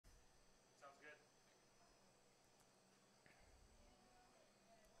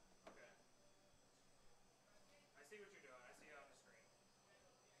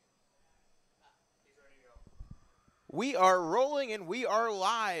We are rolling and we are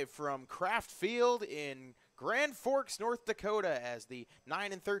live from Kraft Field in Grand Forks, North Dakota, as the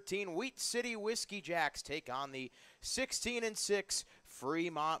 9-13 Wheat City Whiskey Jacks take on the 16-6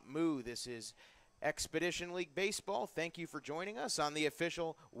 Fremont Moo. This is Expedition League Baseball. Thank you for joining us on the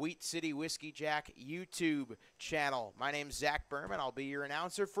official Wheat City Whiskey Jack YouTube channel. My name's Zach Berman. I'll be your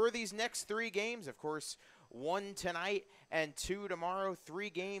announcer for these next three games. Of course, one tonight and two tomorrow. 3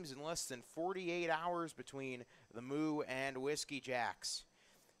 games in less than 48 hours between the Moo and Whiskey Jacks.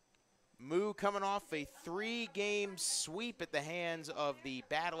 Moo coming off a 3-game sweep at the hands of the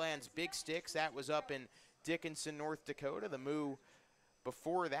Badlands Big Sticks. That was up in Dickinson, North Dakota. The Moo,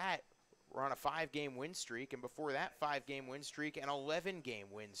 before that, were on a 5-game win streak, and before that 5-game win streak, an 11-game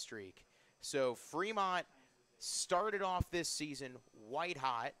win streak. So Fremont started off this season white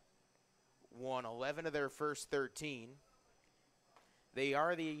hot, won 11 of their first 13. They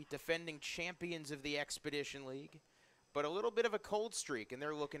are the defending champions of the Expedition League, but a little bit of a cold streak, and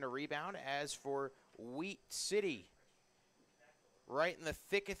they're looking to rebound. As for Wheat City, right in the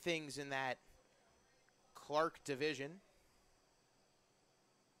thick of things in that Clark division.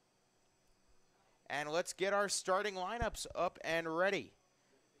 And let's get our starting lineups up and ready.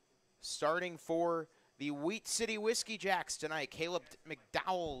 Starting for the Wheat City Whiskey Jacks tonight, Caleb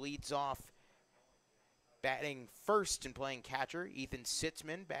McDowell leads off, batting first and playing catcher. Ethan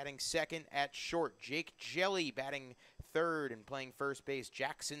Sitzman batting second at short. Jake Jelly batting third and playing first base.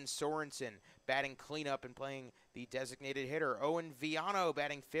 Jackson Sorensen batting cleanup and playing the designated hitter. Owen Viano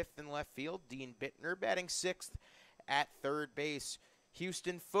batting fifth in left field. Dean Bittner batting sixth at third base.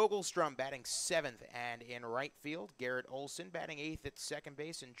 Houston Fogelstrom batting seventh and in right field. Garrett Olson batting eighth at second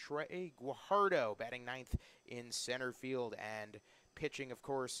base. And Trey Guajardo batting ninth in center field. And pitching, of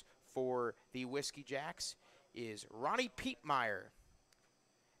course, for the Whiskey Jacks is Ronnie Piepmeyer.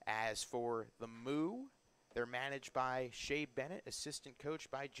 As for the Moo, they're managed by Shea Bennett, assistant coach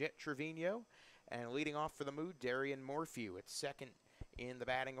by Jet Trevino, and leading off for the Moo, Darian Morphew at second in the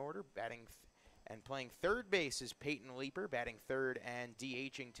batting order. And playing third base is Peyton Leeper, batting third and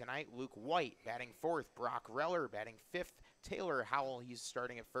DHing tonight. Luke White batting fourth. Brock Reller batting fifth. Taylor Howell, he's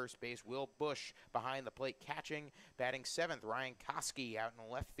starting at first base. Will Bush behind the plate catching, batting seventh. Ryan Koski out in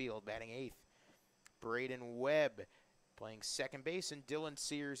left field, batting eighth. Braden Webb playing second base, and Dylan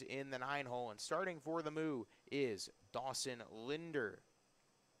Sears in the 9-hole. And starting for the Moo is Dawson Linder.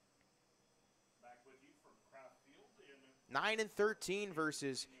 Back with you from Kraft Field in 9-13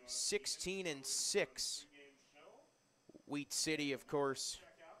 versus 16-6. Wheat City, of course,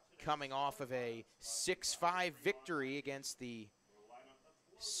 coming off of a 6-5 victory against the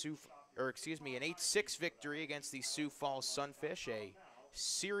an 8-6 victory against the Sioux Falls Sunfish, a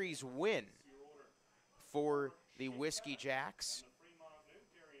series win for the Whiskey Jacks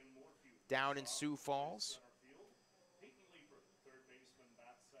down in Sioux Falls.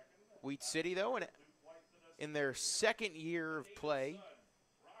 Wheat City, though, in their second year of play.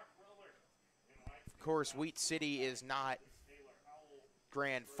 Of course, Wheat City is not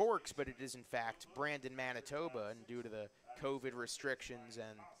Grand Forks, but it is in fact Brandon, Manitoba, and due to the COVID restrictions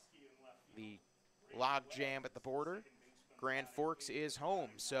and the log jam at the border, Grand Forks is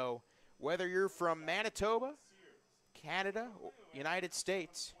home. So whether you're from Manitoba, Canada, United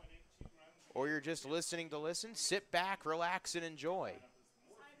States, or you're just listening to listen, sit back, relax, and enjoy.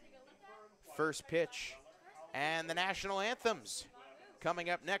 First pitch and the national anthems coming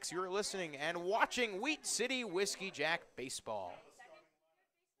up next. You're listening and watching Wheat City Whiskey Jack Baseball.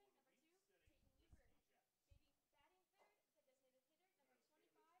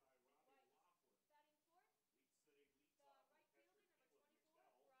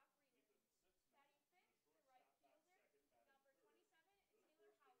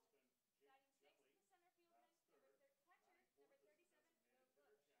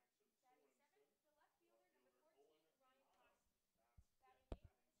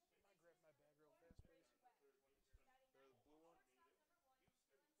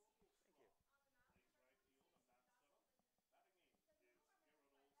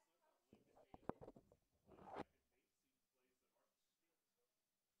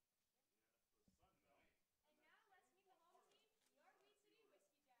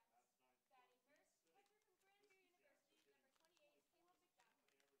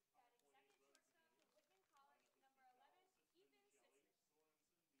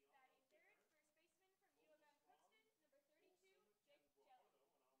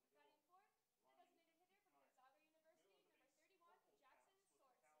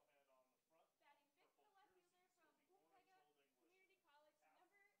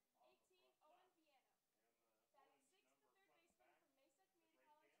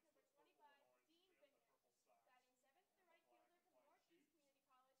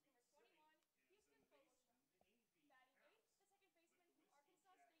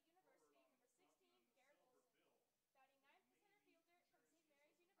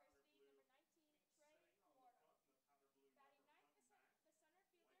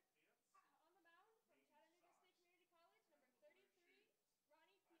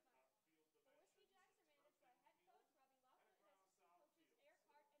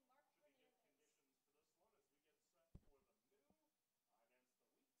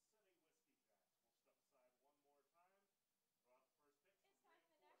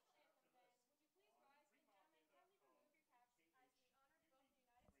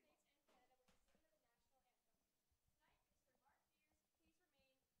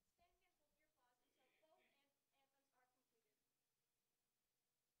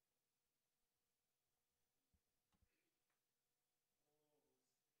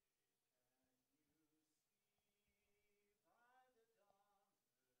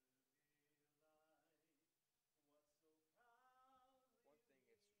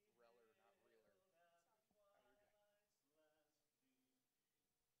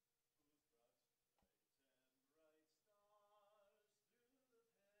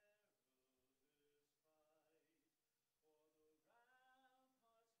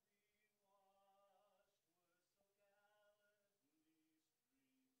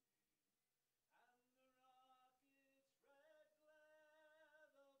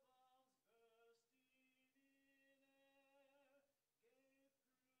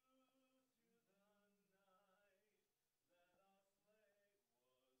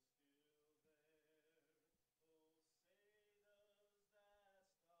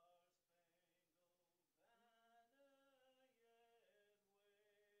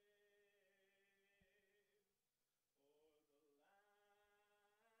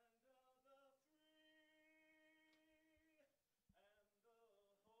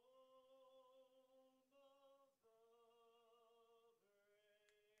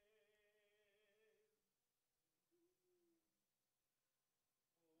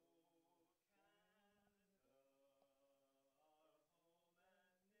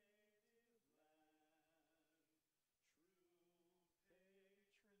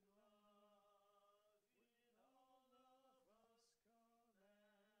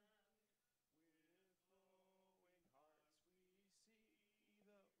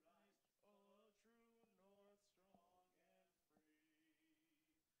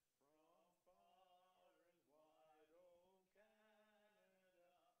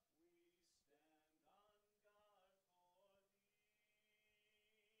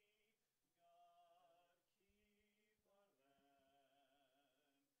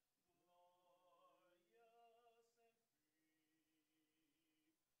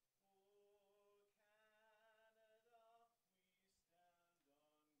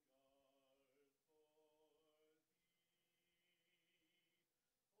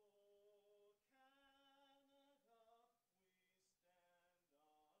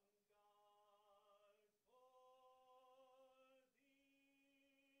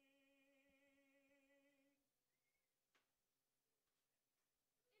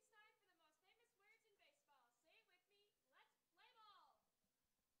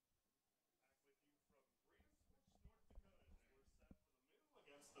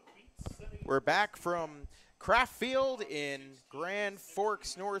 We're back from Kraft Field in Grand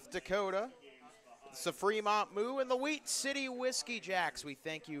Forks, North Dakota. It's the Fremont Moo and the Wheat City Whiskey Jacks. We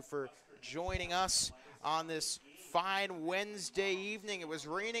thank you for joining us on this fine Wednesday evening. It was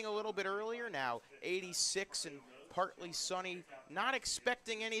raining a little bit earlier, now 86 and partly sunny. Not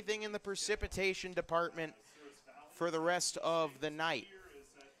expecting anything in the precipitation department for the rest of the night.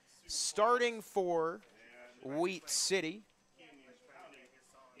 Starting for Wheat City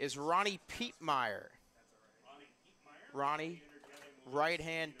is Ronnie Pietmeyer. Ronnie,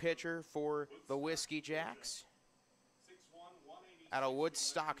 right-hand pitcher for the Whiskey Jacks out of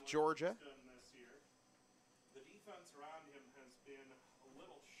Woodstock, Georgia. The defense around him has been a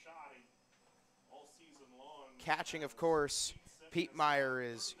little shoddy all season long. Catching, of course,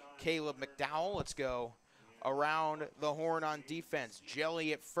 Pietmeyer is Caleb McDowell. Let's go around the horn on defense.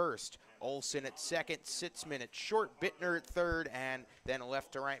 Jelly at first, Olson at second, Sitzman at short, Bittner at third, and then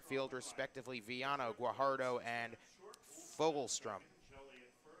left to right field, respectively, Viano, Guajardo, and Fogelstrom.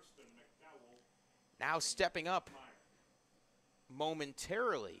 Now stepping up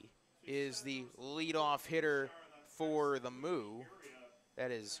momentarily is the leadoff hitter for the Moo. That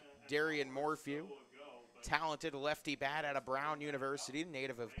is Darian Morphew, talented lefty bat out of Brown University,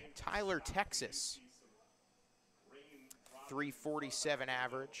 native of Tyler, Texas. 347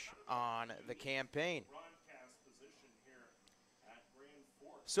 average on the campaign.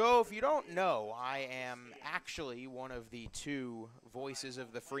 So if you don't know, I am actually one of the two voices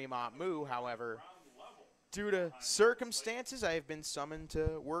of the Fremont Moo. However, due to circumstances, I have been summoned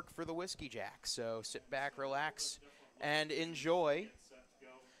to work for the Whiskey Jacks. So sit back, relax, and enjoy.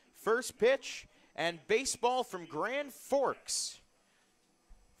 First pitch and baseball from Grand Forks.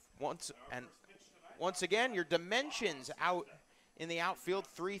 Once again, your dimensions out in the outfield,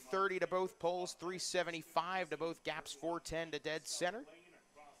 330 to both poles, 375 to both gaps, 410 to dead center.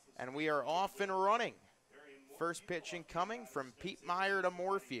 And we are off and running. First pitch incoming from Pietmeyer to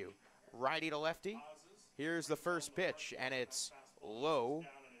Morphew. Righty to lefty. Here's the first pitch, and it's low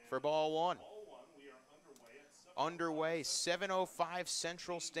for ball one. Underway, 7:05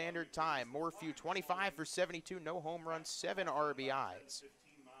 Central Standard Time. Morphew 25 for 72, no home runs, 7 RBIs.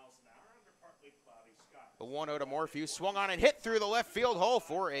 The 1-0 to Morphew, swung on and hit through the left field hole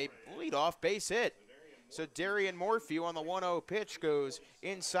for a leadoff base hit. So Darian Morphew on the 1-0 pitch goes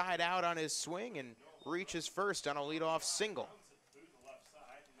inside out on his swing and reaches first on a leadoff single.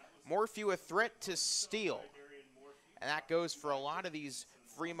 Morphew a threat to steal. And that goes for a lot of these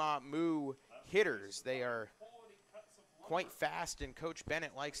Fremont Moo hitters. They are quite fast, and Coach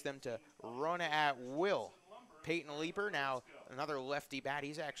Bennett likes them to run at will. Peyton Leeper, now another lefty bat.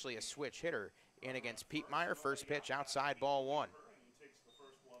 He's actually a switch hitter. In against Pietmeyer, first pitch outside, ball one.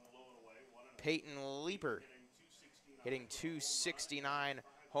 Peyton Leeper hitting 269,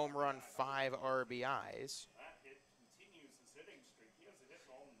 home run, 5 RBIs.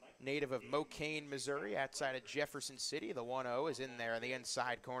 Native of Mocaine, Missouri, outside of Jefferson City. The 1-0 is in there in the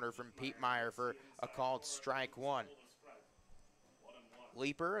inside corner from Pietmeyer for a called strike one.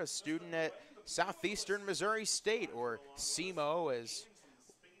 Leeper, a student at Southeastern Missouri State, or SEMO, as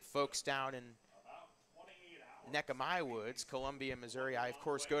folks down in neck of my woods, Columbia, Missouri. I, of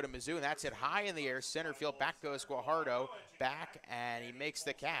course, go to Mizzou, and that's it high in the air. Center field, back goes Guajardo, back, and he makes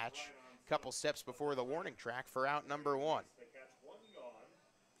the catch a couple steps before the warning track for out number one.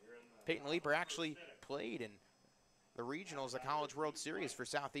 Peyton Leeper actually played in the regionals, the College World Series for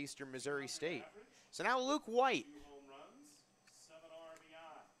Southeastern Missouri State. So now Luke White,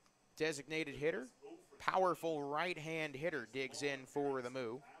 designated hitter, powerful right-hand hitter, digs in for the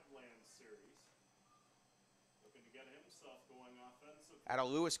Moo. Out of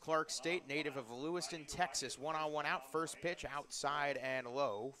Lewis Clark State, native of Lewiston, Texas. 1-on-1 out, first pitch outside and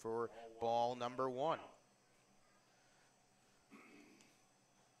low for ball number one.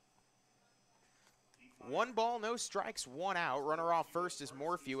 One ball, no strikes, 1 out. Runner off first is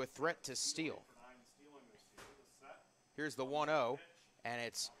Morphew, a threat to steal. Here's the 1-0, and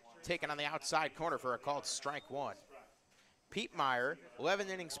it's taken on the outside corner for a called strike one. Pietmeyer, 11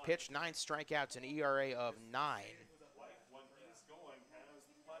 innings pitched, 9 strikeouts, an ERA of 9.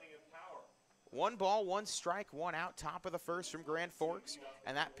 1 ball, 1 strike, 1 out, top of the first from Grand Forks,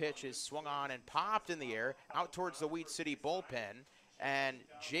 and that pitch is swung on and popped in the air out towards the Wheat City bullpen, and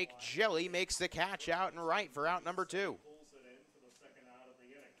Jake Jelly makes the catch out and right for out number 2.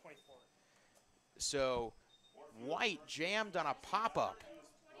 So White jammed on a pop-up.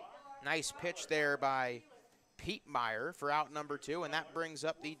 Nice pitch there by Pietmeyer for out number 2, and that brings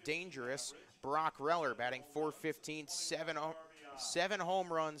up the dangerous Brock Reller, batting .415, 7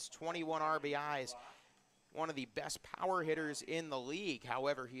 home runs, 21 RBIs. one of the best power hitters in the league.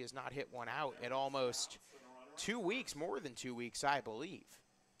 However, he has not hit one out in almost 2 weeks, more than 2 weeks, I believe.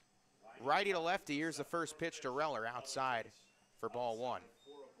 Righty to lefty, here's the first pitch to Reller outside for ball one.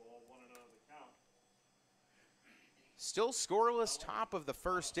 Still scoreless top of the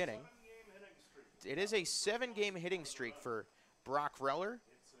first inning. It is a 7-game hitting streak for Brock Reller.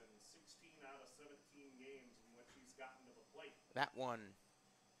 It's in 16 out of 17 games in which he's gotten to the plate. That one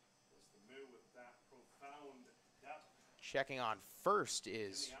Was the Moo with that profound depth. checking on first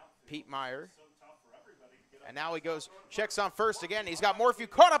is Pete Meyer. So tough for everybody to get up. And now he goes, checks on first again. He's got Morphew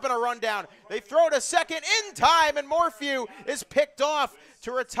caught up in a rundown. They throw to second in time, and Morphew is picked off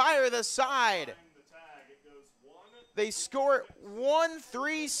to retire the side. The tag, it goes 1. They score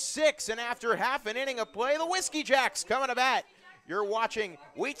 1-3-6, and after half an inning of play, the Whiskey Jacks coming to bat. You're watching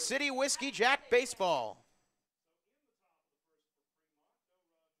Wheat City Whiskey Jack Baseball.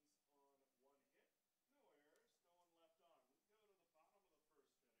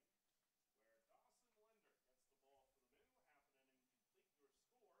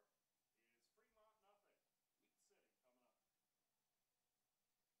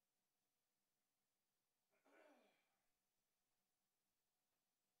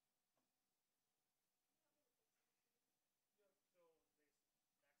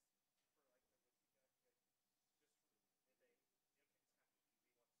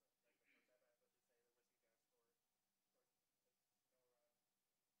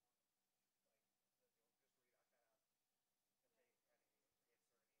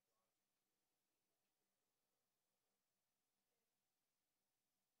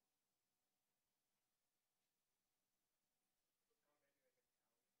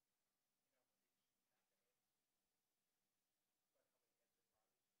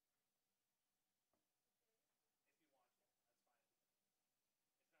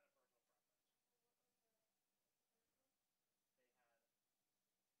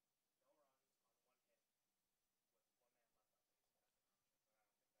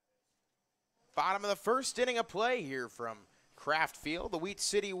 Bottom of the first inning of play here from Kraft Field. The Wheat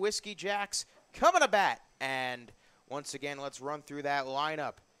City Whiskey Jacks coming to bat. And once again, let's run through that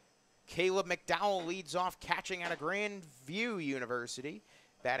lineup. Caleb McDowell leads off, catching out of Grandview University.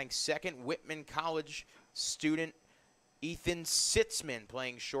 Batting second, Whitman College student Ethan Sitzman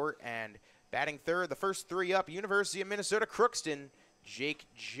playing short. And batting third, the first three up, University of Minnesota Crookston, Jake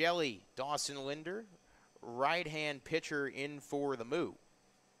Jelly. Dawson Linder, right-hand pitcher in for the Moo.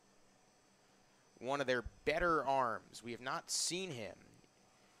 One of their better arms. We have not seen him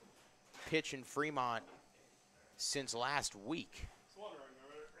pitch in Fremont since last week.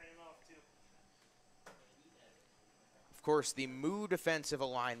 Of course, the Moo defensive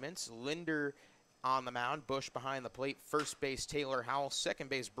alignments. Linder on the mound, Bush behind the plate, first base Taylor Howell, second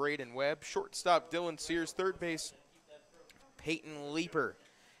base Braden Webb, shortstop Dylan Sears, third base Peyton Leeper.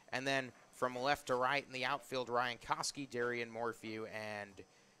 And then from left to right in the outfield, Ryan Koski, Darian Morphew, and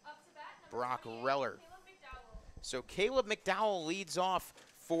Brock Reller. So Caleb McDowell leads off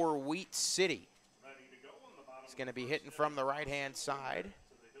for Wheat City. He's going to be hitting from the right-hand side.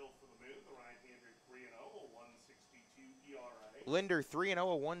 Linder 3-0, a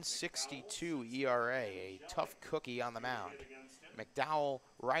 1.62 ERA, a tough cookie on the mound. McDowell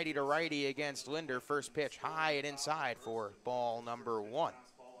righty to righty against Linder. First pitch high and inside for ball number one.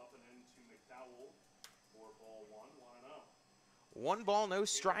 1 ball, no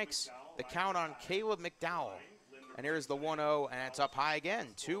strikes. The count on Caleb McDowell. And here's the 1-0, and it's up high again.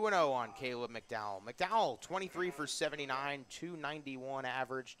 2-0 on Caleb McDowell. McDowell, 23 for 79, 291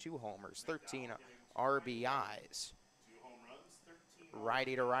 average, 2 homers, 13 RBIs.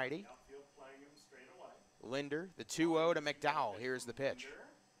 Righty to righty. Linder, the 2-0 to McDowell. Here's the pitch.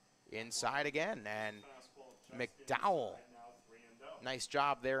 Inside again, and McDowell. Nice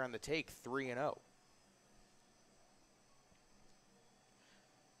job there on the take, 3-0.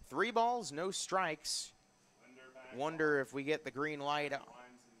 3 balls, no strikes. Wonder if we get the green light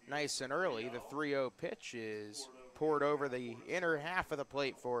nice and early. The 3-0 pitch is poured over the inner half of the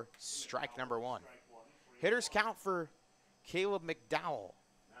plate for strike number 1. Hitters count for Caleb McDowell.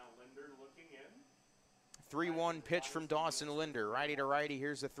 3-1 pitch from Dawson Linder. Righty to righty.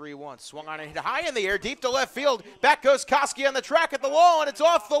 Here's the 3-1. Swung on and hit high in the air, deep to left field. Back goes Koski on the track at the wall, and it's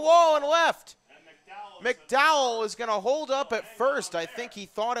off the wall and left. McDowell is going to hold up at first. I think he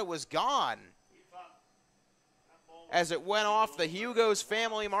thought it was gone as it went off the Hugo's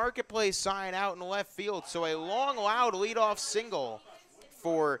Family Marketplace sign out in left field. So a long, loud leadoff single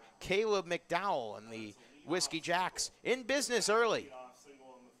for Caleb McDowell, and the Whiskey Jacks in business early,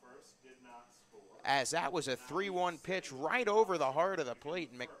 as that was a 3-1 pitch right over the heart of the plate,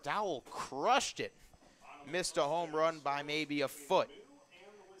 and McDowell crushed it missed a home run by maybe a foot.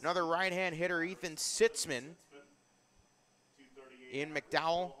 Another right-hand hitter, Ethan Sitzman, in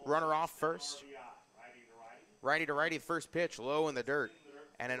McDowell, runner off first. Righty to righty, first pitch, low in the dirt.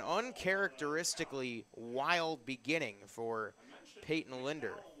 And an uncharacteristically wild beginning for Peyton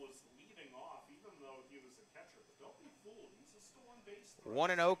Linder.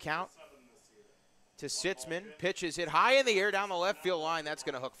 1-0 count to Sitzman. Pitch is hit high in the air down the left field line. That's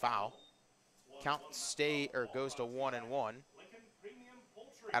going to hook foul. Count goes to 1-1.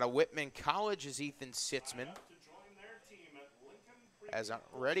 Out of Whitman College is Ethan Sitzman. As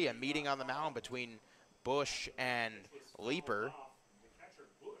already a meeting on the mound between Bush and Leeper.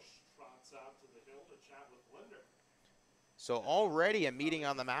 So already a meeting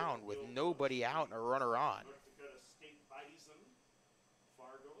on the mound with nobody out and a runner on.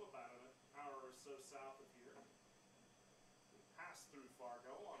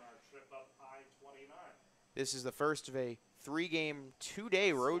 This is the first of a 3-game,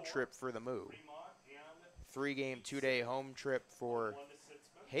 2-day road trip for the Moo. 3-game, 2-day home trip for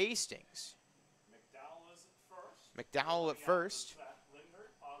Hastings. McDowell at first.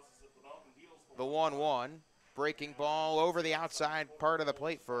 The 1-1. Breaking ball over the outside part of the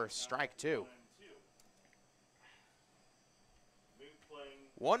plate for strike 2.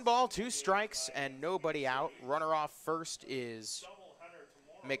 1 ball, 2 strikes, and nobody out. Runner off first is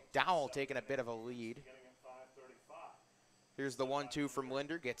McDowell taking a bit of a lead. Here's the 1-2 from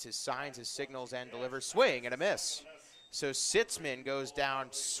Linder. Gets his signs, his signals, and delivers. Swing and a miss. So Sitzman goes down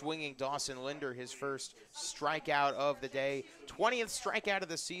swinging Dawson Linder, his first strikeout of the day. 20th strikeout of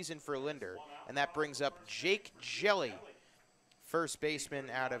the season for Linder. And that brings up Jake Jelly, first baseman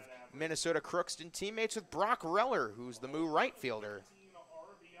out of Minnesota Crookston, teammates with Brock Reller, who's the Moo right fielder.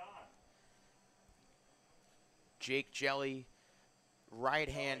 Jake Jelly,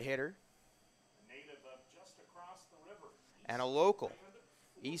 right-hand hitter. And a local,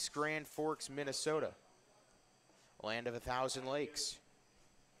 East Grand Forks, Minnesota, land of 1,000 lakes.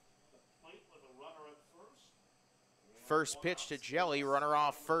 First pitch to Jelly, runner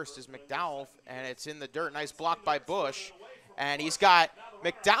off first is McDowell, and it's in the dirt. Nice block by Bush, and he's got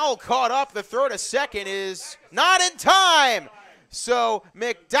McDowell caught up. The throw to second is not in time. So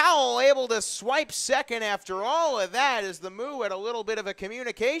McDowell able to swipe second after all of that, as the Moo had a little bit of a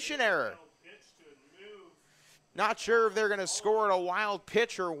communication error. Not sure if they're going to score at a wild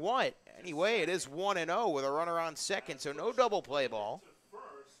pitch or what. Anyway, it is 1-0 with a runner on second, so no double play ball.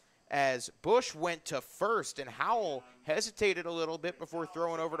 As Bush went to first, and Howell hesitated a little bit before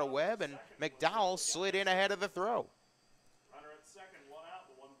throwing over to Webb, and McDowell slid in ahead of the throw.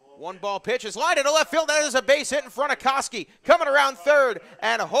 1 ball pitch is lined into left field. That is a base hit in front of Koski. Coming around third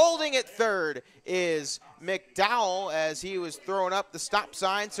and holding at third is McDowell as he was throwing up the stop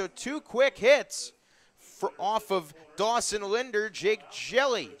sign. So 2 quick hits off of Dawson Linder. Jake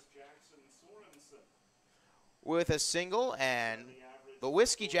Jelly with a single, and the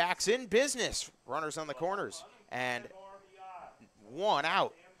Whiskey Jacks in business. Runners on the corners, and 1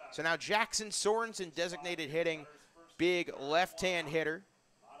 out. So now Jackson Sorensen designated hitting, big left-hand hitter.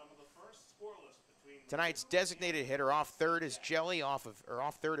 Tonight's designated hitter off third is Jelly, off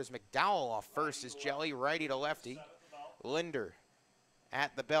third is McDowell, off first is Jelly, righty to lefty. Linder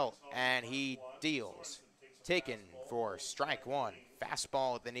at the belt, and he deals. Taken for strike 1.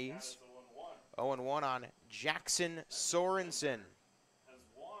 Fastball at the knees. 0-1 on Jackson Sorensen.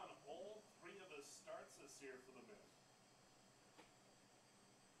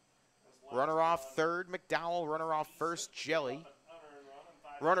 Runner off third, McDowell. Runner off first, Jelly.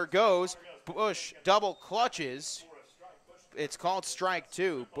 Runner goes. Bush double clutches. It's called strike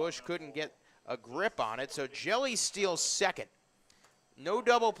 2. Bush couldn't get a grip on it, so Jelly steals second. No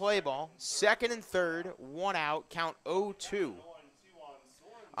double play ball. Second and third, 1 out. Count 0-2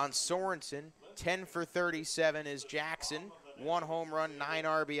 on Sorensen. 10 for 37 is Jackson. 1 home run, 9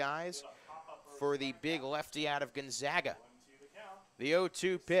 RBIs for the big lefty out of Gonzaga. The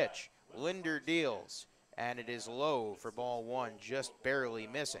 0-2 pitch. Linder deals, and it is low for ball 1, just barely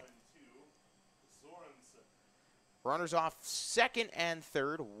missing. Runners off second and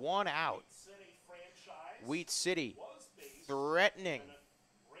third, 1 out. Wheat City threatening.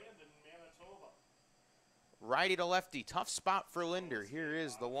 Righty to lefty, tough spot for Linder. Here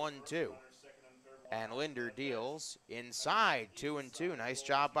is the 1-2. And Linder deals inside, 2-2. Nice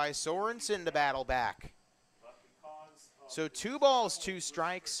job by Sorensen to battle back. So 2 balls, 2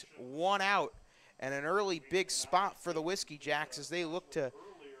 strikes, 1 out, and an early big spot for the Whiskey Jacks as they look to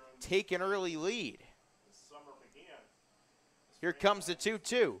take an early lead. Here comes the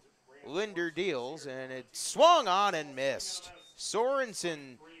 2-2. Linder deals, and it swung on and missed.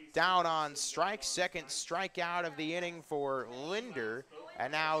 Sorensen down on strike. Second strikeout of the inning for Linder.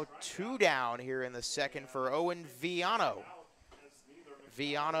 And now 2 down here in the second for Owen Viano.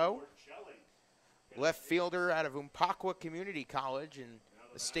 Viano, left fielder out of Umpqua Community College in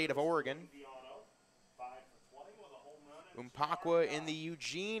the state of Oregon. Umpqua in the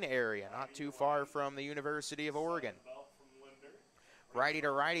Eugene area, not too far from the University of Oregon. Righty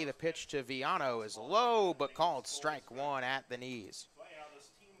to righty, the pitch to Viano is low, but called strike one at the knees.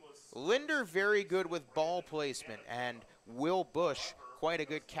 Linder very good with ball placement, and Will Bush, quite a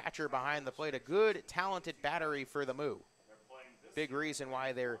good catcher behind the plate. A good, talented battery for the Moo. Big reason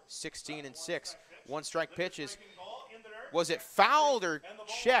why they're 16-6. One strike pitches. Was it fouled or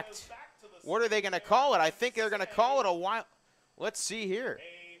checked? What are they going to call it? I think they're going to call it a wild. Let's see here.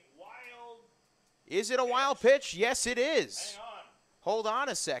 Is it a wild pitch? Yes, it is. Hold on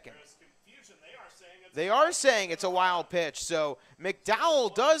a second. They are saying it's a wild pitch, so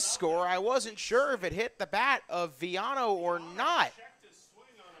McDowell does score. I wasn't sure if it hit the bat of Viano or not,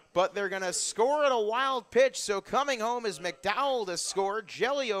 but they're going to score it a wild pitch, so coming home is McDowell to score,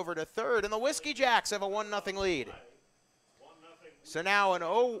 Jelly over to third, and the Whiskey Jacks have a 1-0 lead. So now an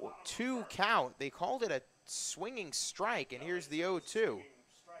 0-2 count. They called it a swinging strike, and here's the 0-2.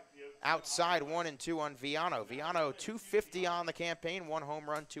 Outside 1-2 on Viano. Viano 250 on the campaign, 1 home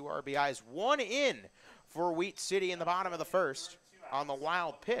run, 2 RBIs, 1 in for Wheat City in the bottom of the first on the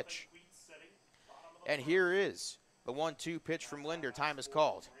wild pitch. And here is the 1-2 pitch from Linder. Time is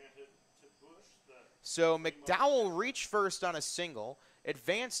called. So McDowell reached first on a single,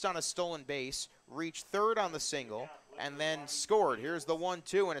 advanced on a stolen base, reached third on the single, and then scored. Here's the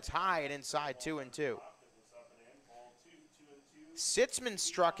 1-2, and it's high and inside 2-2. Sitzman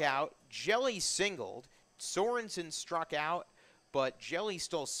struck out, Jelly singled, Sorensen struck out, but Jelly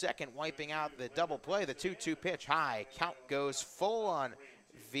stole second, wiping out the double play. The 2-2 pitch high. Count goes full on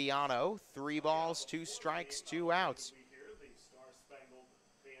Viano. 3 balls, 2 strikes, 2 outs.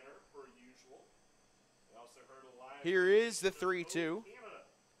 Here is the 3-2.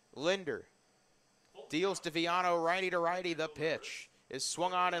 Linder deals to Viano, righty to righty. The pitch is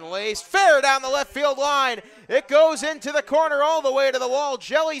swung on and laced. Fair down the left field line. It goes into the corner all the way to the wall.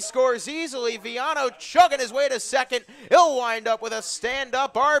 Jelly scores easily. Viano chugging his way to second. He'll wind up with a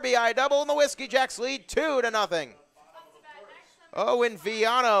stand-up RBI double, and the Whiskey Jacks lead 2-0. Owen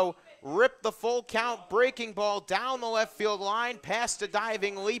Viano ripped the full count breaking ball down the left field line past a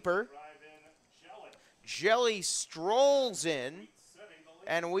diving leaper. Jelly strolls in,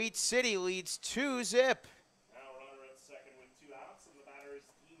 and Wheat City leads 2-0.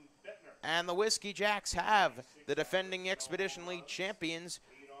 And the Whiskey Jacks have the defending Expedition League champions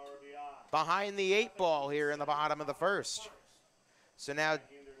behind the 8 ball here in the bottom of the first. So now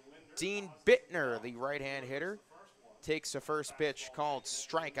Dean Bittner, the right-hand hitter, takes the first pitch called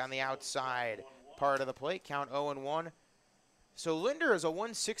strike on the outside part of the plate. Count 0-1. So Linder has a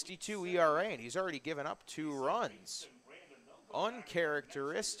 1.62 ERA, and he's already given up 2 runs.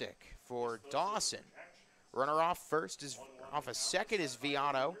 Uncharacteristic for Dawson. Runner off first is off a second is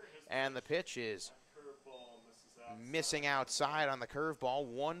Viano, and the pitch is missing outside on the curveball.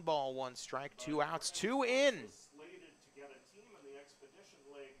 1 ball, 1 strike, 2 outs, 2 in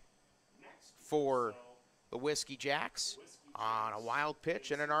for the Whiskey Jacks on a wild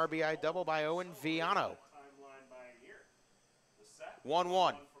pitch and an RBI double by Owen Viano.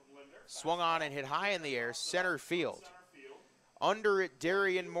 1-1. Swung on and hit high in the air, center field. Under it,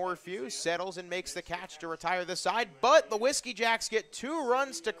 Darian Morphew settles and makes the catch to retire the side, but the Whiskey Jacks get 2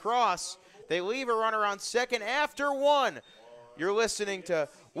 runs to cross. They leave a runner on second after 1. You're listening to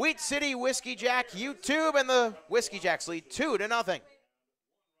Wheat City Whiskey Jack YouTube, and the Whiskey Jacks lead 2-0.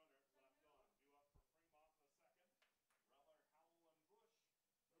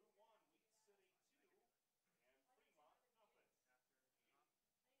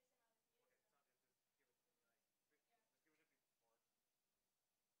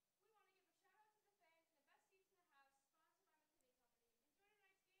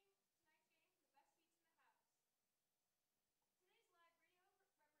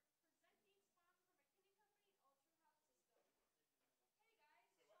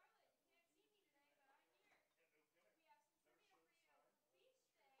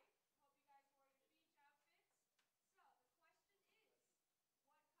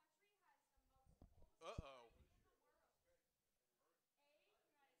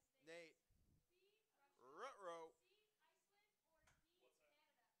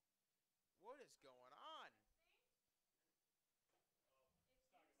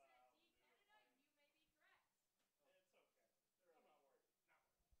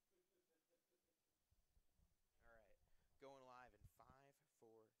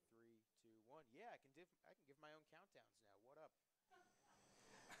 countdowns now. What up?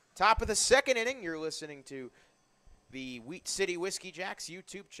 Top of the second inning, you're listening to the Wheat City Whiskey Jacks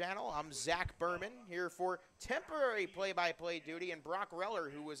YouTube channel. I'm Zach Berman, here for temporary play-by-play duty, and Brock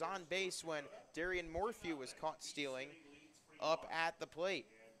Reller, who was on base when Darian Morphew was caught stealing, up at the plate.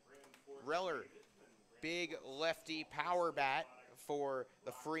 Reller, big lefty power bat for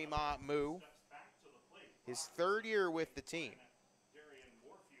the Fremont Moo. His third year with the team.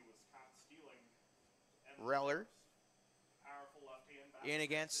 Reller in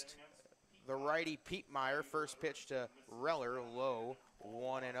against the righty Pete Meyer. First pitch to Reller, low,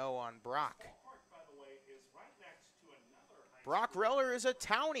 1-0 on Brock. Brock Reller is a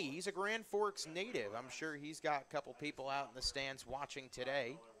townie. He's a Grand Forks native. I'm sure he's got a couple people out in the stands watching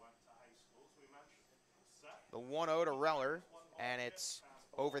today. The 1-0 to Reller, and it's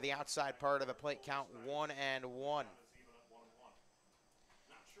over the outside part of the plate, count 1-1.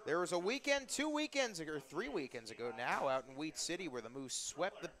 There was a weekend, 2 weekends ago, or 3 weekends ago now, out in Wheat City where the Moose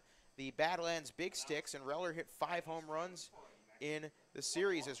swept the Badlands Big Sticks, and Reller hit 5 home runs in the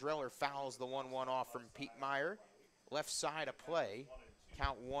series as Reller fouls the 1-1 off from Pete Meyer. Left side of play,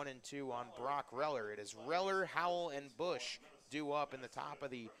 count 1-2 on Brock Reller. It is Reller, Howell, and Bush due up in the top of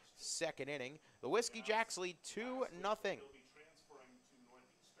the second inning. The Whiskey Jacks lead 2-0.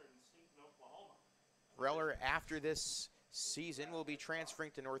 Reller, after this season, will be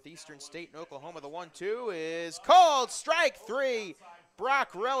transferring to Northeastern State in Oklahoma. The 1-2 is called. Strike 3.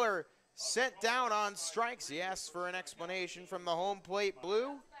 Brock Reller sent down on strikes. He asks for an explanation from the home plate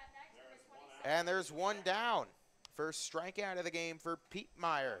blue. And there's one down. First strikeout of the game for Pete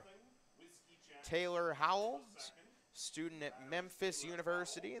Meyer. Taylor Howell, student at Memphis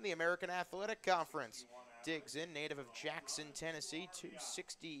University in the American Athletic Conference, digs in, native of Jackson, Tennessee,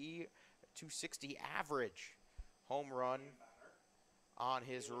 260 average. Home run on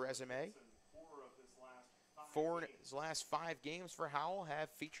his resume. 4 in his last 5 games for Howell have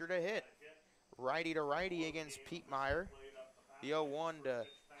featured a hit. Righty to righty against Pete Meyer. The 0-1 to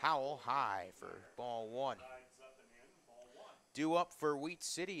Howell, high for ball 1. Due up for Wheat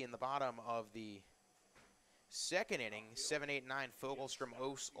City in the bottom of the second inning, 7, 8, 9 Fogelstrom,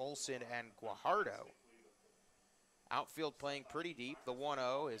 Olson, and Guajardo. Outfield playing pretty deep. The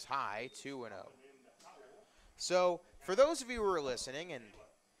 1-0 is high, 2-0. So, for those of you who are listening, and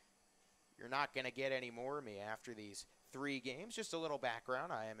you're not going to get any more of me after these 3 games, just a little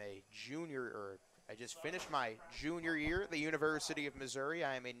background. I am a junior, or I just finished my junior year at the University of Missouri.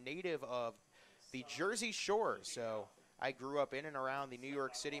 I am a native of the Jersey Shore, so I grew up in and around the New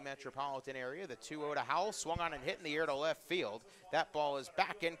York City metropolitan area. The 2-0 to Howell, swung on and hit in the air to left field. That ball is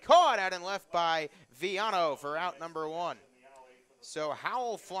back and caught out and left by Viano for out number 1. So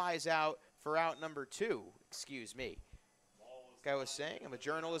Howell flies out for out number 2. Excuse me. Like I was saying, I'm a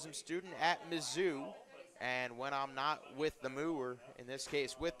journalism student at Mizzou, and when I'm not with the Moo, or in this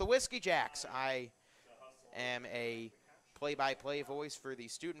case with the Whiskey Jacks, I am a play-by-play voice for the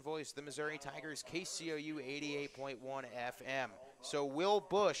student voice of the Missouri Tigers, KCOU 88.1 FM. So Will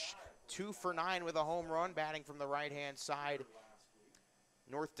Bush, 2 for 9 with a home run, batting from the right-hand side,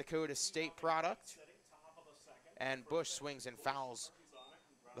 North Dakota State product. And Bush swings and fouls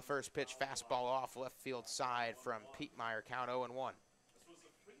the first pitch, fastball off left field side from Pete Meyer, count 0-1.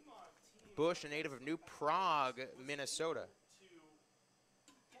 Bush, a native of New Prague, Minnesota.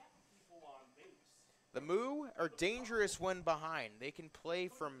 The Moo are dangerous when behind. They can play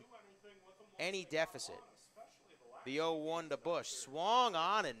from any deficit. The 0-1 to Bush, swung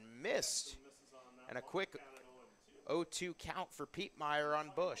on and missed. And a quick 0-2 count for Pete Meyer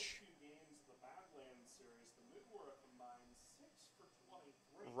on Bush.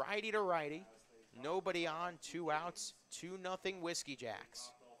 Righty to righty, nobody on, 2 outs, 2-0 Whiskey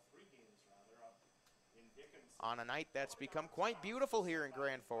Jacks. On a night that's become quite beautiful here in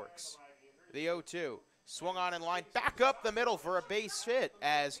Grand Forks. The 0-2, swung on and lined back up the middle for a base hit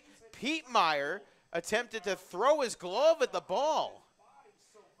as Pete Meyer attempted to throw his glove at the ball.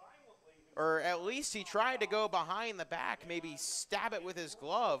 Or at least he tried to go behind the back, maybe stab it with his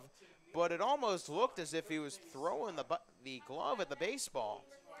glove, but it almost looked as if he was throwing the glove at the baseball.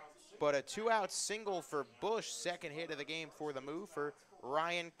 But a 2-out single for Bush, second hit of the game for the Moo for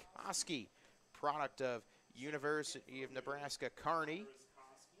Ryan Koski, product of University of Nebraska Kearney,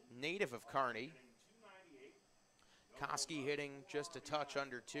 native of Kearney. Koski hitting just a touch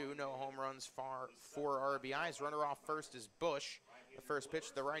under 2, no home runs, 4 RBIs. Runner off first is Bush. The first pitch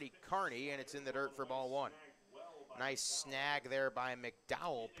to the righty Kearney, and it's in the dirt for ball 1. Nice snag there by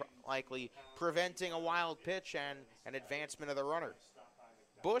McDowell, likely preventing a wild pitch and an advancement of the runner.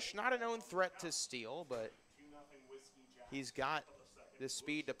 Bush, not a known threat to steal, but he's got the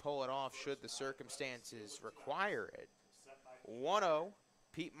speed to pull it off should the circumstances require it. 1-0.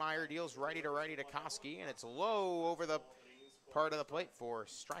 Pete Meyer deals righty to Koski, and it's low over the part of the plate for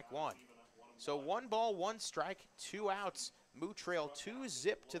strike one. So 1 ball, 1 strike, 2 outs. Moo trail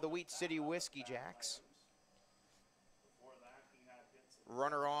 2-zip to the Wheat City Whiskey Jacks.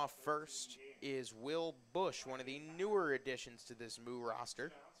 Runner off first is Will Bush, one of the newer additions to this Moo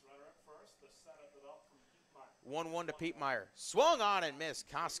roster. 1-1 to Pete Meyer. Swung on and missed.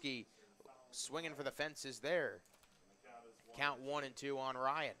 Koski swinging for the fences there. Count 1-2 on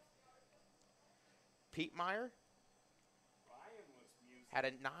Ryan. Pete Meyer had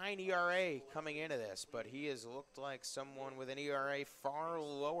a 9 ERA coming into this, but he has looked like someone with an ERA far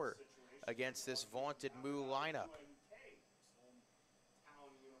lower against this vaunted Moo lineup.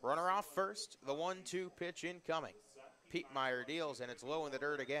 Runner off first, the 1-2 pitch incoming. Pete Meyer deals, and it's low in the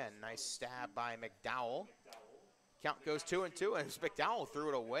dirt again. Nice stab by McDowell. Count goes 2-2, and McDowell threw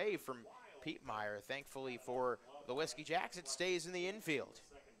it away from Pete Meyer. Thankfully for the Whiskey Jacks, it stays in the infield.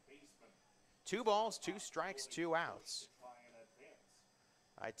 2 balls, 2 strikes, 2 outs.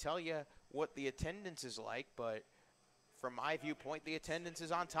 I tell you what the attendance is like, but from my viewpoint, the attendance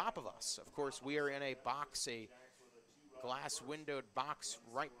is on top of us. Of course, we are in a box, a glass-windowed box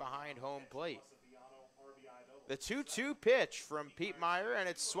right behind home plate. The 2-2 pitch from Pete Meyer, and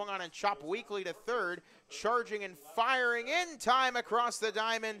it's swung on and chopped weakly to third. Charging and firing in time across the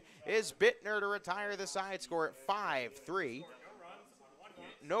diamond is Bittner to retire the side score at 5-3.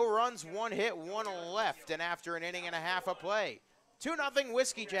 No runs, 1 hit, 1 left, and after an inning and a half of play. 2-0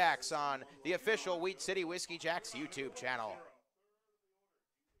 Whiskey Jacks on the official Wheat City Whiskey Jacks YouTube channel.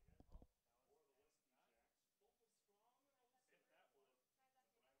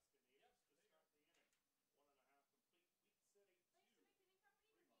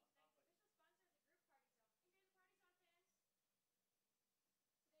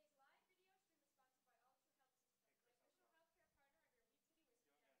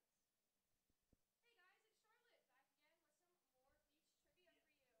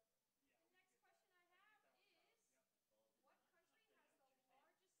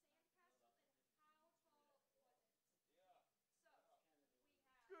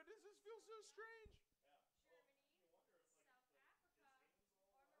 Goodness, this feels so strange.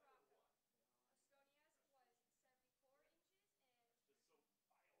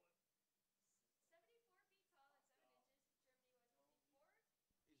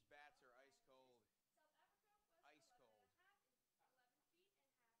 These bats are ice cold. Ice cold.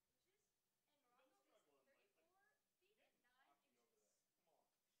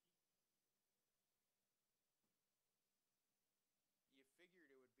 You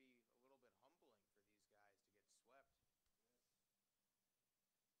figured it would be a little bit humbling for these guys to get swept.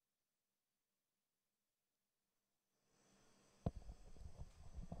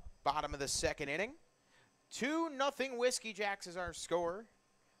 Bottom of the second inning. 2-0 Whiskey Jacks is our score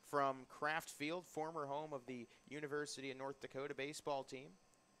from Kraft Field, former home of the University of North Dakota baseball team.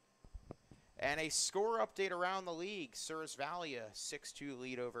 And a score update around the league. Souris Valley a 6-2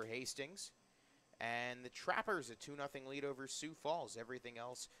 lead over Hastings. And the Trappers a 2-0 lead over Sioux Falls. Everything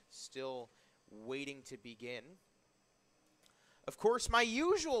else still waiting to begin. Of course, my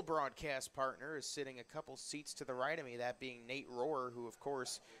usual broadcast partner is sitting a couple seats to the right of me, that being Nate Rohrer, who, of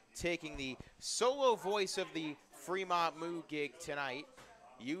course, taking the solo voice of the Fremont Moo gig tonight.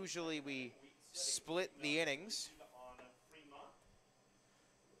 Usually we split the innings.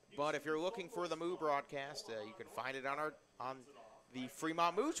 But if you're looking for the Moo broadcast, you can find it on the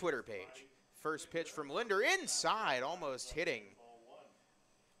Fremont Moo Twitter page. First pitch from Linder inside, almost hitting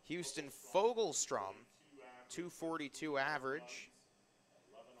Houston Fogelstrom. 242 average,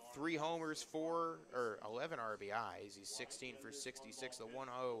 3 homers, 11 RBIs. He's 16 for 66, the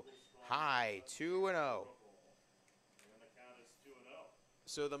 1-0 high, 2-0.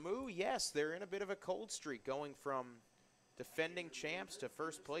 So the Moo, yes, they're in a bit of a cold streak, going from defending champs to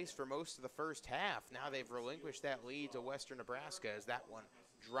first place for most of the first half. Now they've relinquished that lead to Western Nebraska as that one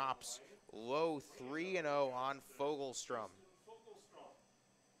drops low, 3-0 on Fogelstrom.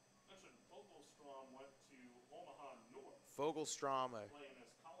 Fogelstrom,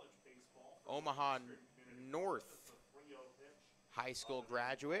 Omaha North high school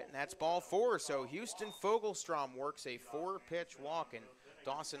graduate, and that's ball 4. So Houston Fogelstrom works a 4-pitch walk, and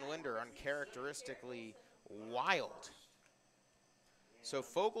Dawson Linder uncharacteristically wild. So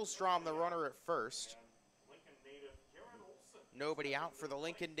Fogelstrom, the runner at first. Nobody out for the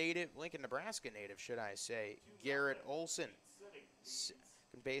Lincoln Nebraska native, should I say, Garrett Olson. Second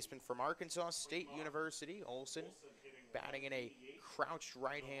baseman from Arkansas State University. Olson batting in a crouched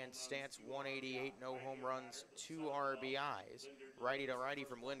right-hand stance, 188, no home runs, 2 RBIs. Righty to righty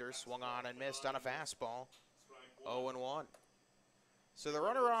from Linder, swung on and missed on a fastball. Strike 0-1. So the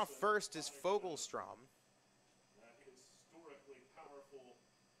runner off first is Fogelstrom. That historically powerful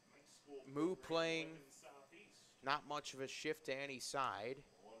high school Moo program playing in Southeast. not much of a shift to any side.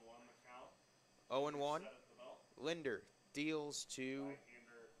 0-1 the count. 0-1. Set at the belt. Linder deals to Right-hander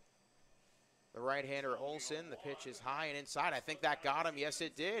the right-hander Olson. The pitch is high and inside. I think that got him. Yes,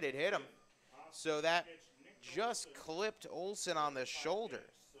 it did. It hit him. So that just clipped Olson on the shoulder.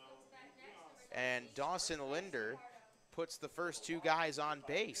 And Dawson Linder puts the first two guys on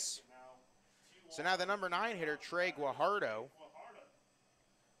base. So now the number 9 hitter, Trey Guajardo,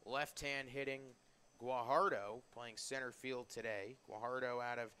 left-hand hitting Guajardo, playing center field today. Guajardo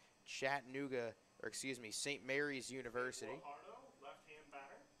out of Chattanooga, or excuse me, St. Mary's University.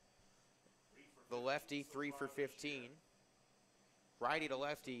 The lefty, 3 for 15. Righty to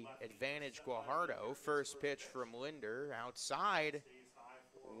lefty, advantage Guajardo. First pitch from Linder, outside,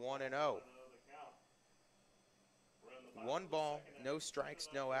 1-0. 1 ball, no strikes,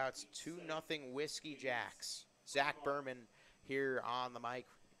 no outs, 2-0 Whiskey Jacks. Zach Berman here on the mic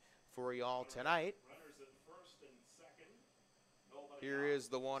for y'all tonight. Here is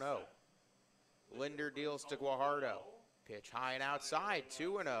the 1-0. Linder deals to Guajardo. Pitch high and outside,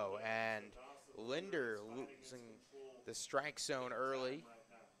 2-0. And Linder losing the strike zone early.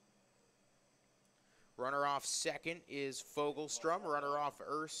 Runner off second is Fogelstrom. Runner off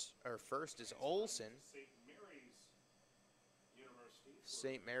first is Olson.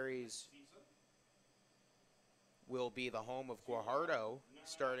 St. Mary's will be the home of Guajardo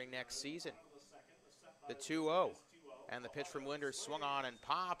starting next season. The 2-0. And the pitch from Linder swung on and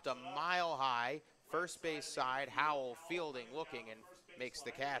popped a mile high. First base side, Howell fielding, looking, and makes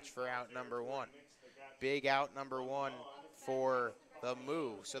the catch for out number 1. Big out number 1 for the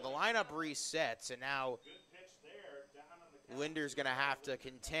Moo. So the lineup resets, and now Linder's going to have to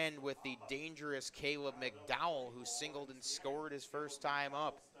contend with the dangerous Caleb McDowell, who singled and scored his first time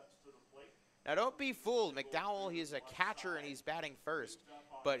up. Now don't be fooled. McDowell, he's a catcher and he's batting first,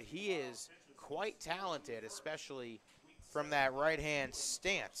 but he is quite talented, especially from that right-hand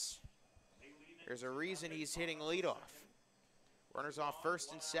stance. There's a reason he's hitting leadoff. Runners off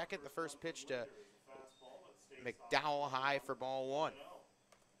first and second. The first pitch to McDowell high for ball 1.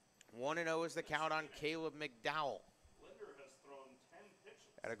 1-0 is the count on Caleb McDowell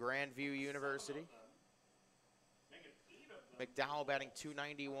at a Grandview University. McDowell batting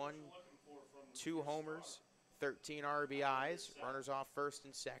 .291, 2 homers, 13 RBIs. Runners off first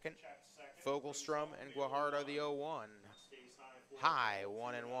and second. Fogelstrom and Guajardo the 0-1. High,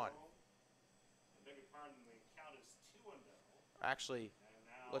 1-1. Actually,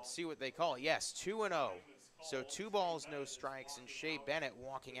 let's see what they call it. Yes, 2-0. So 2 balls, no strikes, and Shea Bennett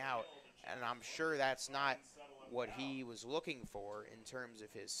walking out. And I'm sure that's not what he was looking for in terms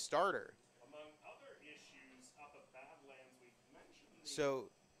of his starter.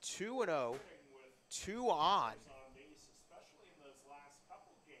 So 2-0, 2 on.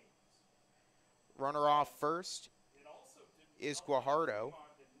 Runner off first is Guajardo.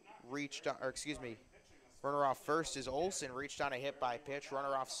 Runner off first is Olson, reached on a hit by pitch.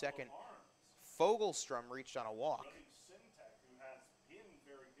 Runner off second, Fogelstrom reached on a walk.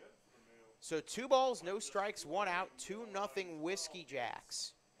 So 2 balls, no strikes, 1 out, 2-0 Whiskey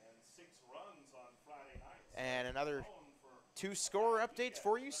Jacks. And another 2 score updates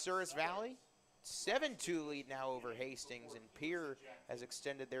for you. Souris Valley, 7-2 lead now over Hastings, and Pierre has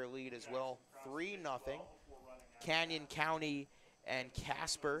extended their lead as well, 3-0. Canyon County and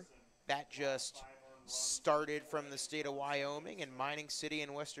Casper, that just started from the state of Wyoming, and Mining City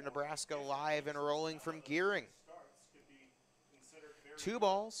in western Nebraska live and rolling from Gearing. 2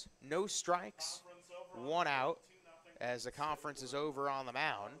 balls, no strikes, 1 out as the conference is over on the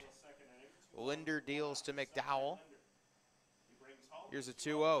mound. Linder deals to McDowell. Here's a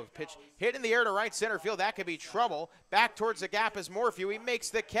 2-0. Pitch hit in the air to right center field. That could be trouble. Back towards the gap is Morphew. He makes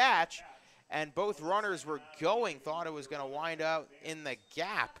the catch, and both runners were going. Thought it was going to wind out in the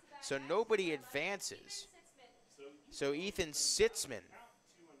gap, so nobody advances. So Ethan Sitzman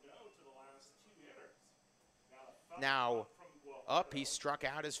now up. He struck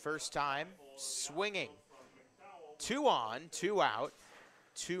out his first time, swinging. 2 on, 2 out.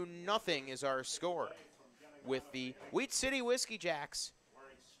 2-0 is our score, with the Wheat City Whiskey Jacks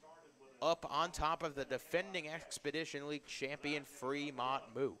up on top of the defending Expedition League champion Fremont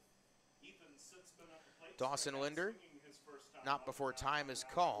Moo. Dawson Linder, not before time is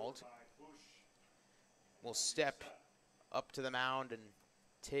called, will step up to the mound and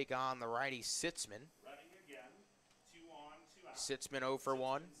take on the righty Sitzman. Sitzman 0 for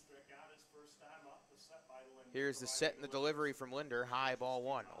 1. Here's the set and the delivery from Linder. High ball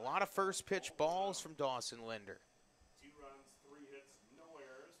one. A lot of first pitch balls from Dawson Linder. 2 runs, 3 hits, no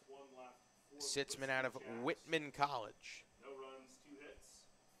errors, 1 left for the Sitzman out of Whiskey Jacks. Whitman College. No runs, 2 hits,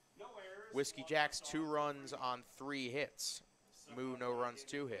 no errors. Whiskey 1 Jacks left 2 on runs for on 3 hits. Moo, no Fremont runs,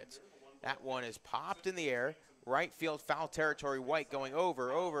 2 hits. Linder, the 1 That ball one is popped in the air. Right field foul territory. White going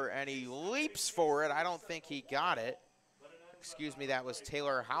over, and he leaps for it. I don't think he got it. Excuse me, that was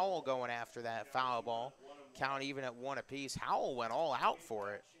Taylor Howell going after that foul ball. Count even at 1 apiece. Howell went all out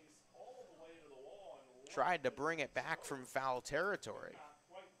for it. all the way to the wall and Tried to bring it back from foul territory. not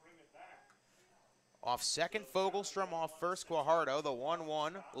quite bring it back. Off second, Fogelstrom. Off first, Guajardo. The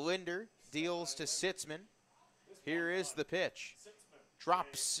 1-1. Linder deals to Sitzman. Here is the pitch.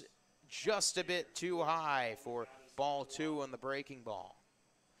 Drops just a bit too high for ball 2 on the breaking ball.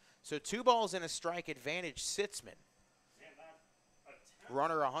 So 2 balls and a strike advantage, Sitzman.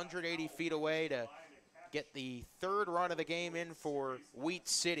 Runner 180 feet away to get the 3rd run of the game in for Wheat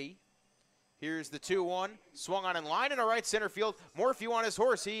City. Here's the 2-1. Swung on in line into right center field. Morphew on his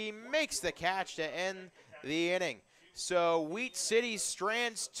horse. He makes the catch to end the inning. So Wheat City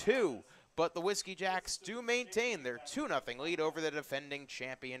strands 2, but the Whiskey Jacks do maintain their 2-0 lead over the defending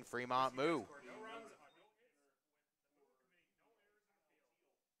champion Fremont Moo.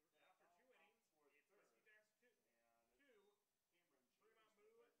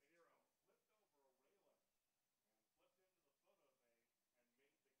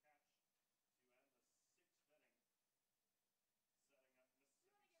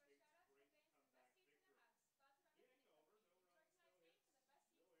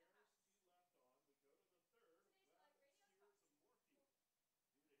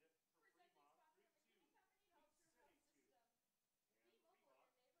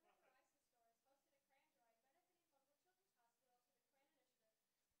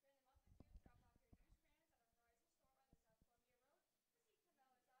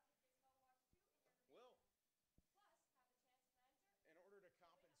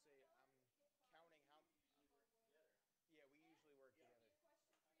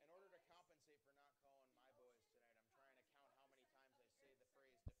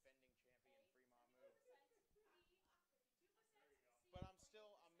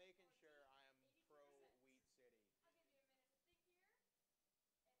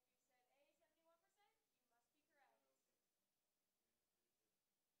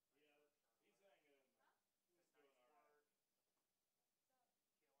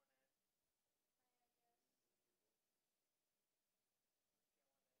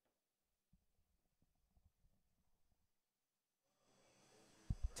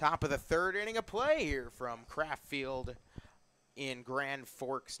 Top of the 3rd inning of play here from Kraft Field in Grand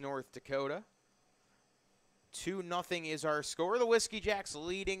Forks, North Dakota. 2-0 is our score. The Whiskey Jacks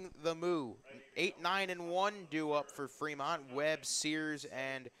leading the Moo. 8, 9, and 1 due up for Fremont. Webb, Sears,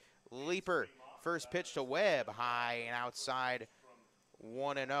 and Leaper. First pitch to Webb, high and outside,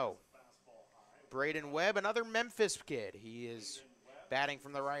 1-0. Braden Webb, another Memphis kid. He is batting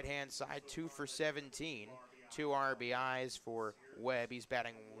from the right-hand side, 2 for 17. 2 RBIs for Webb. He's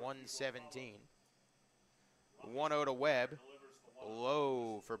batting 117. 1-0 to Webb.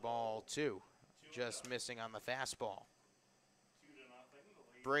 Low for ball 2. Just missing on the fastball.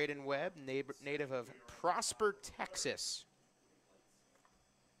 Braden Webb, native of Prosper, Texas.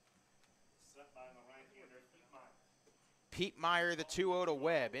 Pete Meyer, the 2-0 to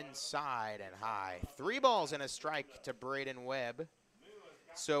Webb, inside and high. 3 balls and a strike to Braden Webb.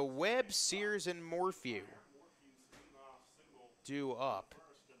 So Webb, Sears, and Morphew due up.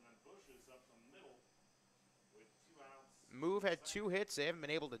 Move had 2 hits. They haven't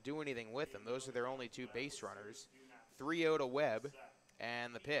been able to do anything with them. Those are their only 2 base runners. 3-0 to Webb,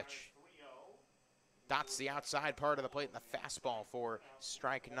 and the pitch. Dots the outside part of the plate in the fastball for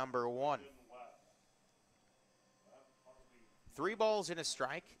strike number 1. 3 balls and a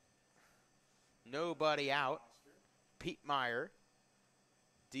strike. Nobody out. Pete Meyer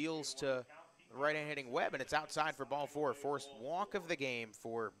deals to the right-hand hitting Webb, and it's outside for ball 4. Forced walk of the game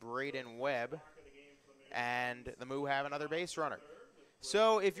for Braden Webb, and the Moo have another base runner.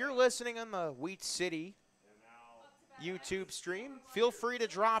 So if you're listening on the Wheat City YouTube stream, feel free to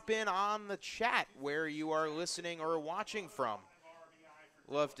drop in on the chat where you are listening or watching from.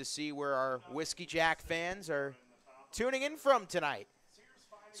 Love to see where our Whiskey Jack fans are tuning in from tonight.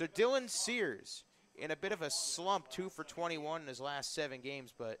 So Dylan Sears in a bit of a slump, 2 for 21 in his last 7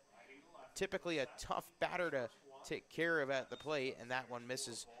 games, but typically a tough batter to take care of at the plate, and that one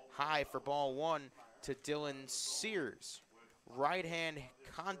misses high for ball 1 to Dylan Sears. Right-hand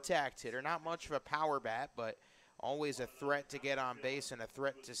contact hitter, not much of a power bat, but always a threat to get on base and a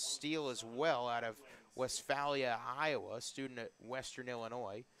threat to steal as well out of Westphalia, Iowa, student at Western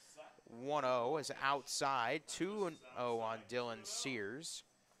Illinois. 1-0 is outside. 2-0 on Dylan Sears.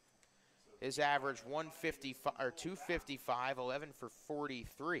 His average 155 or 255, 11 for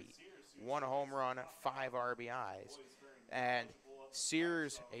 43. 1 home run, 5 RBIs. And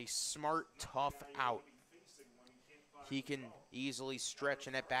Sears, a smart, tough out. He can easily stretch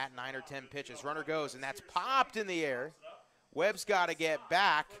an at bat 9 or 10 pitches. Runner goes, and that's popped in the air. Webb's got to get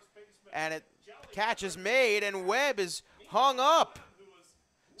back, and it catch is made, and Webb is hung up.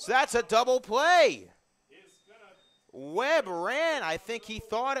 So that's a double play. Webb ran. I think he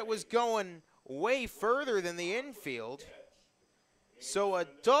thought it was going way further than the infield. So a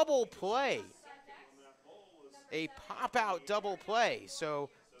double play. A pop-out double play. So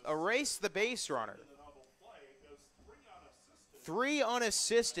erase the base runner. 3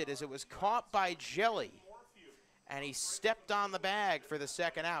 unassisted as it was caught by Jelly. And he stepped on the bag for the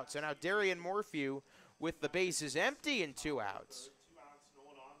second out. So now Darian Morphew with the bases empty and 2 outs.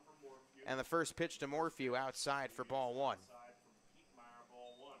 And the first pitch to Morphew outside for ball 1.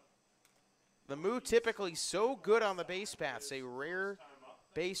 The Moo typically so good on the base paths, a rare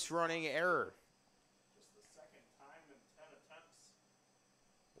base running error.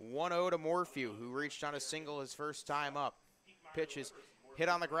 1-0 to Morphew, who reached on a single his first time up. Pitch is hit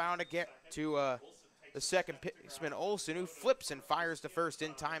on the ground to get to the second baseman Olson, who flips and fires to first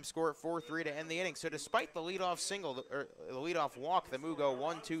in time, score at 4-3 to end the inning. So despite the leadoff single, or the leadoff walk, the Moo go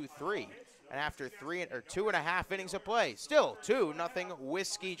 1-2-3. And after 2.5 innings of play, still 2-0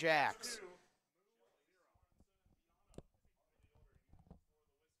 Whiskey Jacks.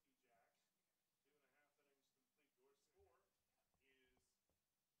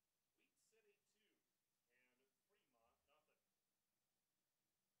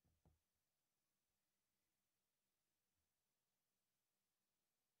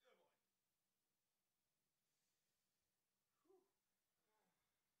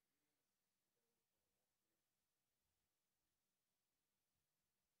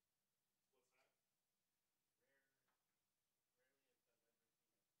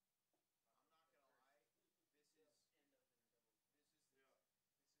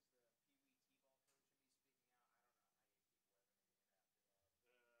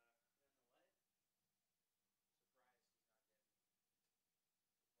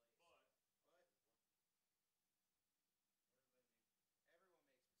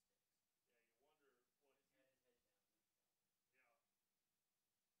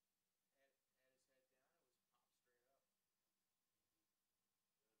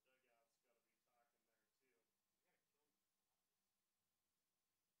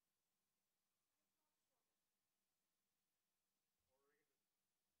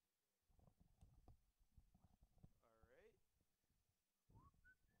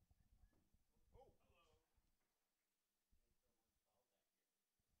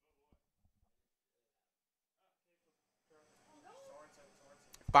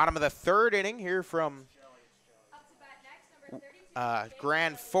 Bottom of the third inning here from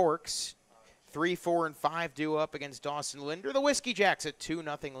Grand Forks. 3, 4, and 5 due up against Dawson Linder. The Whiskey Jacks a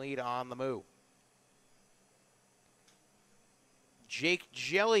 2-0 lead on the Moo. Jake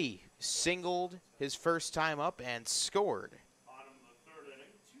Jelly singled his first time up and scored.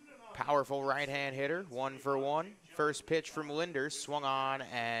 Powerful right-hand hitter, 1 for 1. First pitch from Linder, swung on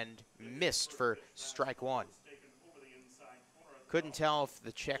and missed for strike 1. Couldn't tell if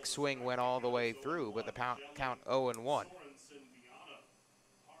the check swing went all the way through, but the count 0-1.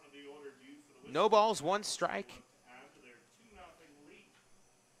 No balls, 1 strike.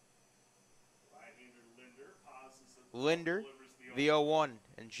 Linder, the 0-1,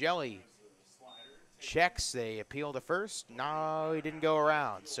 and Jelly checks. They appeal to first. No, he didn't go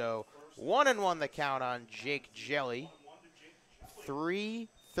around. So 1-1 the count on Jake Jelly.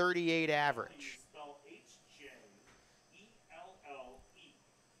 338 average.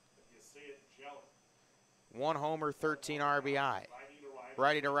 1 homer, 13 RBI.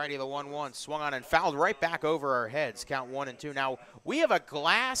 Righty to righty, the 1-1. Swung on and fouled right back over our heads. Count 1-2. Now, we have a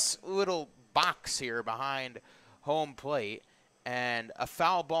glass little box here behind home plate, and a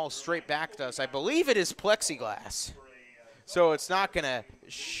foul ball straight back to us. I believe it is plexiglass, so it's not going to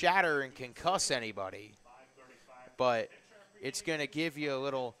shatter and concuss anybody, but it's going to give you a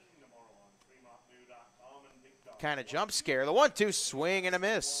little kind of jump scare. The 1-2 swing and a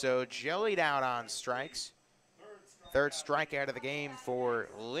miss, so Jelly down on strikes. Third strikeout of the game for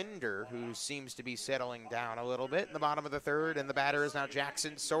Linder, who seems to be settling down a little bit in the bottom of the third, and the batter is now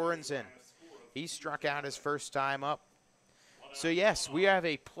Jackson Sorensen. He struck out his first time up. So yes, we have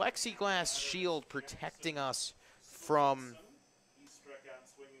a plexiglass shield protecting us from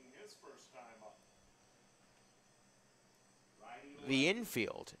the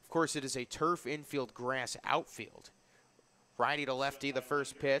infield. Of course, it is a turf infield, grass outfield. Righty to lefty, the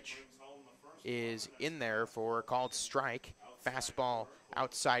first pitch is in there for a called strike. Fastball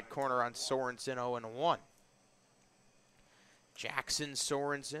outside corner on Sorensen, 0-1. Jackson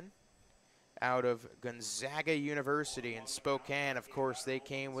Sorensen out of Gonzaga University in Spokane. Of course, they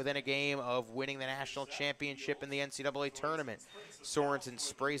came within a game of winning the national championship in the NCAA tournament. Sorensen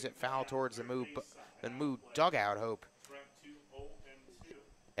sprays it foul towards the Moo dugout. Hope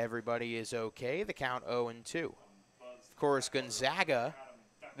everybody is okay. The count 0-2. Of course, Gonzaga,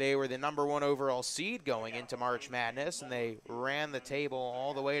 they were the #1 overall seed going into March Madness, and they ran the table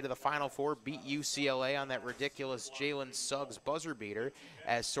all the way to the Final Four, beat UCLA on that ridiculous Jalen Suggs buzzer beater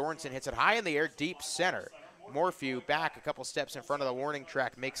as Sorensen hits it high in the air, deep center. Morphew back a couple steps in front of the warning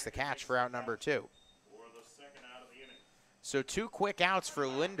track, makes the catch for out number 2. So 2 quick outs for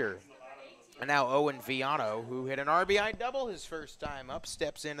Linder. And now Owen Viano, who hit an RBI double his first time up,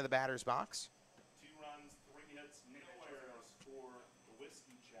 steps into the batter's box. 2 runs, 3 hits, no errors for the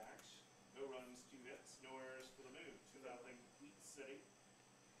Whiskey Jacks. No runs, 2 hits, no errors for the Moo. 2-0 Wheat City.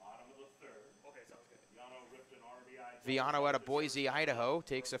 Bottom of the 3rd. Okay, sounds good. Viano ripped an RBI. Viano out of Boise, Idaho,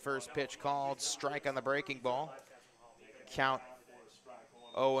 takes a first pitch called strike on the breaking ball. Count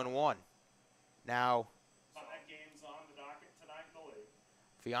 0-1. Now,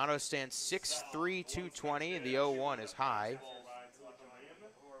 Viano stands 6'3", 220. The 0-1 is high.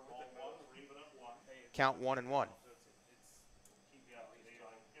 Count 1-1.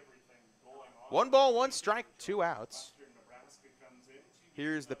 1 ball, 1 strike, 2 outs.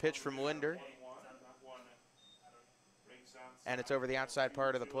 Here's the pitch from Linder. And it's over the outside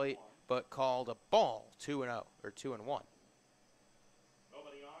part of the plate, but called a ball, 2-0, or 2-1.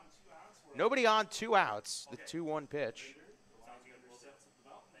 Nobody on, 2 outs. The 2-1 pitch.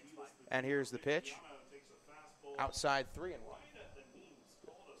 And here's the pitch. Outside, 3-1.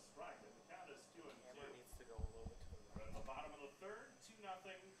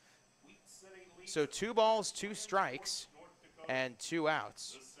 So 2 balls, 2 strikes, and 2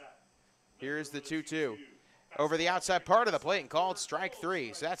 outs. Here's the 2-2. Over the outside part of the plate and called strike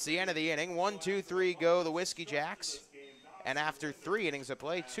 3. So that's the end of the inning. 1, 2, 3 go the Whiskey Jacks. And after 3 innings of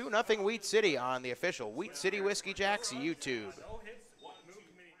play, 2-0 Wheat City on the official Wheat City Whiskey Jacks YouTube.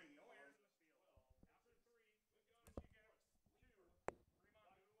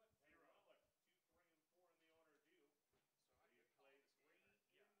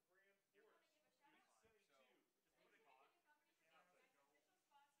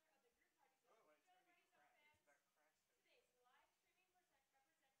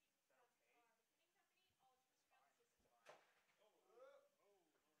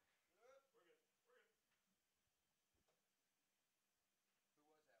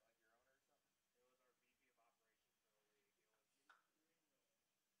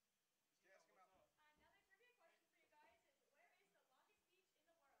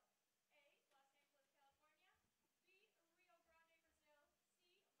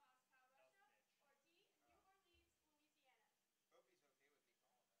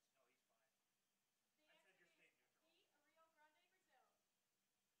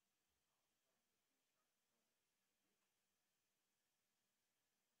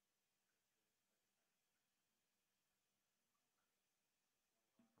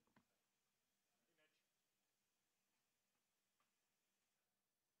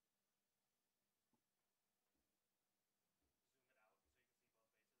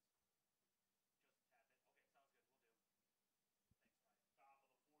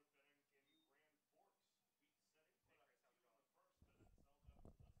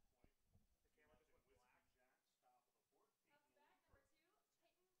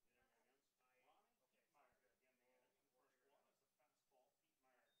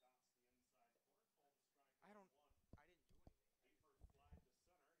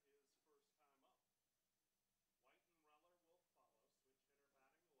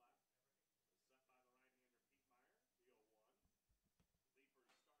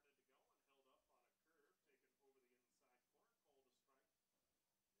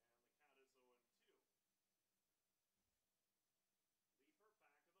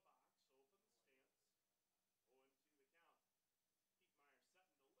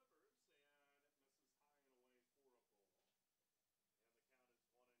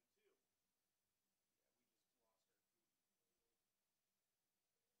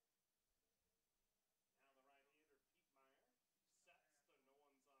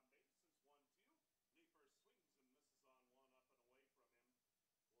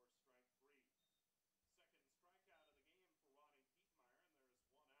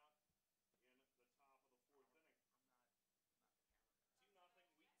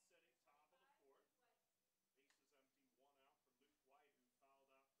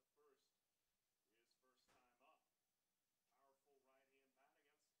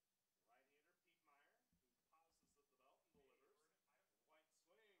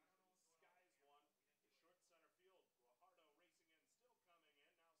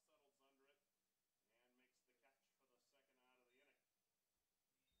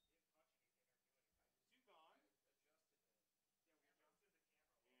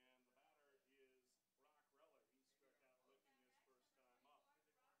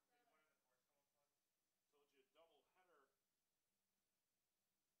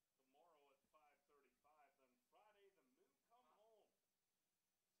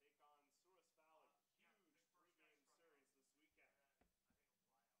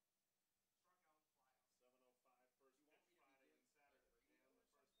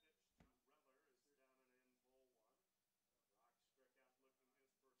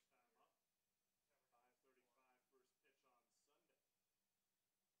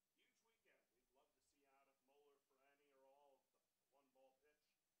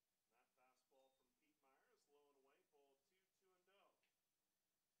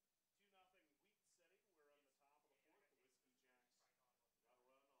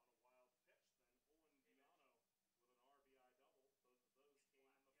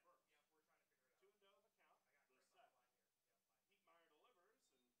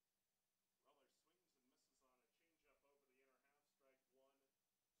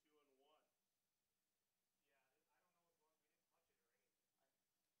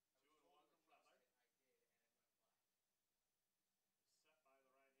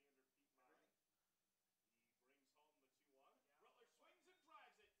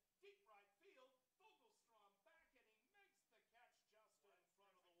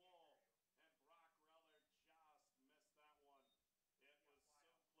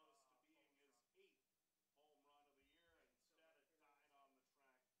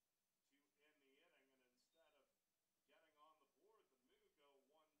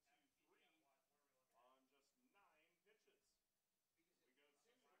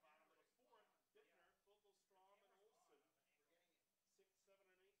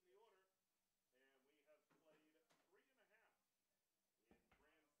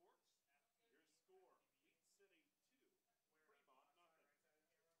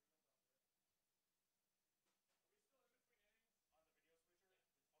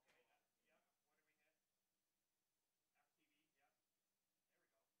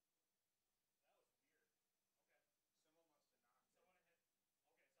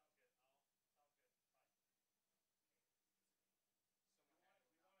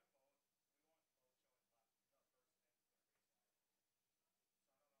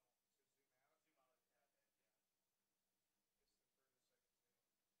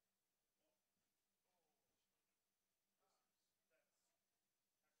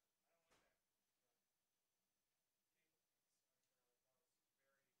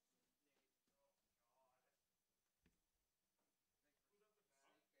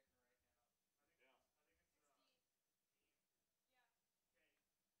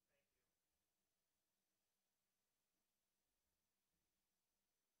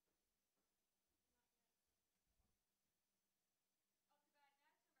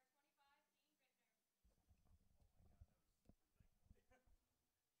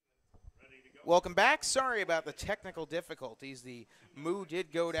 Welcome back. Sorry about the technical difficulties. The Moo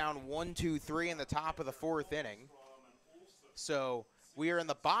did go down 1-2-3 in the top of the fourth inning. So we are in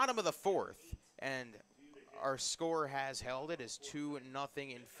the bottom of the fourth, and our score has held. It is 2-0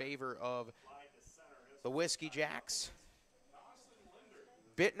 in favor of the Whiskey Jacks.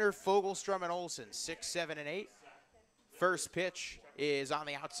 Bittner, Fogelstrom, and Olson, 6, 7, and 8. First pitch is on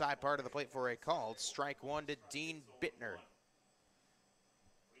the outside part of the plate for a called strike one to Dean Bittner.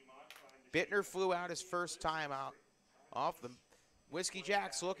 Bittner flew out his first time out off. The Whiskey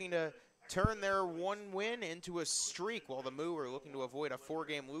Jacks looking to turn their one win into a streak, while the Moo are looking to avoid a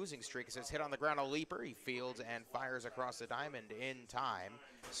 4-game losing streak. It says hit on the ground, a leaper. He fields and fires across the diamond in time.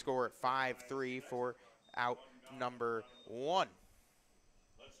 Score at 5-3 for out number one.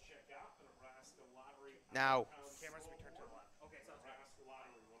 Now,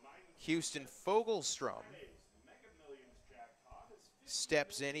 Houston Fogelstrom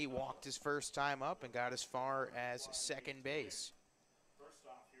steps in. He walked his first time up and got as far as second base.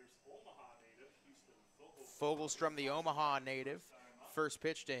 Fogelstrom, the Omaha native, first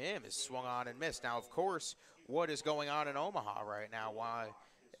pitch to him is swung on and missed. Now, of course, what is going on in Omaha right now? Why,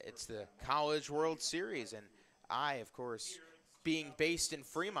 it's the College World Series, and I, of course, being based in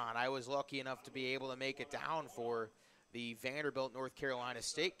Fremont, I was lucky enough to be able to make it down for the Vanderbilt North Carolina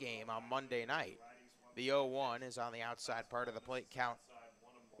State game on Monday night. The 0-1 is on the outside part of the plate, count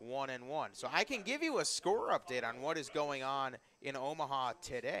 1-1. So I can give you a score update on what is going on in Omaha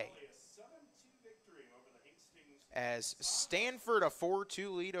today. As Stanford a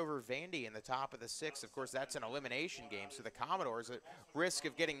 4-2 lead over Vandy in the top of the sixth. Of course, that's an elimination game, so the Commodores at risk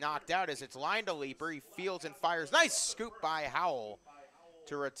of getting knocked out as it's lined to leaper. He fields and fires. Nice scoop by Howell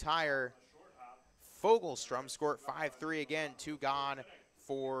to retire Fogelstrom. Score at 5-3 again, 2 gone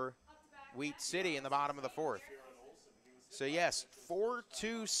for Wheat City in the bottom of the fourth. So yes,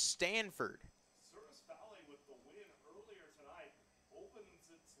 4-2 Stanford.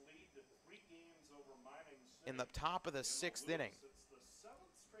 In the top of the sixth inning.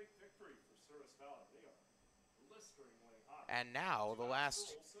 And now the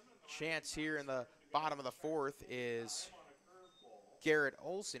last chance here in the bottom of the fourth is Garrett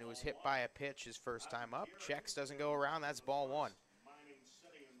Olson, who was hit by a pitch his first time up. Checks, doesn't go around. That's ball one.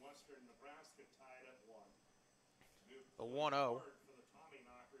 The 1-0.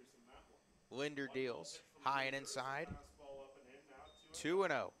 Linder deals high and inside.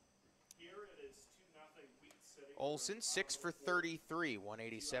 2-0. Olson, 6 for 33,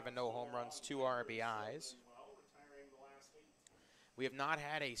 187, no home runs, 2 RBIs. We have not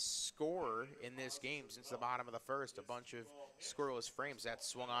had a score in this game since the bottom of the first. A bunch of scoreless frames. That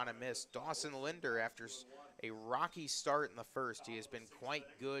swung on and missed. Dawson Linder, after a rocky start in the first, he has been quite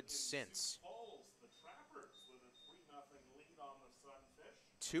good since.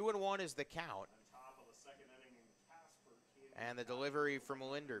 2-1 is the count. And the delivery from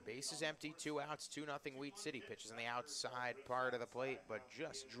Linder. Bases empty, 2 outs, 2-0 Wheat City. Pitches on the outside part of the plate, but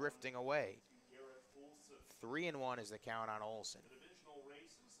just drifting away. 3-1 is the count on Olson.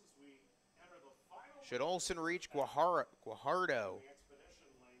 Should Olson reach, Guajardo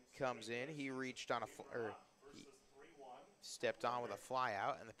comes in. He reached on he stepped on with a fly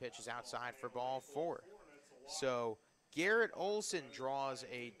out, and the pitch is outside for ball 4. So Garrett Olson draws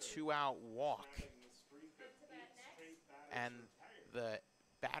a 2-out walk. And the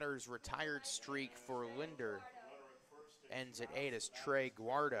batter's retired streak for Linder ends at 8 as Trey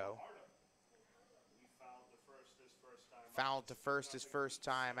Guardo fouled to first his first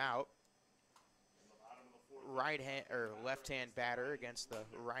time out. Left-hand batter against the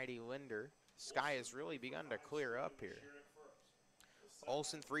righty Linder. Sky has really begun to clear up here.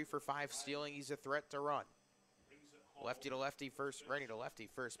 Olson 3 for 5 stealing. He's a threat to run. Lefty to lefty first, righty to lefty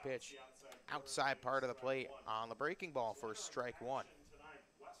first pitch. Outside part of the plate on the breaking ball for strike 1.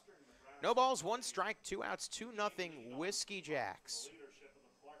 No balls, 1 strike, 2 outs, 2-0 Whiskey Jacks.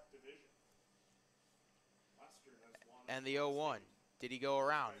 And the 0-1. Did he go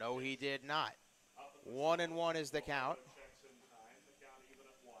around? No, he did not. 1-1 is the count.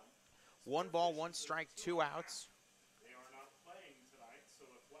 1 ball, 1 strike, 2 outs.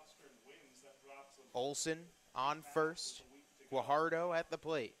 Olson on first. Guajardo at the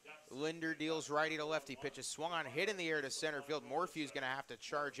plate. Linder deals righty to lefty. Pitches swung on, hit in the air to center field. Morphew's going to have to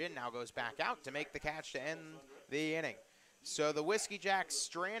charge in. Now goes back out to make the catch to end the inning. So the Whiskey Jacks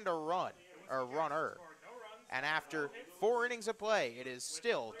strand a runner. And after 4 innings of play, it is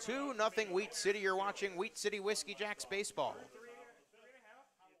still 2-0 Wheat City. You're watching Wheat City Whiskey Jacks baseball.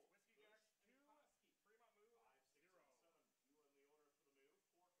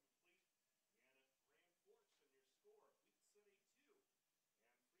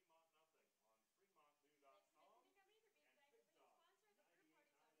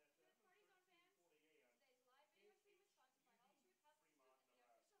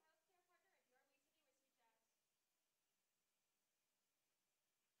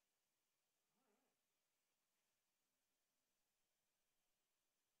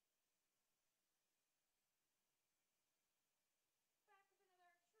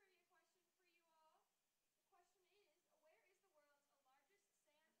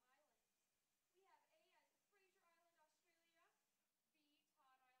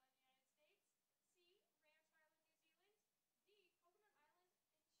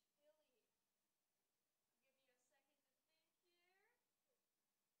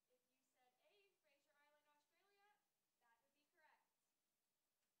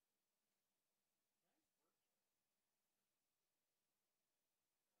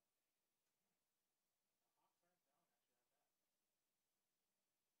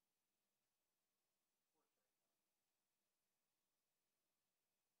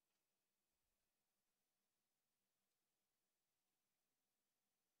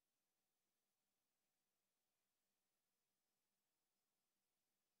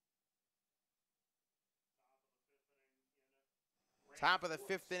 Top of the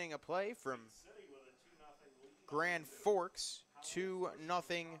 5th inning of play from City with a 2-0 lead. Grand Forks.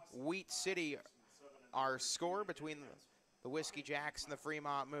 2-0 Wheat City, our score between the Whiskey Jacks and the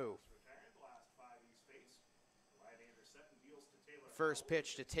Fremont Moo. Retired the last 5 he's faced. Right-hander set and deals to Taylor. First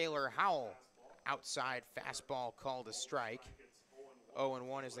pitch to Taylor Howell. Outside fastball called a strike.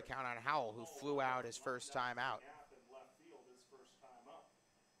 0-1 is the count on Howell, who flew out his first time out. In left field his first time up.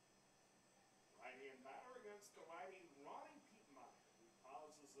 Right-hand batter against the righty Ronnie Pietmeyer, who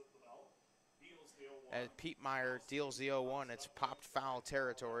pauses at the belt. Deals the 0-1. As Pietmeyer deals the 0-1, it's popped foul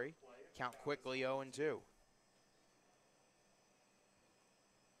territory. Count quickly 0-2.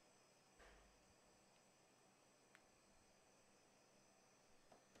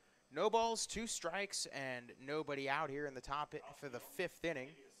 No balls, 2 strikes, and nobody out here in the top for the 5th inning.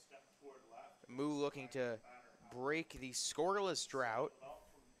 Moo looking to break the scoreless drought.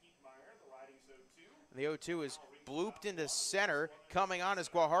 The 0-2 is blooped into center. Coming on is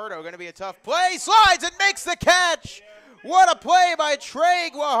Guajardo. Going to be a tough play. Slides and makes the catch. What a play by Trey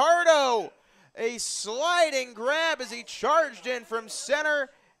Guajardo. A sliding grab as he charged in from center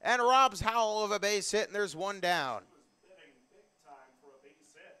and robs Howell of a base hit, and there's 1 down.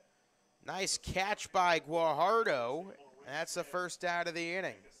 Nice catch by Guajardo. And that's the first out of the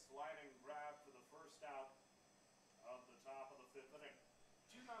inning.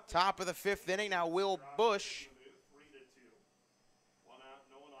 Top of the 5th inning. Now Will Bush,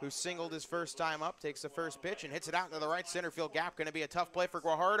 who singled his first time up, takes the first pitch and hits it out into the right center field gap. Going to be a tough play for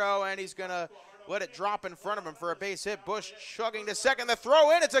Guajardo, and he's going to let it drop in front of him for a base hit. Bush chugging to second. The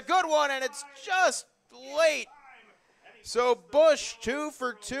throw in. It's a good one, and it's just late. So Bush 2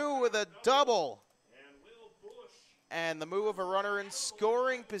 for 2 with a double. And the move of a runner in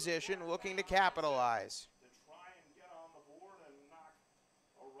scoring position, looking to capitalize.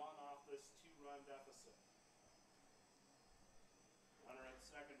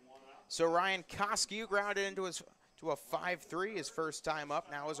 So Ryan Koski grounded into a 5-3 his first time up.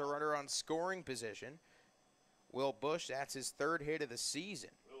 Now as a runner on scoring position. Will Bush, that's his 3rd hit of the season.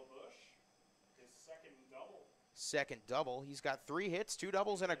 Second double. He's got 3 hits, 2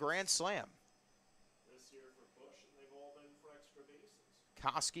 doubles, and a grand slam. This year for Bush, and they've all been for extra bases.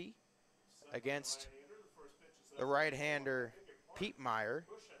 Koski against the right-hander Pietmeyer.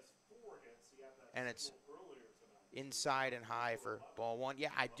 And it's inside and high for ball 1. Yeah,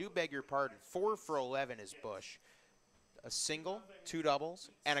 I do beg your pardon. 4 for 11 is Bush. A single, 2 doubles,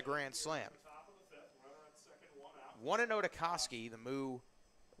 and a grand slam. 1-0 to Koski, the Moo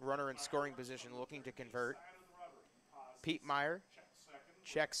runner in scoring position looking to convert. Pietmeyer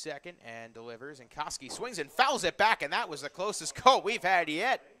checks second and delivers, and Koski swings and fouls it back, and that was the closest call we've had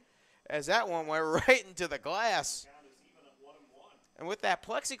yet, as that one went right into the glass. And with that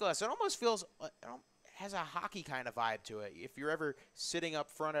plexiglass, it almost feels, has a hockey kind of vibe to it. If you're ever sitting up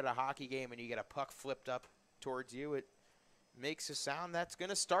front at a hockey game and you get a puck flipped up towards you, it makes a sound that's going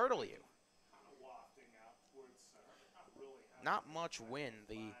to startle you. Not much wind,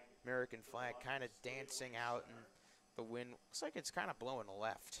 the American flag kind of dancing out, and the wind looks like it's kind of blowing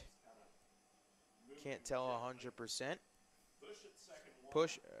left. Can't tell 100%.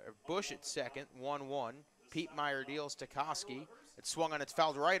 Bush at second, 1-1. Pietmeyer deals to Koski. It swung on, it's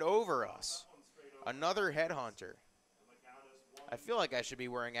fouled right over us. Another headhunter. I feel like I should be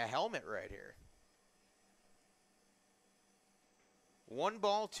wearing a helmet right here. 1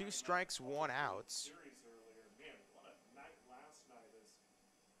 ball, 2 strikes, 1 outs.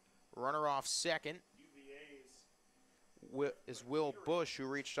 Runner off second is Will Bush, who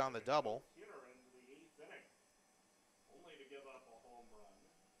reached on the double.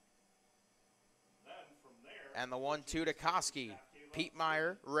 And the 1-2 to Koski.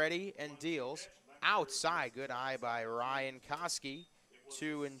 Pietmeyer ready and deals. Outside, good eye by Ryan Koski.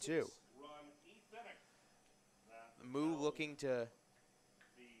 2-2. The Moo looking to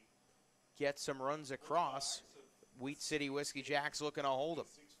get some runs across. Wheat City Whiskey Jacks looking to hold them.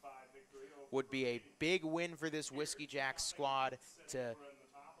 Would be a big win for this Whiskey Jacks squad to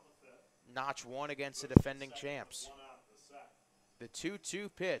notch 1 against the defending champs. The 2-2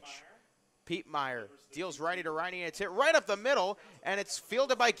 pitch. Pietmeyer deals righty to righty, and it's hit right up the middle, and it's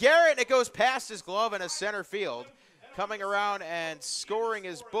fielded by Garrett, and it goes past his glove in a center field. Coming around and scoring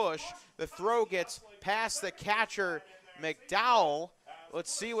is Bush. The throw gets past the catcher, McDowell.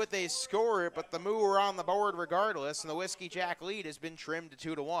 Let's see what they score, but the Moo are on the board regardless, and the Whiskey Jack lead has been trimmed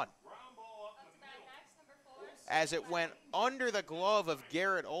to 2-1. As it went under the glove of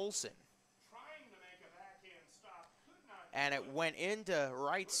Garrett Olson. And it went into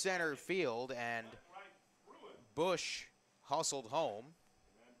right center field, and Bush hustled home,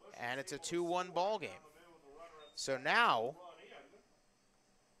 and it's a 2-1 ball game. So now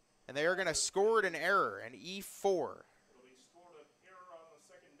And they are going to score it an error, an E4. It'll be scored an error on the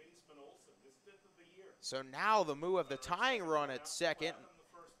second baseman Olsen, his 5th of the year. So now the Moo have the tying run at second,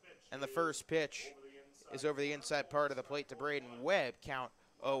 and the first pitch is over the inside part of the plate to Braden Webb, count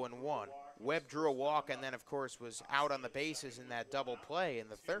 0-1. Webb drew a walk and then, of course, was out on the bases in that double play in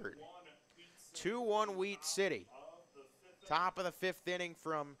the third. 2-1 Wheat City. Top of the 5th inning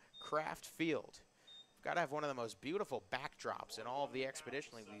from Kraft Field. Got to have one of the most beautiful backdrops in all of the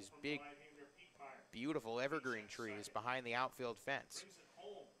Expedition League. These big, beautiful evergreen trees behind the outfield fence.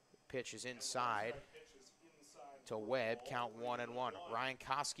 Pitch is inside to Webb, count 1-1. Ryan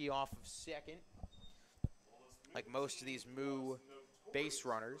Koski off of second. Like most of these Moo base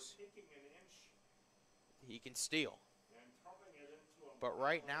runners, he can steal. But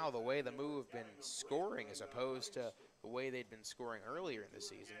right now, the way the Moo have been scoring as opposed to the way they'd been scoring earlier in the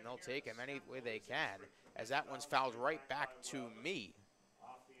season, they'll take him any way they can, as that one's fouled right back to me.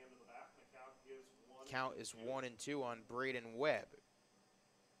 Count is 1-2 on Braden Webb.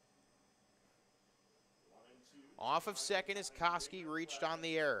 Off of second is Koski, reached on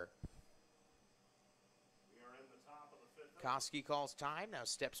the error. Koski calls time, now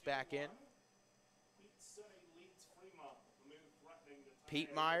steps back in.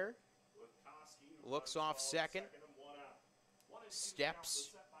 Pete Meyer looks off second,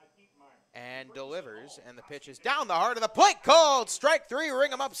 steps, and delivers, and the pitch is down the heart of the plate, called strike 3,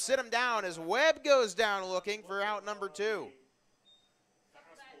 ring him up, sit him down as Webb goes down looking for out number 2.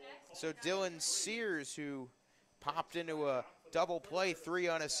 So Dylan Sears, who popped into a double play, 3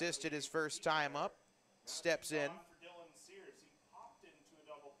 unassisted his first time up, steps in.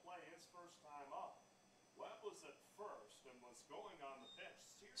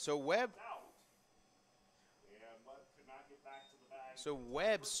 So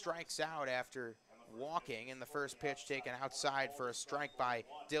Webb strikes out after walking, and the first pitch taken outside for a strike by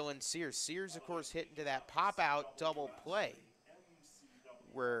Dylan Sears. Sears, of course, hit into that pop-out double play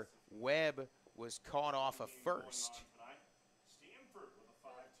where Webb was caught off of first.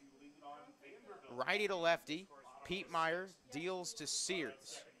 Righty to lefty, Pete Meyer deals to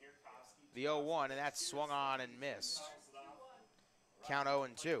Sears. The 0-1, and that's swung on and missed. Count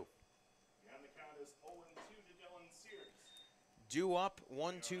 0-2. Due up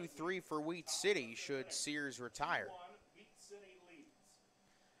 1-2-3 for Wheat City should Sears retire.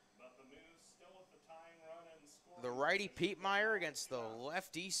 The righty Pete Meyer against the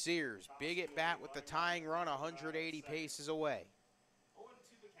lefty Sears. Big at bat with the tying run 180 paces away.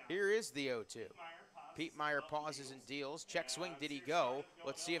 Here is the 0-2. Pete Meyer pauses and deals. Check swing, did he go?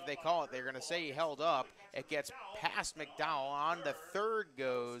 Let's see if they call it. They're going to say he held up. It gets past McDowell. On the third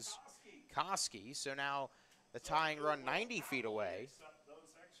goes Koski. So now the tying run 90 feet away.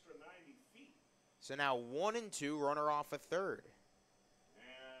 So now 1-2, runner off a third.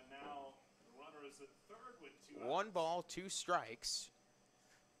 And now the runner is at third with 2 outs. 1 ball, 2 strikes.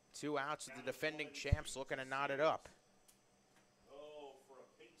 2 outs with the defending champs looking to knot it up.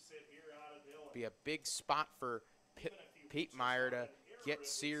 Be a big spot for Pete Meyer to get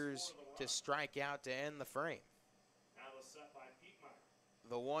Sears to strike out to end the frame.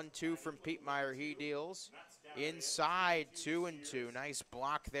 The 1-2 from Pete Meyer, he deals. Inside, 2-2. Nice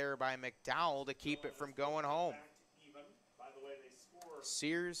block there by McDowell to keep it from going home.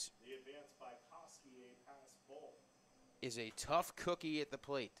 Sears is a tough cookie at the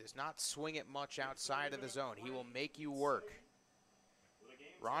plate. Does not swing it much outside of the zone. He will make you work.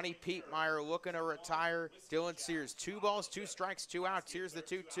 Ronnie Pete Meyer looking to retire. Dylan Sears, 2 balls, 2 strikes, 2 outs. Here's the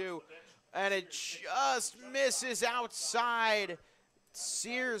 2-2. And it just misses outside.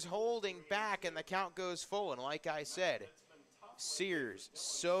 Sears holding back, and the count goes full. And like I said, Sears,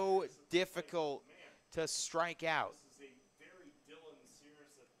 so difficult to strike out.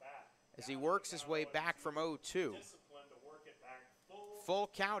 As he works his way back from 0-2. Full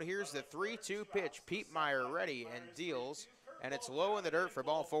count, here's the 3-2 pitch. Pete Meyer ready and deals. And it's low in the dirt for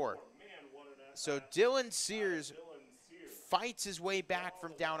ball 4. So Dylan Sears fights his way back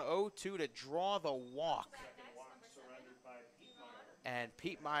from down 0-2 to draw the walk. And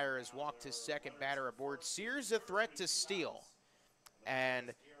Pete Meyer has walked his second batter aboard. Sears a threat to steal.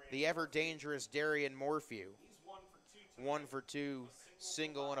 And the ever-dangerous Darian Morphew. 1 for 2,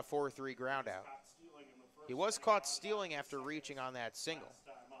 single and a 4-3 ground out. He was caught stealing after reaching on that single.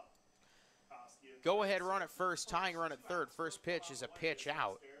 Go-ahead run at first, tying run at third. First pitch is a pitch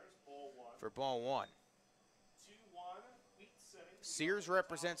out for ball 1. Sears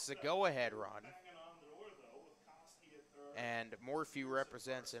represents the go-ahead run, and Morphew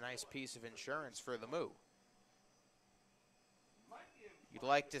represents a nice piece of insurance for the Moo. You'd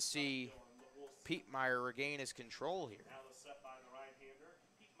like to see Pete Meyer regain his control here.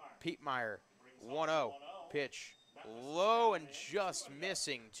 Pietmeyer, 1-0. Pitch low and just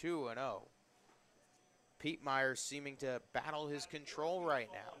missing, 2-0. Pietmeyer seeming to battle his control right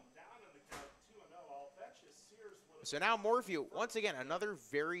now. So now Morphew, once again, another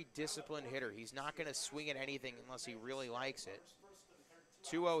very disciplined hitter. He's not going to swing at anything unless he really likes it.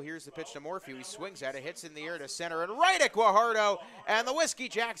 2-0, here's the pitch to Morphew. He swings at it, hits in the air to center, and right at Guajardo, and the Whiskey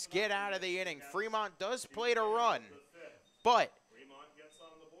Jacks get out of the inning. Fremont does play to run, but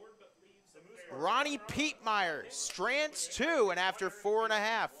Ronnie Pietmeyer strands 2, and after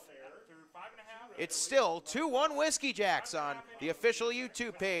 4.5, it's still 2-1 Whiskey Jacks on the official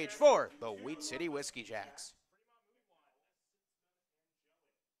YouTube page for the Wheat City Whiskey Jacks.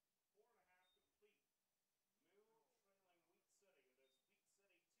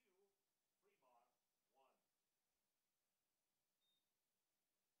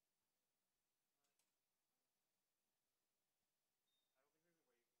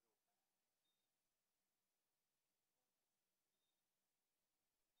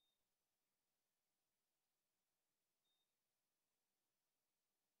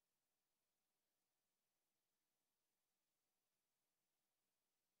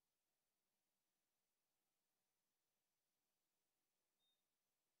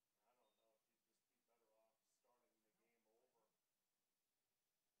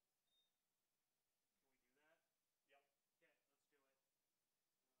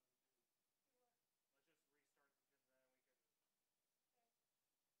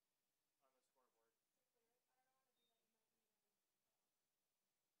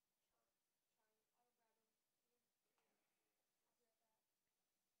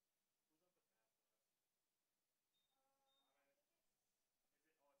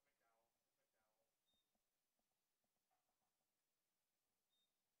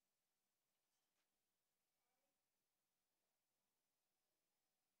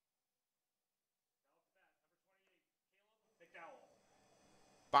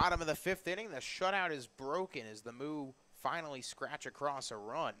 Bottom of the 5th inning, the shutout is broken as the Moo finally scratch across a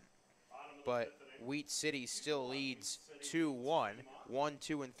run. But Wheat City still leads 2-1. 1,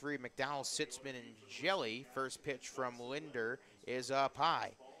 2, and 3, McDowell, Sitzman, and Jelly. First pitch from Linder is up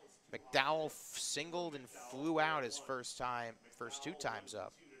high. McDowell singled and flew out his first 2 times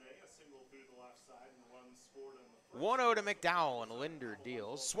up. 1-0 to McDowell, and Linder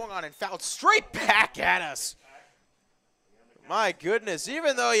deals. Swung on and fouled straight back at us. My goodness,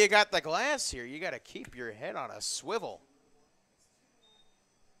 even though you got the glass here, you got to keep your head on a swivel.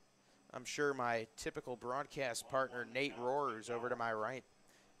 I'm sure my typical broadcast partner, Nate Rohrer's over to my right,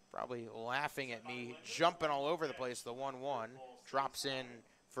 probably laughing at me, jumping all over the place. The 1-1 drops in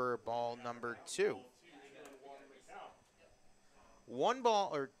for ball number 2.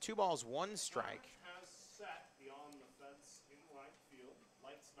 2 balls, 1 strike.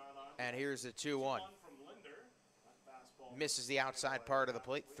 And here's the 2-1. Misses the outside part of the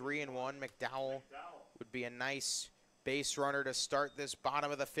plate. 3-1. McDowell would be a nice base runner to start this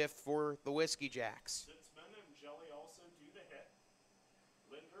bottom of the 5th for the Whiskey Jacks.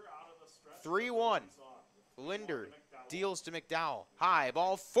 3-1. Linder deals to McDowell. High,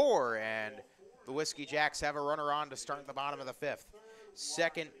 ball 4, and the Whiskey Jacks have a runner on to start the bottom of the 5th.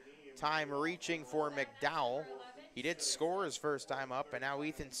 Second time reaching for McDowell. He did score his first time up, and now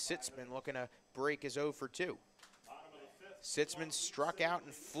Ethan Sitzman looking to break his 0 for 2. Sitzman struck out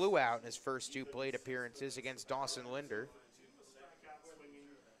and flew out in his first 2 plate appearances against Dawson Linder.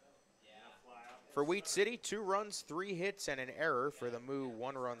 For Wheat City, 2 runs, 3 hits, and an error. For the Moo,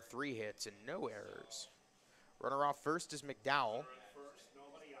 1 run, 3 hits, and no errors. Runner off first is McDowell.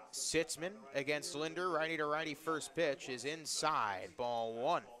 Sitzman against Linder, righty to righty. First pitch is inside, ball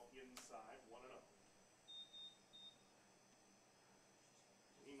 1.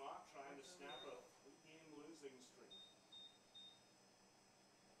 Trying to snap a 3-game losing streak.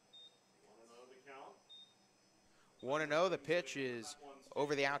 1-0, the pitch is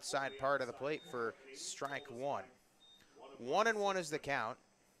over the outside part of the plate for strike 1. 1-1 is the count.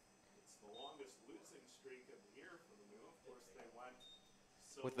 It's the longest losing streak of the year for the Moo. Of course, they went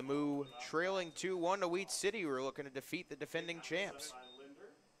so with the Moo trailing 2-1 to Wheat City, we're looking to defeat the defending champs.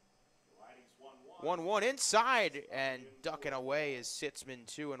 1-1 inside, and ducking away is Sitzman.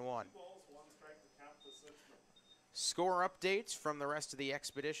 2-1. Score updates from the rest of the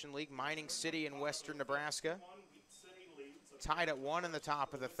Expedition League. Mining City in western Nebraska tied at 1 in the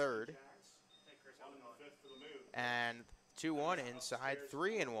top of the 3rd. And 2-1 inside,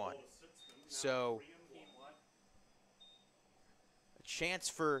 3-1. So a chance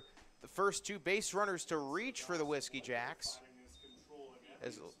for the first 2 base runners to reach for the Whiskey Jacks,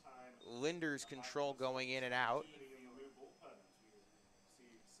 as Linder's control going in and out.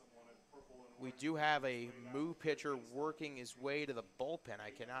 we do have a Moo pitcher working his way to the bullpen. I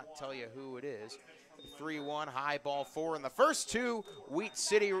cannot tell you who it is. 3-1, high ball 4, and the first two Wheat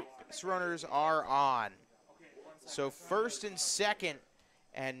City runners are on. So first and second,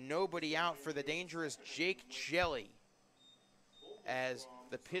 and nobody out for the dangerous Jake Jelly, as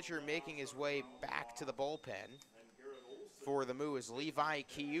the pitcher making his way back to the bullpen for the Moo is Levi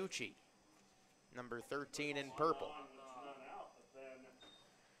Kiuchi, number 13 in purple.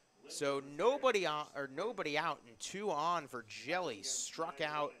 So nobody out and 2 on for Jelly. Struck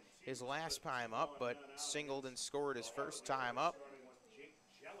out his last time up, but singled and scored his first time up.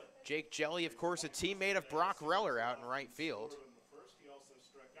 Jake Jelly, of course, a teammate of Brock Reller out in right field.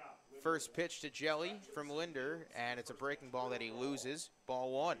 First pitch to Jelly from Linder, and it's a breaking ball that he loses.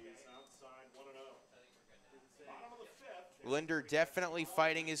 Ball 1. Linder definitely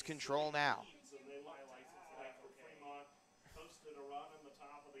fighting his control now.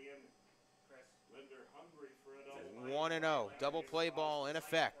 1-0, double play ball in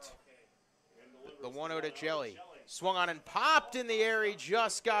effect. The 1-0 to Jelly. Swung on and popped in the air. He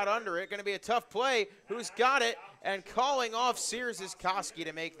just got under it. Going to be a tough play. Who's got it? And calling off Sears is Koski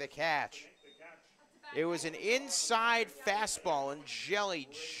to make the catch. It was an inside fastball, and Jelly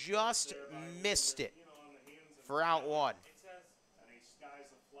just missed it for out 1.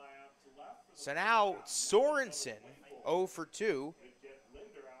 So now Sorensen 0 for 2.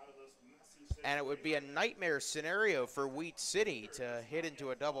 And it would be a nightmare scenario for Wheat City to hit into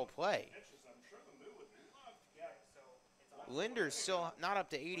a double play. Linder's still not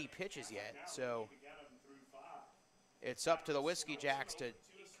up to 80 pitches yet, so it's up to the Whiskey Jacks to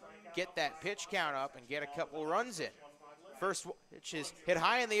get that pitch count up and get a couple runs in. First pitch is hit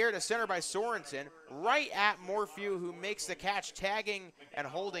high in the air to center by Sorensen, right at Morphew, who makes the catch. Tagging and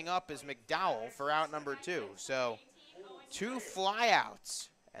holding up is McDowell for out number 2. So 2 flyouts,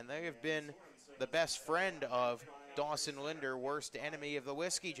 and they have been the best friend of Dawson Linder, worst enemy of the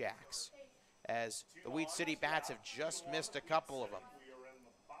Whiskey Jacks, as the Wheat City Bats have just missed a couple of them.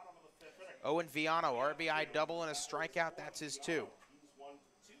 Owen Viano, RBI double and a strikeout, that's his 2.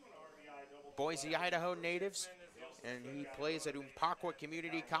 Boise, Idaho natives, and he plays at Umpqua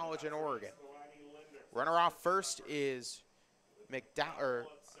Community College in Oregon. Runner off first is McDowell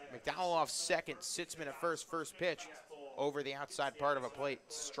off second, Sitzman at first pitch over the outside part of a plate.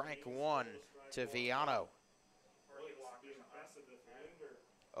 Strike 1 to Viano.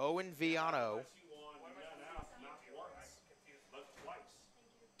 Owen Viano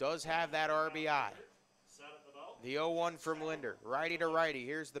does have that RBI. The 0-1 from Linder, righty to righty.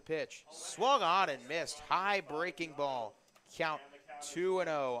 Here's the pitch. Swung on and missed. High breaking ball. Count 2-0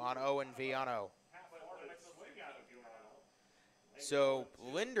 on Owen Viano. So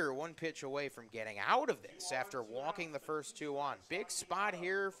Linder 1 pitch away from getting out of this after walking the first 2 on. Big spot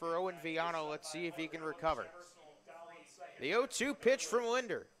here for Owen Viano. Let's see if he can recover. The 0-2 pitch from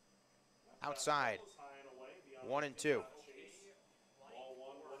Linder. Outside. 1-2.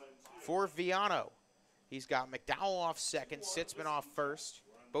 For Viano, he's got McDowell off second, Sitzman off first.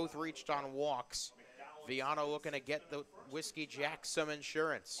 Both reached on walks. Viano looking to get the Whiskey Jacks some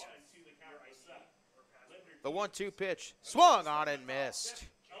insurance. The 1-2 pitch, swung on and missed.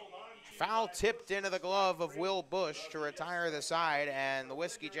 Foul tipped into the glove of Will Bush to retire the side, and the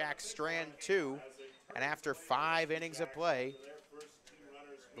Whiskey Jacks strand 2. And after 5 innings of play,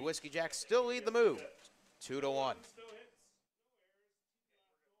 the Whiskey Jacks still lead the Moo, 2-1.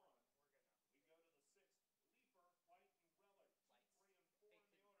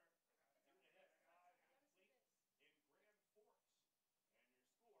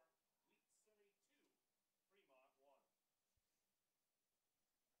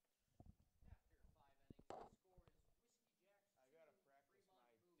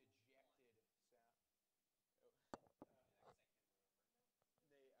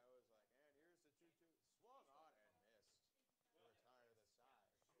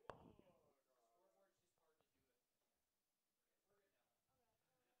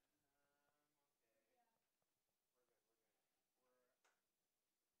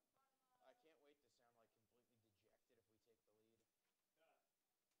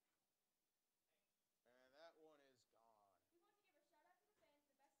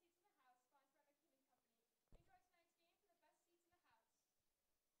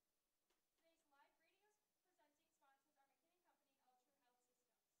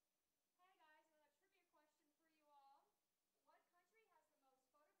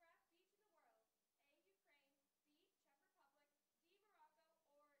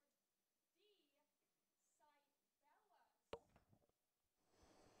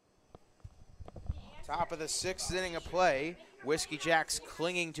 Top of the 6th inning of play. Whiskey Jacks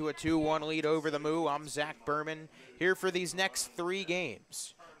clinging to a 2-1 lead over the Moo. I'm Zach Berman here for these next 3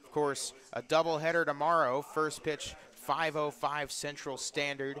 games. Of course, a doubleheader tomorrow. First pitch 5:05 Central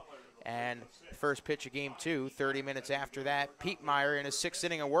Standard, and first pitch of game 2, 30 minutes after that. Pete Meyer in his 6th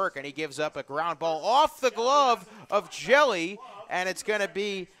inning of work, and he gives up a ground ball off the glove of Jelly, and it's going to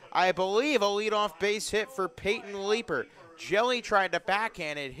be, I believe, a leadoff base hit for Peyton Leeper. Jelly tried to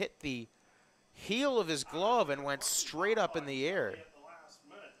backhand it, hit the heel of his glove and went straight up in the air.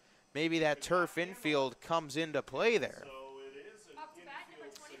 Maybe that turf infield comes into play there.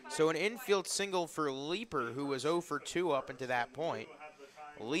 So an infield single for Leeper, who was 0 for 2 up until that point.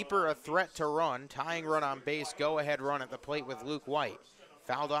 Leeper a threat to run, tying run on base, go-ahead run at the plate with Luke White.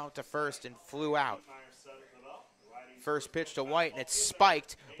 Fouled out to first and flew out. First pitch to White, and it's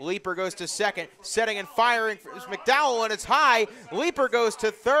spiked. Leeper goes to second, setting and firing for McDowell, and it's high. Leeper goes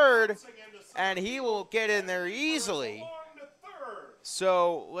to third, and he will get in there easily.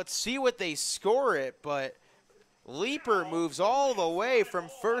 So let's see what they score it, but Leeper moves all the way from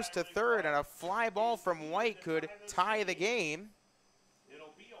first to third, and a fly ball from White could tie the game.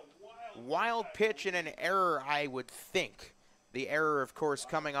 Wild pitch and an error, I would think. The error, of course,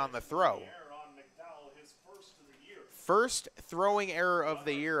 coming on the throw. First throwing error of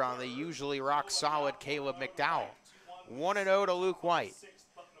the year on the usually rock-solid Caleb McDowell. 1-0 to Luke White.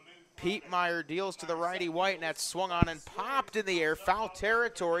 Pete Meyer deals to the righty White, and that's swung on and popped in the air. Foul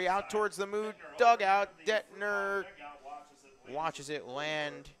territory out towards the Moo dugout. Detner watches it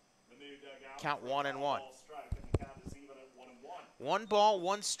land. Count 1-1. 1 ball,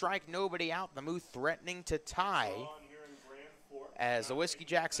 1 strike, nobody out. The Moo threatening to tie. As the Whiskey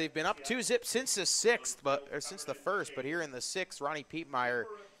Jacks, they've been up 2-0 since the 6th, or since the 1st, but here in the 6th, Ronnie Pete Meyer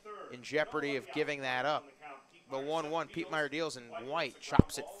in jeopardy of giving that up. The 1-1, Pete Meyer deals, and White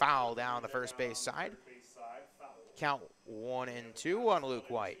chops it foul down the first base side. Count 1-2 on Luke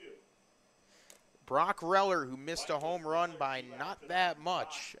White. Brock Reller, who missed a home run by not that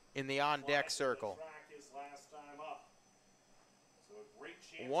much in the on-deck circle.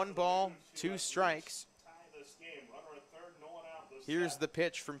 1 ball, 2 strikes. Here's the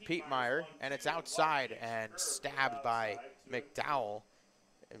pitch from Pete Meyer, and it's outside and stabbed by McDowell.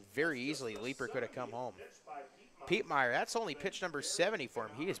 And very easily, Leeper could have come home. Pete Meyer, that's only pitch number 70 for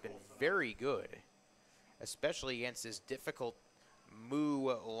him. He has been very good, especially against this difficult Moo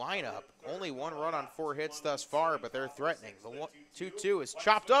lineup. Only 1 run on 4 hits thus far, but they're threatening. The 2-2 is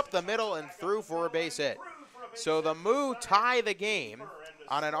chopped up the middle and through for a base hit. So the Moo tie the game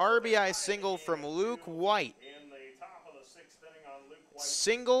on an RBI single from Luke White.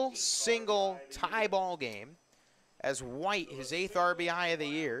 Single tie ball game as White, his 8th RBI of the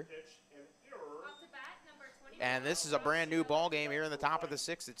year. And this is a brand new ball game here in the top of the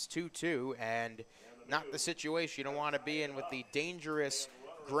 6th. It's 2-2, and not the situation you don't want to be in with the dangerous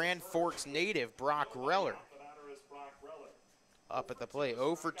Grand Forks native Brock Reller. Up at the plate,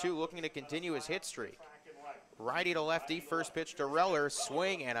 0 for 2, looking to continue his hit streak. Righty to lefty, first pitch to Reller,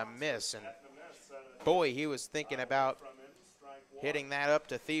 swing and a miss. And boy, he was thinking about hitting that up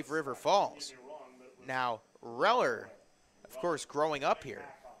to Thief River Falls. Now, Reller, of course, growing up here.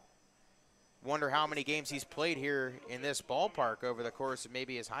 Wonder how many games he's played here in this ballpark over the course of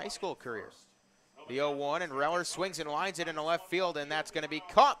maybe his high school career. The 0-1, and Reller swings and lines it into left field, and that's going to be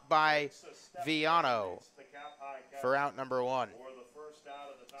caught by Viano for out number 1.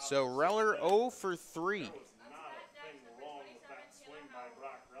 So Reller 0 for 3.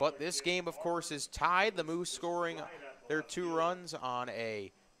 But this game, of course, is tied. The Moo scoring their 2 runs on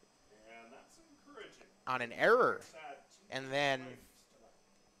an error, and then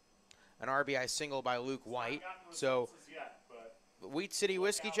an RBI single by Luke White. So Wheat City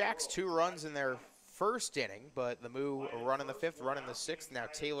Whiskey Jacks, 2 runs in their 1st inning, but the Moo a run in the 5th, run in the 6th. Now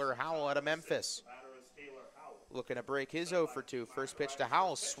Taylor Howell out of Memphis, looking to break his 0 for 2. First pitch to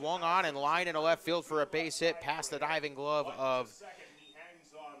Howell, swung on and lined into left field for a base hit past the diving glove of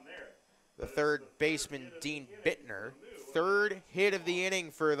the 3rd baseman, Dean Bittner. 3rd hit of the inning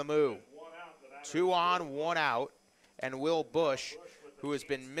for the Moo. 2 on, 1 out, and Will Bush, who has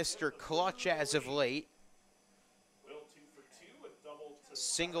been Mr. Clutch as of late.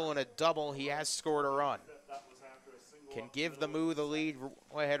 Single and a double, he has scored a run. Can give the Moo the lead,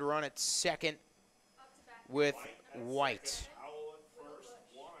 go-ahead run at second with White.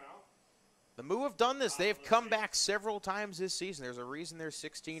 The Moo have done this. They have come back several times this season. There's a reason they're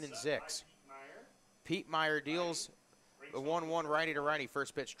 16-6. Pete Meyer deals the 1-1 righty to righty.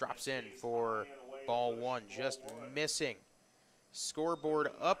 First pitch drops in for ball 1, just missing. Scoreboard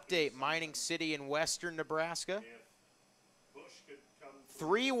update, Mining City in western Nebraska.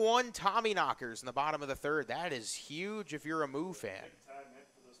 3-1 Tommy knockers in the bottom of the third. That is huge if you're a Moo fan.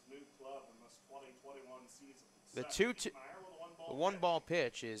 The 1-ball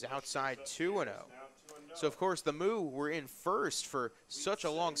pitch is outside 2-0. So, of course, the Moo were in first for such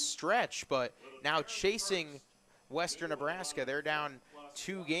a long stretch, but now chasing Western Nebraska, they're down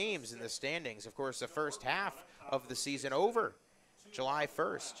 2 games in the standings. Of course, the first half of the season over July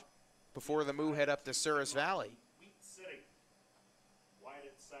 1st before the Moo head up to Souris Valley.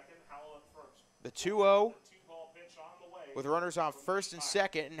 The 2-0 with runners on first and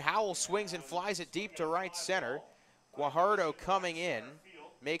second, and Howell swings and flies it deep to right center. Guajardo coming in,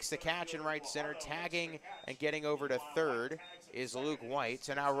 makes the catch in right center, tagging and getting over to third is Luke White.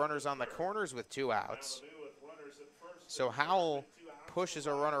 So now runners on the corners with 2 outs. So Howell pushes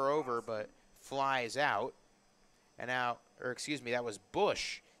a runner over but flies out. And now, or excuse me, that was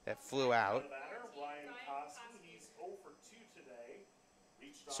Bush that flew out.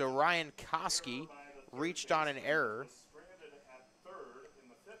 So Ryan Koski reached on an error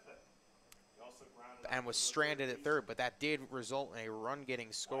and was stranded at third, but that did result in a run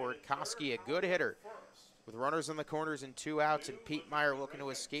getting scored. Koski, a good hitter, with runners in the corners and 2 outs, and Pete Meyer looking to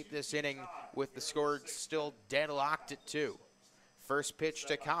escape this inning with the score still deadlocked at 2. First pitch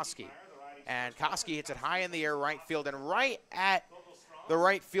to Koski, and Koski hits it high in the air right field and right at the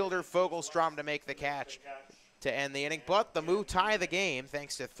right fielder Fogelstrom to make the catch to end the inning. But the Moo tie the game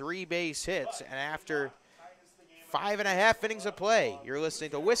thanks to 3 base hits, and after 5.5 innings of play, you're listening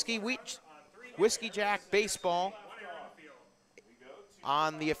to Whiskey Jack Baseball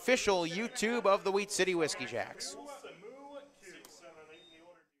on the official YouTube of the Wheat City Whiskey Jacks.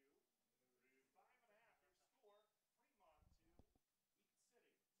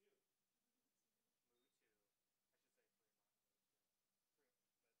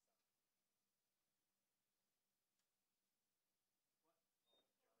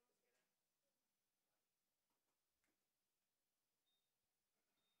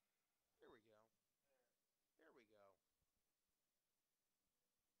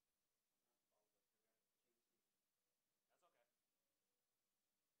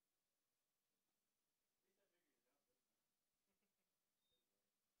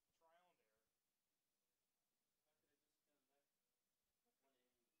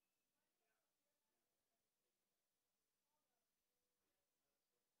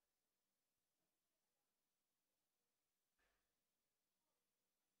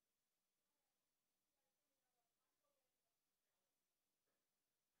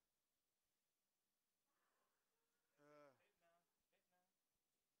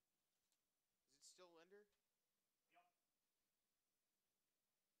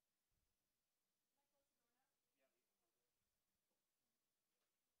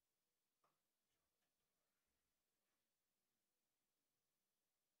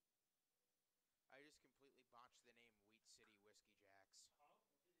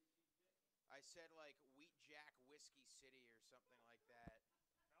 I said like Wheat Jack Whiskey City or something like that.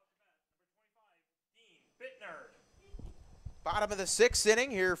 Number 25, Dean Bittner. Bottom of the 6th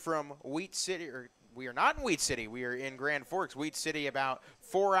inning here from Wheat City, or we are not in Wheat City, we are in Grand Forks. Wheat City about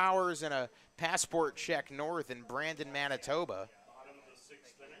 4 hours and a passport check north in Brandon, Manitoba.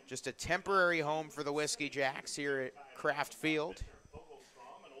 Just a temporary home for the Whiskey Jacks here at Kraft Field.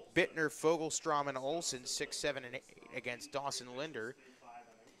 Bittner, Fogelstrom, and Olsen 6, 7, and 8 against Dawson Linder.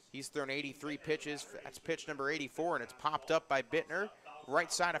 He's thrown 83 pitches. That's pitch number 84, and it's popped up by Bittner. Right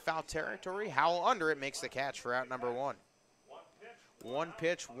side of foul territory. Howell under it makes the catch for out number 1. 1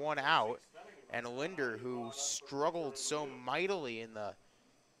 pitch, 1 out. And Linder, who struggled so mightily in the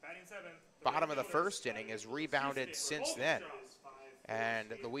bottom of the 1st inning, has rebounded since then. And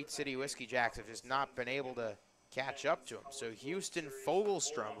the Wheat City Whiskey Jacks have just not been able to catch up to him. So Houston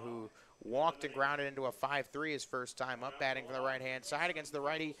Fogelstrom, who walked and grounded into a 5-3 his first time up, batting from the right-hand side against the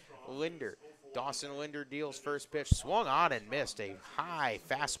righty Linder. Dawson Linder deals first pitch, swung on and missed a high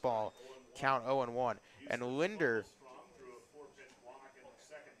fastball, count 0-1. And Linder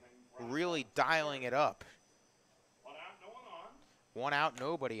really dialing it up. 1 out,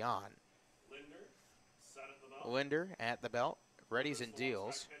 nobody on. Linder at the belt, readies and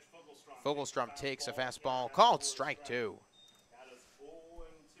deals. Fogelstrom takes a fastball, called strike 2.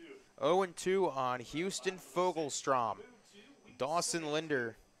 0-2 on Houston Fogelstrom. Dawson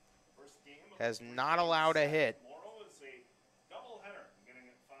Linder has not allowed a hit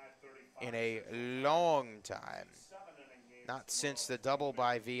in a long time. Not since the double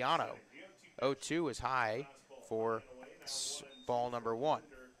by Viano. 0-2 is high for ball number 1.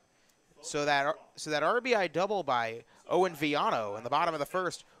 So that RBI double by Owen Viano in the bottom of the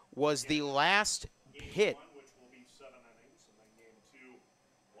 1st was the last hit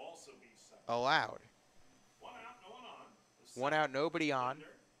allowed. One out, no one on. One out, nobody on. Linder.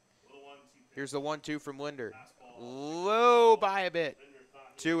 Little 1-2 pitch. Here's the 1-2 from Linder. Fastball. Low by a bit. Linder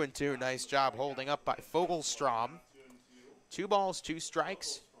thought he 2-2. Nice job holding up by Fogelstrom. 2 balls, 2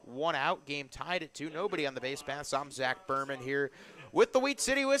 strikes, 1 out. Game tied at 2. Nobody on the base paths. I'm Zach Berman here with the Wheat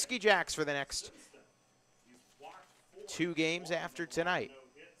City Whiskey Jacks for the next 2 games after tonight.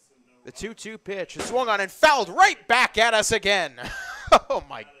 The 2-2 pitch is swung on and fouled right back at us again. Oh,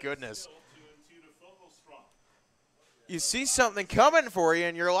 my goodness. You see something coming for you,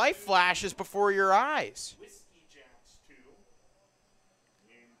 and your life flashes before your eyes.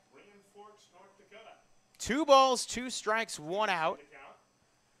 2 balls, 2 strikes, 1 out.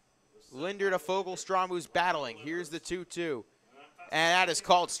 Linder to Fogelstrom, who's battling. Here's the 2-2. And that is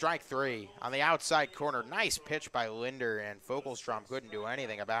called strike 3 on the outside corner. Nice pitch by Linder, and Fogelstrom couldn't do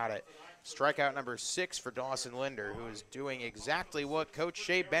anything about it. Strikeout number 6 for Dawson Linder, who is doing exactly what Coach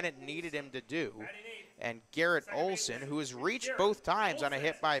Shea Bennett needed him to do. And Garrett Olson, who has reached both times on a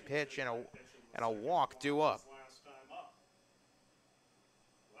hit by pitch and a walk due up.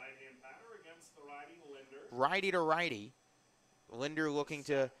 Righty to righty. Linder looking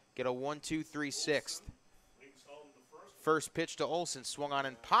to get a 1-2-3 6th. First pitch to Olson, swung on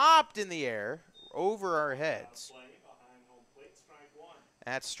and popped in the air over our heads.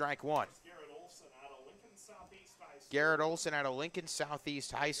 That's strike 1. Garrett Olson out of Lincoln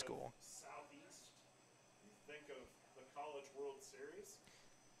Southeast High School.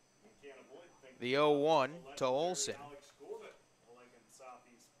 The 0-1 to Olson.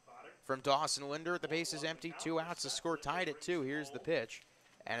 From Dawson Linder, the base is empty, 2 outs, the score tied at 2. Here's the pitch,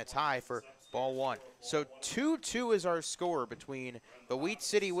 and a tie for ball 1. So 2-2 is our score between the Wheat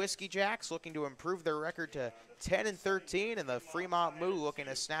City Whiskey Jacks looking to improve their record to 10-13, and the Fremont Moo looking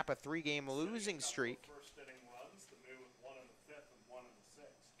to snap a 3-game losing streak.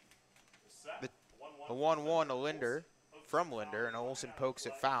 The 1-1 to Linder, from Linder, and Olson pokes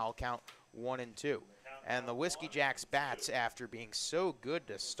it foul, count 1-2. And the Whiskey Jacks bats, after being so good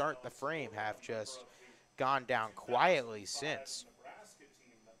to start the frame, have just gone down quietly since.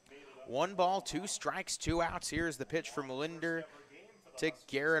 1 ball, 2 strikes, 2 outs. Here's the pitch from Linder to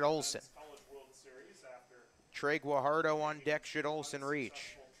Garrett Olson. Trey Guajardo on deck should Olson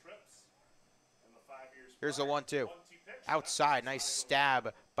reach. Here's the 1-2. Outside, nice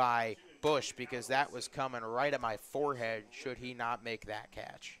stab by Bush, because that was coming right at my forehead should he not make that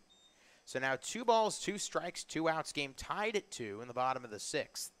catch. So now 2 balls, 2 strikes, 2 outs. Game tied at 2 in the bottom of the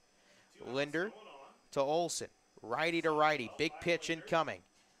 6th. Linder to Olson. Righty to righty. Big pitch incoming.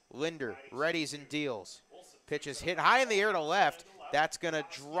 Linder readies and deals. Pitch is hit high in the air to left. That's going to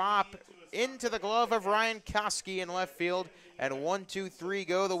drop into the glove of Ryan Koski in left field. And 1-2-3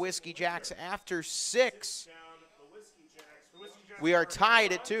 go the Whiskey Jacks after 6. We are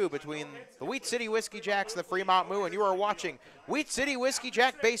tied at 2 between the Wheat City Whiskey Jacks and the Fremont Moo, and you are watching Wheat City Whiskey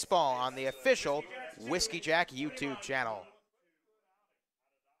Jack Baseball on the official Whiskey Jack YouTube channel.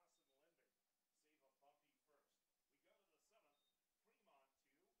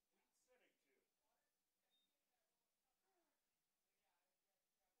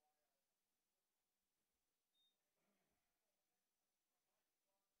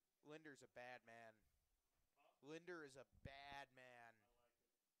 Linder's a bad man. Linder is a bad man.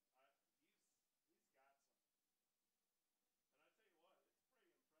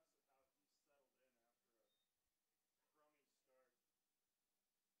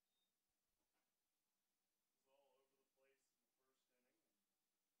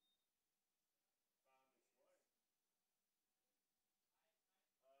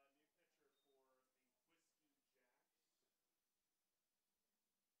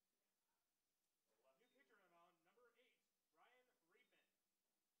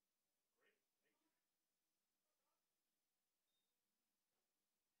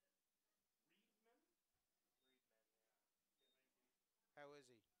 How is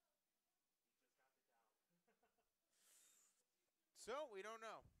he? So, we don't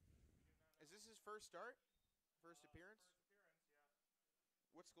know. Is this his first start? First appearance?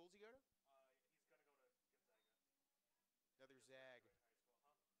 What school does he go to? Another Zag.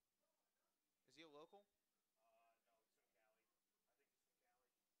 Is he a local?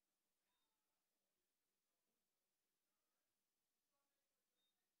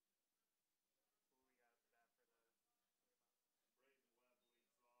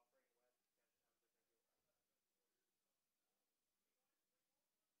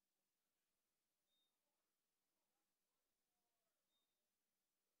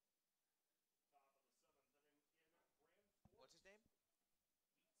 What's his name?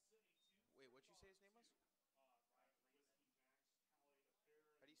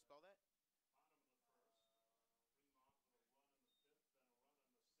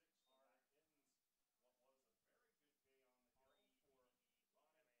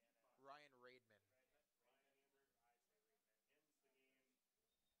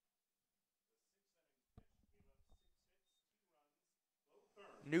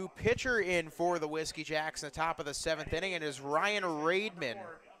 new pitcher in for the Whiskey Jacks in the top of the 7th inning, and is Ryan Raidman,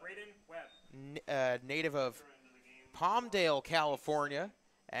 native of Palmdale, California,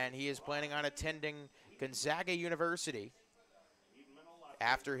 and he is planning on attending Gonzaga University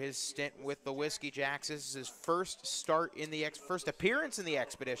after his stint with the Whiskey Jacks. This is his first appearance in the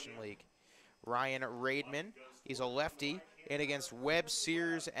Expedition League. Ryan Raidman, he's a lefty, in against Webb,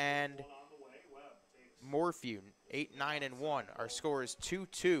 Sears, and Morphew, 8, 9, and 1. Our score is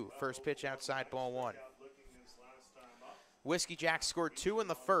 2-2. First pitch outside, ball 1. Whiskey Jacks scored 2 in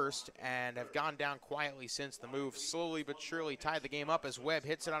the first and have gone down quietly since the move. Slowly but surely tied the game up as Webb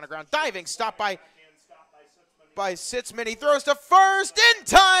hits it on the ground. Diving, stopped by Sitzman. He throws to first in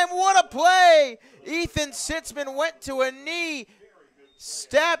time. What a play! Ethan Sitzman went to a knee,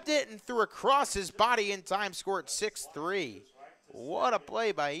 stabbed it, and threw across his body in time. Scored 6-3. What a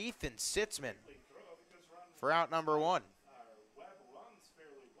play by Ethan Sitzman for out number 1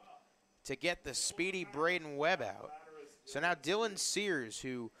 to get the speedy Braden Webb out. So now Dylan Sears,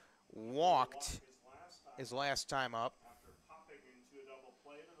 who walked his last time up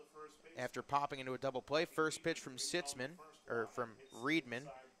after popping into a double play. First pitch from Reedman,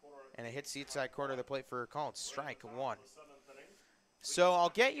 and it hits the inside corner of the plate for a call. It's strike 1. So I'll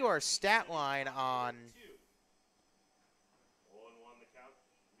get you our stat line on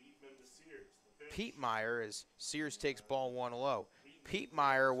Pete Meyer as Sears takes ball 1 low. Pete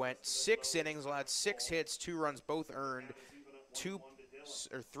Meyer went 6 innings, allowed 6 hits, 2 runs, both earned, 3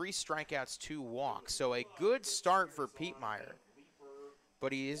 strikeouts, 2 walks. So a good start for Pete Meyer,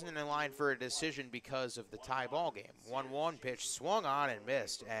 but he isn't in line for a decision because of the tie ball game. 1-1 pitch swung on and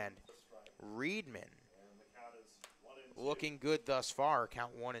missed, and Reedman looking good thus far.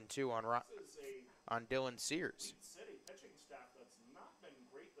 Count 1-2 on Dylan Sears.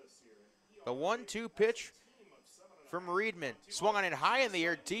 The 1-2 pitch from Reedman. Swung on it high in the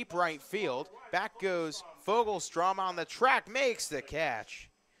air, deep right field. Back goes Fogelstrom on the track, makes the catch.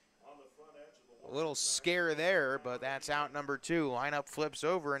 A little scare there, but that's out number 2. Lineup flips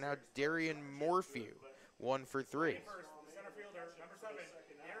over, and now Darian Morphew, 1 for 3.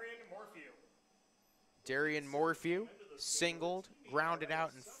 Darian Morphew singled, grounded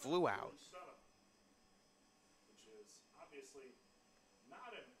out, and flew out.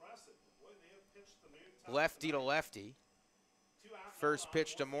 Lefty to lefty. First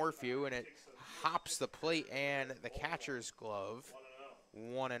pitch to Morphew, and it hops the plate and the catcher's glove.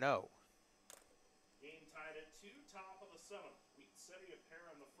 1-0. Game tied at 2, top of the 7th. Wheat City a pair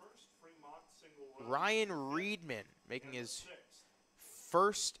in the first. Fremont single run. Ryan Reedman making his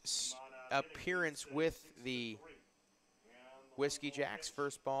first appearance with the Whiskey Jacks.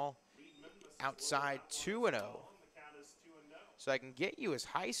 First ball outside, 2-0. So I can get you his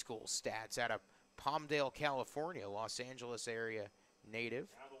high school stats out of Palmdale, California, Los Angeles area native.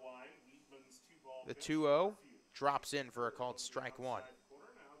 The 2-0 drops in for a called strike 1.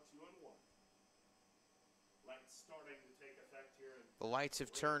 The lights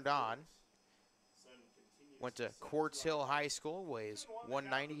have turned on. Went to Quartz Hill High School, weighs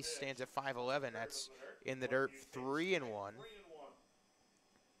 190, stands at 5'11". That's in the dirt, 3-1.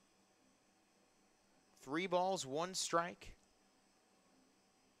 3 balls, 1 strike.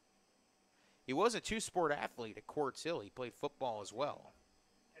 He was a 2-sport athlete at Quartz Hill. He played football as well.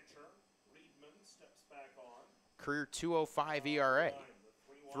 Career 2.05 ERA.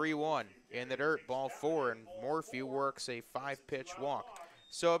 3-1 in the dirt, ball 4, and Morphew works a 5-pitch walk.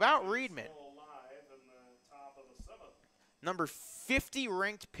 So about Reedman, number 50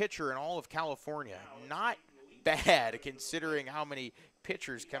 ranked pitcher in all of California. Not bad considering how many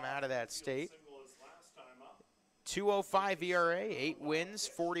pitchers come out of that state. 2.05 ERA, 8 wins,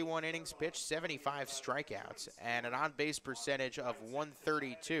 41 innings pitched, 75 strikeouts, and an on-base percentage of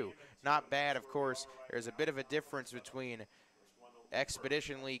 132. Not bad, of course. There's a bit of a difference between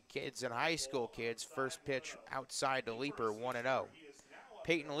Expedition League kids and high school kids. First pitch outside to Leeper, 1-0.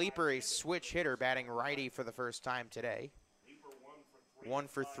 Peyton Leeper, a switch hitter, batting righty for the first time today. 1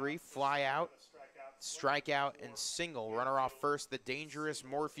 for 3, fly out, strikeout, and single. Runner off first, the dangerous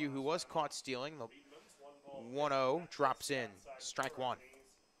Morphew, who was caught stealing. The 1-0 drops in, strike 1.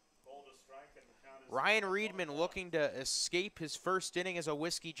 Ryan Reedman looking to escape his first inning as a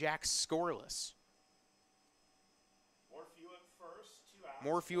Whiskey Jacks scoreless.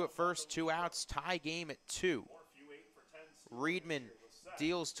 Morphew at first, 2 outs, tie game at 2. Reedman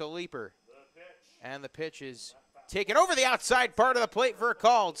deals to Leeper, and the pitch is taken over the outside part of the plate for a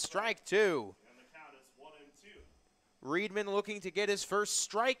called strike 2. Reedman looking to get his first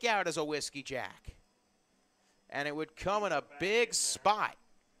strikeout as a Whiskey Jack. And it would come in a big spot.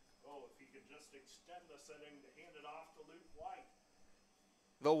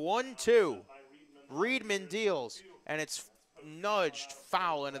 The 1-2. Reedman deals, and it's nudged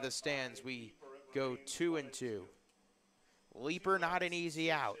foul into the stands. We go 2-2. Leaper not an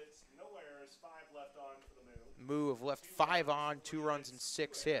easy out. Moo have left 5 on, 2 runs and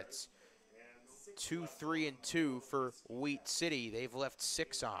 6 hits. 2-3-2 for Wheat City. They've left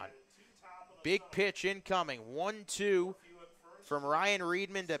 6 on. Big pitch incoming. 1-2 from Ryan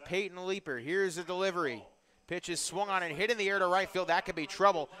Reedman to Peyton Leaper. Here's the delivery. Pitch is swung on and hit in the air to right field. That could be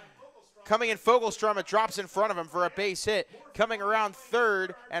trouble. Coming in Fogelstrom, it drops in front of him for a base hit. Coming around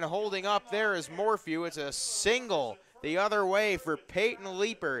third and holding up there is Morphew. It's a single the other way for Peyton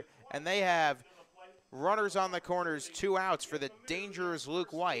Leaper. And they have runners on the corners, 2 outs for the dangerous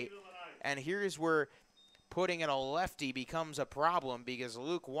Luke White. And here's where putting in a lefty becomes a problem because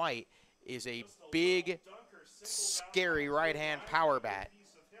Luke White is a big, scary right-hand power bat.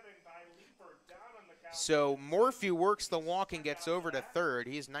 So Morphew works the walk and gets over to third.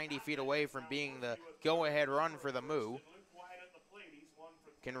 He's 90 feet away from being the go-ahead run for the Moo.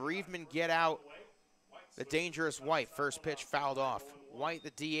 Can Reedman get out the dangerous White? First pitch fouled off. White,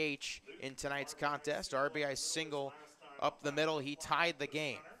 the DH in tonight's contest. RBI single up the middle. He tied the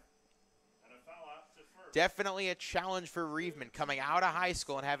game. Definitely a challenge for Reedman coming out of high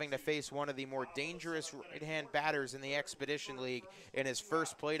school and having to face one of the more dangerous right-hand batters in the Expedition League in his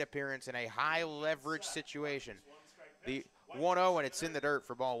first plate appearance in a high-leverage situation. The 1-0, and it's in the dirt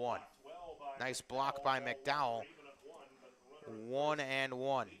for ball 1. Nice block by McDowell.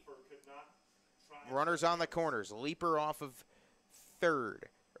 1-1. Runners on the corners. Leaper off of third,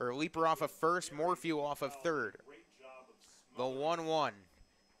 or Leaper off of first, Morphew off of third. The 1-1.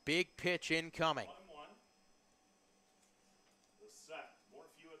 Big pitch incoming.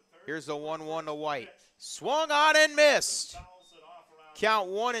 Here's the 1-1 to White. Swung on and missed. Count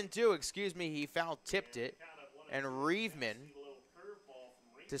 1-2. Excuse me, he foul tipped it. And Reedman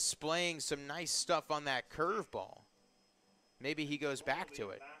displaying some nice stuff on that curveball. Maybe he goes back to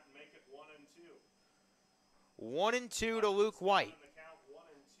it. 1-2 to Luke White.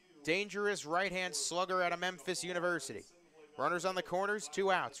 Dangerous right-hand slugger out of Memphis University. Runners on the corners,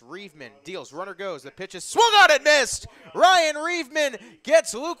 2 outs. Reedman deals, runner goes. The pitch is swung on and missed. Ryan Reedman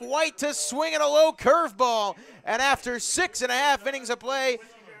gets Luke White to swing at a low curveball. And after 6.5 innings of play,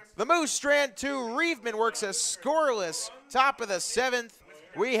 the Moose strand 2. Reedman works a scoreless top of the 7th.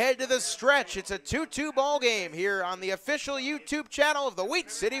 We head to the stretch. It's a 2-2 ball game here on the official YouTube channel of the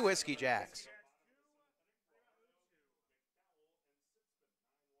Wheat City Whiskey Jacks.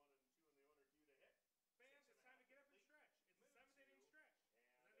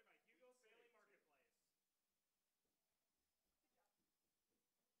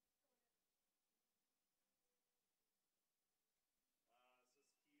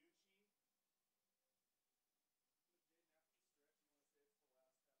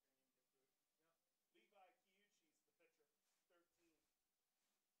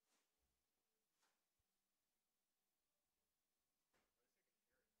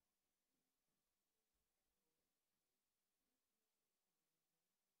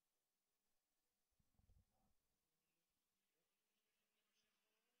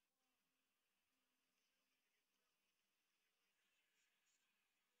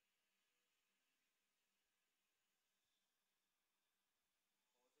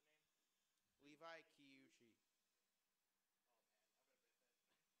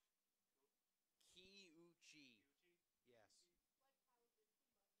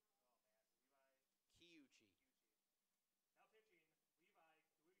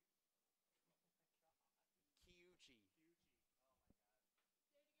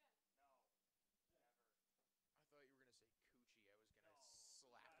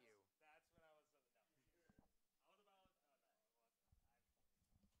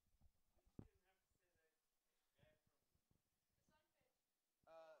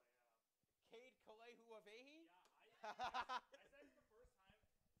 And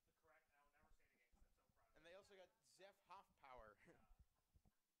they also got Zeph Hoffpower.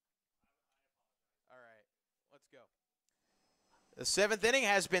 All right, let's go. The 7th inning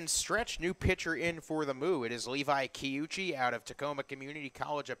has been stretched. New pitcher in for the Moo. It is Levi Kiuchi out of Tacoma Community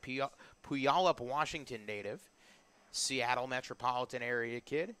College, a Puyallup, Washington native. Seattle metropolitan area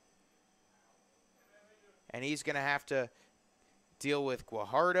kid. And he's going to have to deal with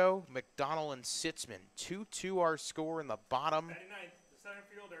Guajardo, McDonald, and Sitzman. 2-2 our score in the bottom The center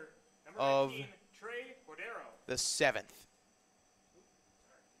fielder, of 19, Trey Cordero. the 7th.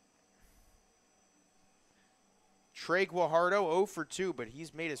 Trey Guajardo 0 for 2, but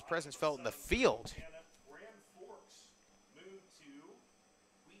he's made his presence felt in the field.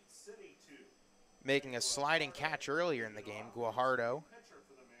 Making a sliding catch earlier in the game, Guajardo.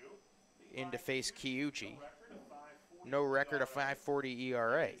 in to face Kiyuchi. No record of 5.40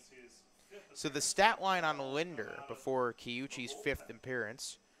 ERA. So the stat line on Linder before Kiyuchi's 5th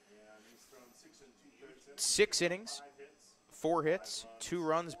appearance: 6 innings, 4 hits, 2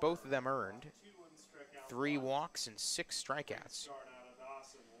 runs, both of them earned, 3 walks, and 6 strikeouts.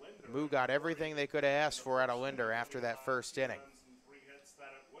 Moo got everything they could have asked for out of Linder after that first inning.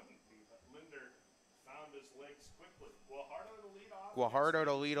 Guajardo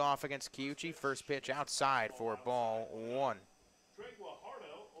to lead off against Kiyuchi. First pitch outside for ball 1.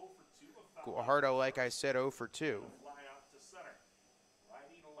 Guajardo, like I said, 0 for 2.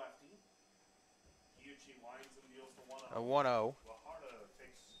 A 1-0.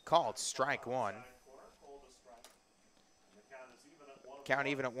 Called strike 1. Count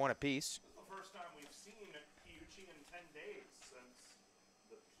even at 1 apiece.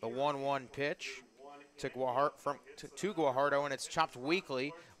 The 1-1 pitch to Guajardo, and it's chopped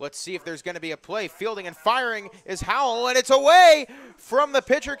weakly. Let's see if there's going to be a play. Fielding and firing is Howell, and it's away from the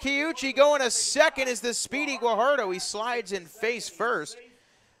pitcher Kiyuchi. Going to second is the speedy Guajardo. He slides in face first.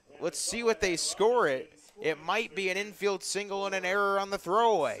 Let's see what they score it. It might be an infield single and an error on the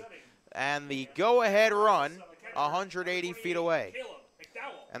throwaway. And the go-ahead run 180 feet away.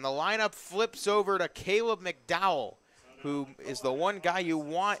 And the lineup flips over to Caleb McDowell, who is the one guy you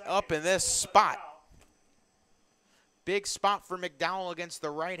want up in this spot. Big spot for McDowell against the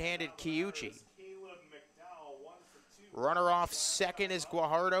right-handed Kiyuchi. Runner off second is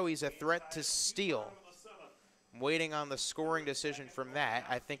Guajardo. He's a threat to steal. I'm waiting on the scoring decision from that.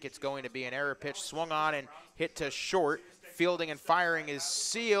 I think it's going to be an error pitch. Swung on and hit to short. Fielding and firing is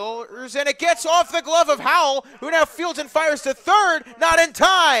Seals, and it gets off the glove of Howell, who now fields and fires to third. Not in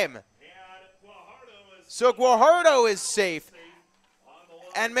time. So Guajardo is safe,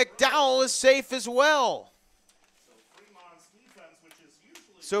 and McDowell is safe as well.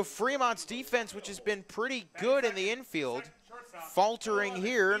 So Fremont's defense, which has been pretty good in the infield, faltering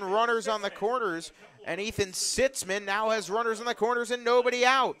here, and runners on the corners. And Ethan Sitzman now has runners on the corners and nobody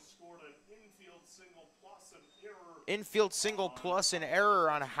out. Infield single plus an error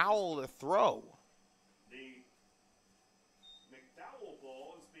on Howell to throw.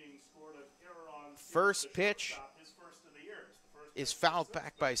 First pitch is fouled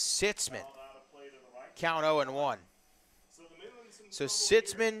back by Sitzman. Count 0-1. So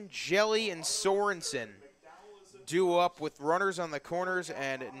Sitzman, Jelly, and Sorensen due up with runners on the corners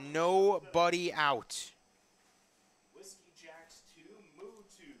and nobody out.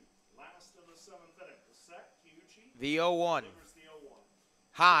 The 0-1.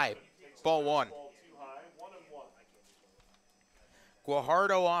 High, ball 1.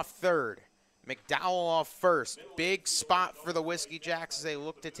 Guajardo off third. McDowell off first. Big spot for the Whiskey Jacks as they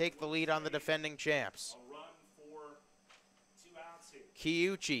look to take the lead on the defending champs.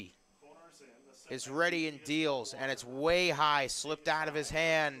 Kiyuchi is ready and deals, and it's way high, slipped out of his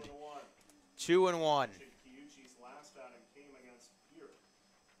hand. 2-1.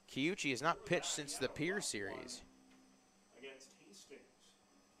 Kiyuchi has not pitched since the Pier series.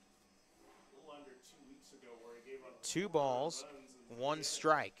 2 balls, 1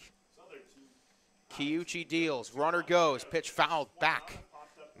 strike. Kiyuchi deals, runner goes, pitch fouled back.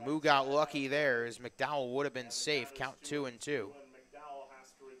 Moo got lucky there as McDowell would have been safe. Count 2-2.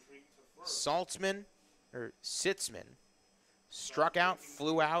 Sitzman struck out,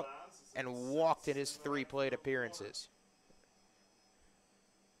 flew out, and walked in his 3 plate appearances.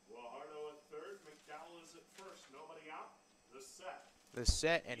 The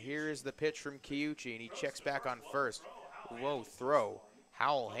set, and here is the pitch from Kiyuchi, and he checks back on first. Low throw.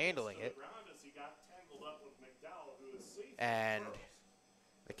 Howell handling it. And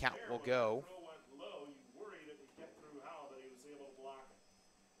the count will go.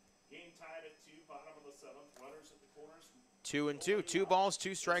 2-2. 2 balls,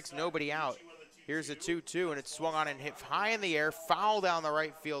 2 strikes, nobody out. Here's a 2-2, and it's swung on and hit high in the air, foul down the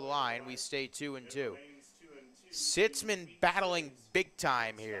right field line. We stay 2-2. Sitzman battling big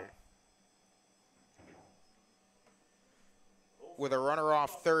time here. With a runner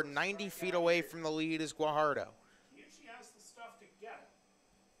off third, 90 feet away from the lead is Guajardo.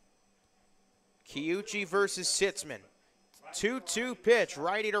 Kiyuchi versus Sitzman. 2-2 pitch,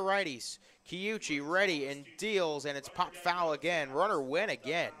 righty to righties. Kiyuchi ready and deals, and it's popped foul again. Runner went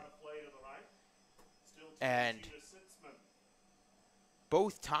again. And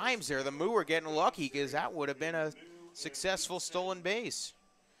both times there, the Moo were getting lucky because that would have been a successful stolen base.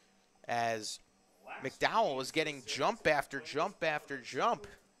 As McDowell was getting jump after jump after jump.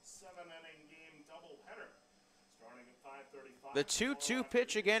 The 2-2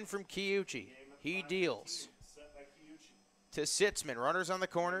 pitch again from Kiyuchi. He deals. to Sitzman. Runners on the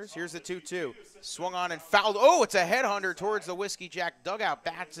corners. Here's the 2-2. Swung on and fouled. Oh, it's a headhunter towards the Whiskey Jack dugout.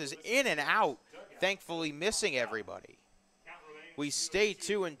 Bats is in and out, thankfully missing everybody. We stay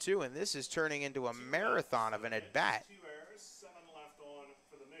 2-2, and this is turning into a marathon of an at-bat.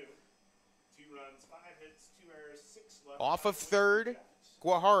 Off of third,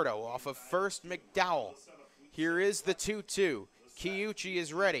 Guajardo. Off of first, McDowell. Here is the 2-2. Kiuchi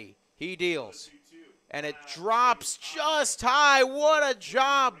is ready. He deals. And it drops just high. What a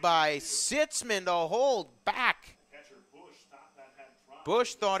job by Sitzman to hold back.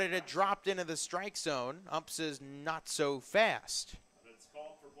 Bush thought it had dropped into the strike zone. Ump says not so fast.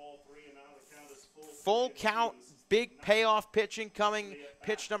 Full count, big payoff pitching coming.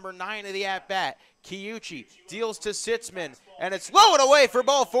 Pitch number 9 of the at-bat. Kiuchi deals to Sitzman, and it's low and away for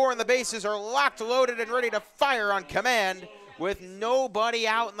ball 4, and the bases are locked, loaded, and ready to fire on command with nobody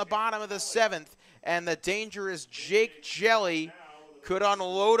out in the bottom of the 7th. And the dangerous Jake Jelly could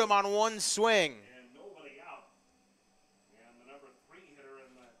unload him on one swing.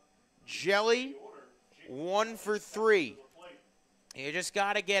 Jelly, 1 for 3. You just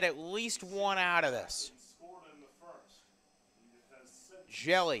got to get at least one out of this.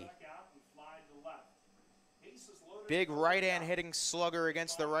 Jelly. Big right-hand hitting slugger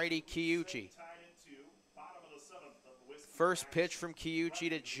against the righty Kiuchi. First pitch from Kiuchi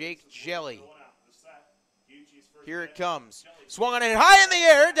to Jake Jelly. Here it comes. Swung on it high in the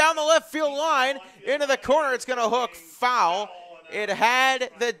air, down the left field line, into the corner. It's going to hook foul. It had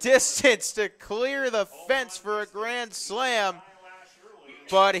the distance to clear the fence for a grand slam,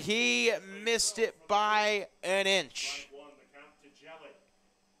 but he missed it by an inch.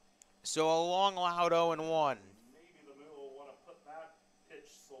 So a long, loud 0-1. Maybe the Moo will want to put that pitch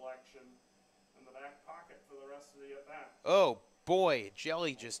selection in the back pocket for the rest of the at-bat. Oh, boy,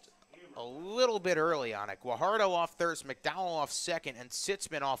 Jelly just a little bit early on it. Guajardo off first, McDowell off second, and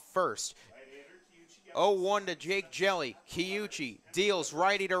Sitzman off first. 0-1 to Jake Jelly. Kiuchi deals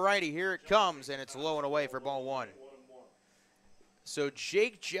righty to righty. Here it comes, and it's low and away for ball 1. So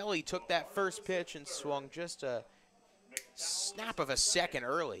Jake Jelly took that first pitch and swung just a snap of a second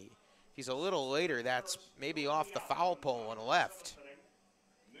early. He's a little later. That's maybe off the foul pole and left.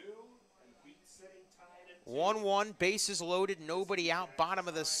 1-1, bases loaded, nobody out, bottom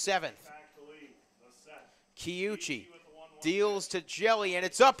of the 7th. Kiuchi deals to Jelly, and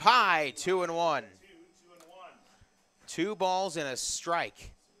it's up high, 2-1. 2 balls and a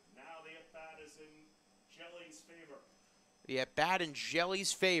strike. Now the at-bat is in Jelly's favor. The at-bat in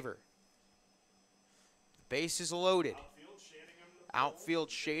Jelly's favor. Bases loaded. Outfield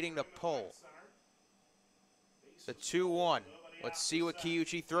shading to pull. The 2-1. Let's see what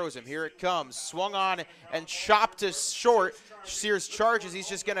Kiuchi throws him. Here it comes. Swung on and chopped to short. Sears charges. He's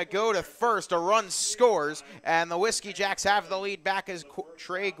just going to go to first. A run scores, and the Whiskey Jacks have the lead back as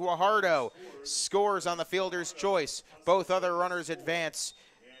Trey Guajardo scores on the fielder's choice. Both other runners advance,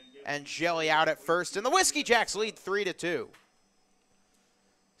 and Jelly out at first, and the Whiskey Jacks lead 3-2.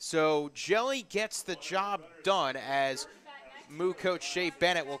 So Jelly gets the job done as Moo coach Shea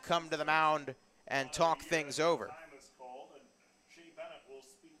Bennett will come to the mound and talk things over.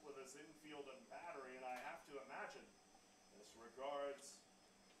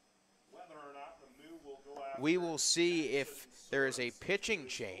 We will see if there is a pitching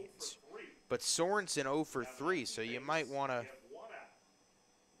change, but Sorensen 0 for 3, so you might want to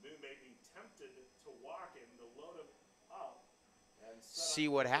see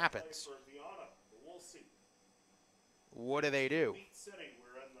what happens. What do they do? We're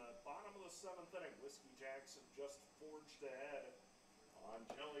in the bottom of the 7th inning. Whiskey Jacks have just forged ahead on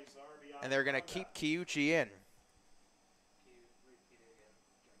Jelly's RBI. And they're going to keep Kiuchi in.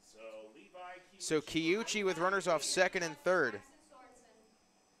 So Kiuchi with runners off second and third.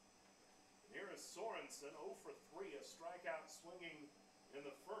 Here is Sorensen, 0 for 3, a strikeout swinging in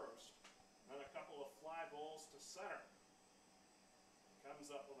the first, then a couple of fly balls to center.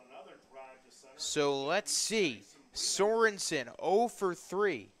 Comes up with another drive to center. So let's see. Sorensen 0 for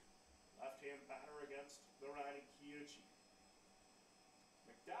 3. Left-hand batter against the righty Kiuchi.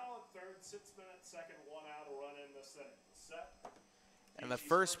 McDowell at third, Sitzman at second, 1 out, a run in the inning. Set. And the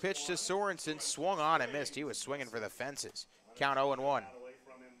first pitch to Sorensen swung on and missed. He was swinging for the fences. Count 0-1. Away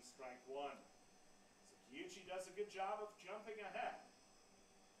from him, strike 1. So Kiuchi does a good job of jumping ahead,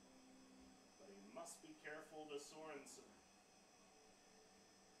 but he must be careful to Sorensen.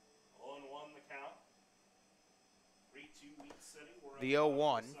 0-1 the count. 3-2 Wheat City. The 0-1.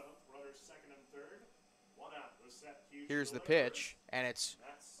 Runners second and third. 1 out. Here's the pitch, and it's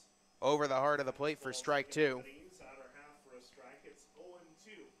over the heart of the plate for strike 2.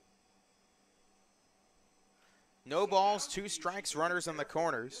 No balls, 2 strikes, runners on the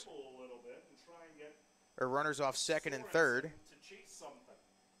corners. Nibble a little bit and try and get Or runners off second and third. to chase something.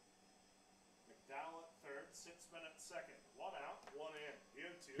 McDowell at third, 6 minutes second. 1 out, 1 in. The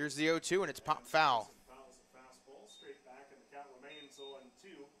 0-2. Here's the 0-2, and it's pop foul. Fouls a fastball straight back, and the count remains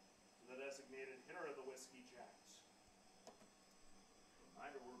 0-2 for the designated hitter of the Whiskey Jacks.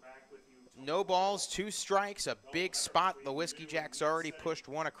 Reminder, we're back with you. No balls, 2 strikes, a big spot. The Whiskey Jacks already pushed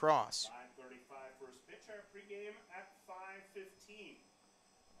 1 across. 5:35 first pitch. Our pregame at 5:15.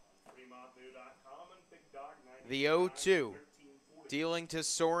 FremontMoo.com and Big Dog 90. The 0-2. Dealing to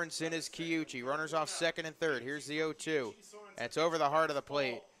Sorensen is Kiyuchi. Runners off second and third. Here's the 0-2. And it's over the heart of the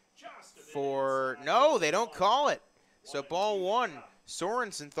plate for, no, they don't call it. So ball 1.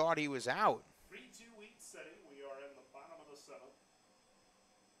 Sorensen thought he was out. 3-2 Wheat City. We are in the bottom of the 7th.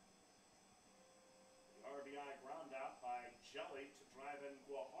 The RBI ground out by Jelly to drive in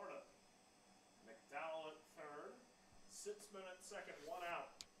Guajardo. McDowell at third. 6 minutes second, 1 out.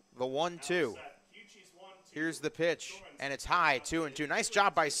 The 1-2. Here's the pitch, and it's high, 2-2. Nice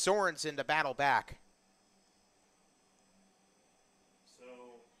job by Sorensen to battle back. So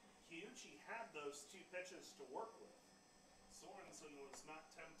Kiyuchi had those 2 pitches to work with. Sorensen was not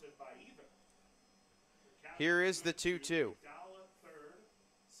tempted by either. Here is the 2-2. McDowell at third,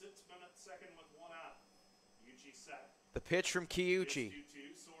 6 minutes second with 1 out. Kiyuchi set. The pitch from Kiyuchi.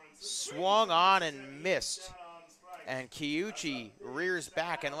 Swung on and missed. And Kiyuchi rears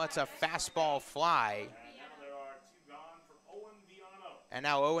back and lets a fastball fly. And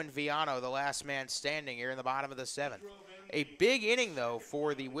now Owen Viano, the last man standing here in the bottom of the 7th. A big inning, though,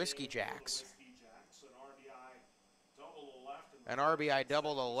 for the Whiskey Jacks. An RBI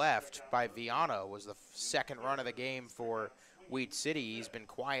double to left by Viano was the second run of the game for Wheat City. He's been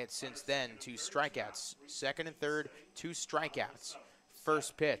quiet since then. 2 strikeouts. Second and third, 2 strikeouts.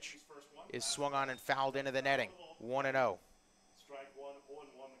 First pitch is swung on and fouled into the netting. 1-0. Strike 1,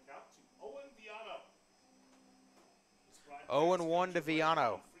 0-1 the count to Owen Viano. 0-1 to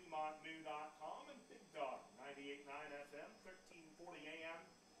Viano. FremontMoo.com and Big Dog 98.9 FM, 1340 AM,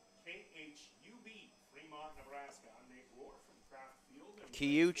 KHUB, Fremont, Nebraska. I'm Nate Rohr from Kraft Field.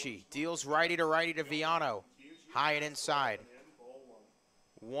 Kiyuchi deals righty to Viano. High and inside.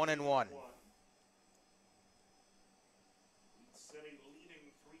 1-1. City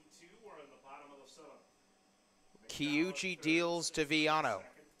leading 3-2. We're in the bottom of the 7th. Kiyuchi deals to Viano.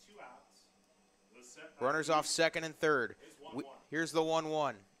 Runners off second and third. Here's the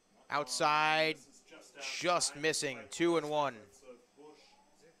 1-1. Outside, just missing. 2-1. American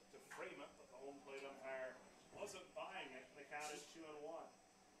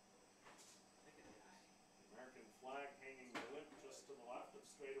flag hanging limp just to the left of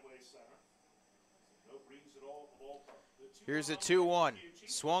straightaway center. No breeze at all at the ballpark. Here's a 2-1.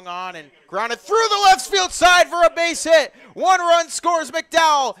 Swung on and grounded through the left field side for a base hit. 1 run scores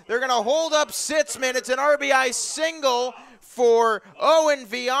McDowell. They're going to hold up Sitzman. It's an RBI single for Owen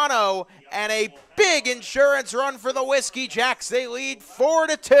Viano and a big insurance run for the Whiskey Jacks. They lead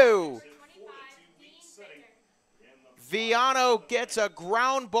 4-2. Viano gets a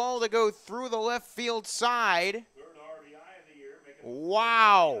ground ball to go through the left field side.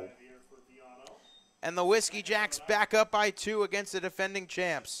 Wow. And the Whiskey Jacks back up by 2 against the defending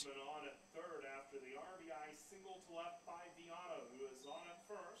champs.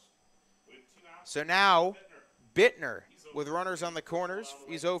 So now, Bittner with runners on the corners.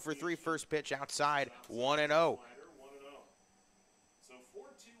 He's 0 for 3 first pitch outside, 1-0. So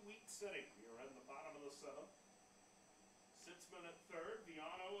 4-2 Wheat City. We are in the bottom of the 7th. Sitzman at third,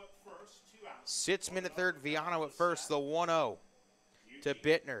 Viano at first, 2 outs. Sitzman at third, Viano at first, the 1-0 to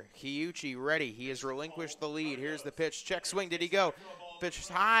Bittner. Kiyuchi ready. He has relinquished the lead. Here's the pitch. Check swing. Did he go? Pitch is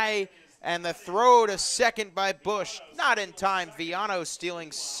high, and the throw to second by Bush. Not in time. Viano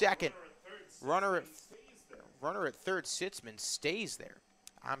stealing second. Runner at third, Sitzman, stays there.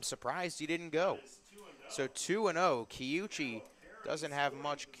 I'm surprised he didn't go. So 2-0. Kiyuchi doesn't have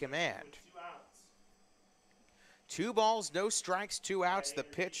much command. 2 balls, no strikes, 2 outs. The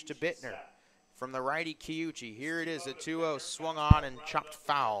pitch to Bittner from the righty Kiyuchi. Here it is, a 2-0 swung on and chopped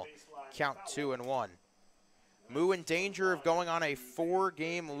foul. Count 2-1. Moo in danger of going on a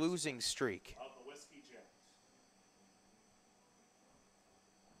 4-game losing streak.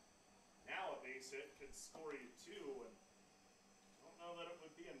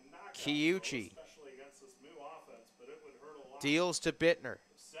 Kiyuchi deals to Bittner.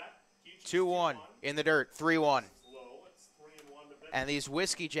 2-1 in the dirt, 3-1. And these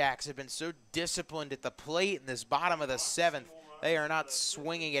Whiskey Jacks have been so disciplined at the plate in this bottom of the 7th. They are not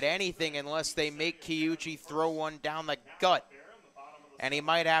swinging at anything unless they make Kiyuchi throw one down the gut. And he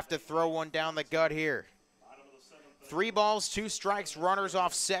might have to throw one down the gut here. 3 balls, 2 strikes, runners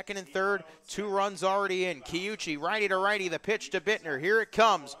off second and third, 2 runs already in. Kiyuchi, righty to righty, the pitch to Bittner. Here it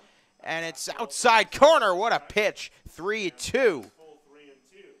comes, and it's outside corner. What a pitch. 3-2.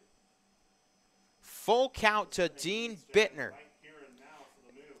 Full count to Dean Bittner.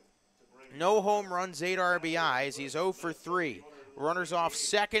 No home runs, 8 RBIs. He's 0 for 3. Runners off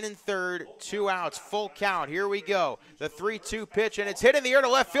second and third, 2 outs, full count. Here we go. The 3-2 pitch, and it's hit in the air to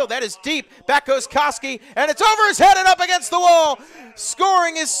left field. That is deep. Back goes Koski, and it's over his head and up against the wall.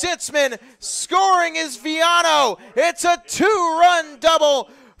 Scoring is Sitzman. Scoring is Viano. It's a 2-run double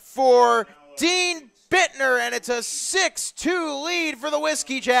for Dean Bittner, and it's a 6-2 lead for the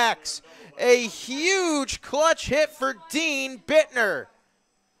Whiskey Jacks. A huge clutch hit for Dean Bittner.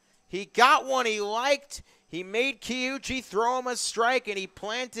 He got one he liked. He made Kiyuchi throw him a strike, and he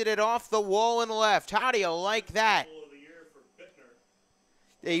planted it off the wall and left. How do you like that?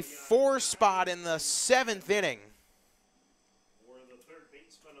 A 4 spot in the 7th inning.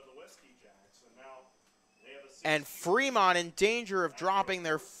 And Fremont in danger of dropping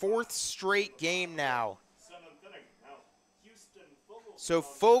their 4th straight game now. So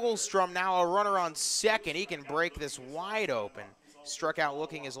Fogelstrom now a runner on second. He can break this wide open. Struck out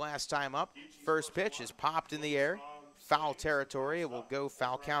looking his last time up. First pitch is popped in the air. Foul territory. It will go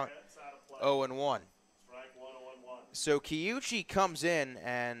foul count 0-1. So Kiyuchi comes in,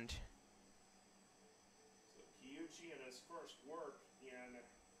 and Kiyuchi in his first work in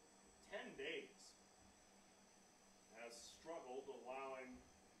 10 days has struggled, allowing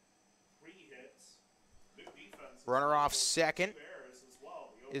 3 hits. New defense. Runner off second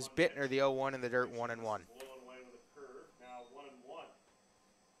is Bittner, the 0-1 in the dirt, 1-1.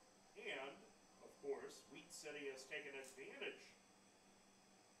 Taken advantage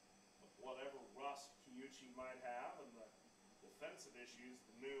of whatever rust Kiyuchi might have and the defensive issues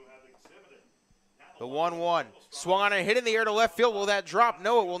the Moo have exhibited. The 1-1. Swung on and hit in the air to left field. Will that drop?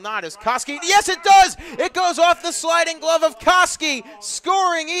 No, it will not. Is Koski? Yes, it does! It goes off the sliding glove of Koski.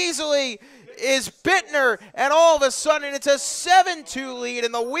 Scoring easily is Bittner, and all of a sudden it's a 7-2 lead,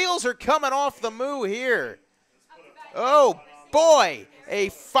 and the wheels are coming off the Moo here. Oh, boy. A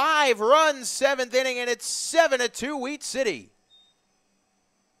 5-run 7th inning, and it's 7-2 Wheat City.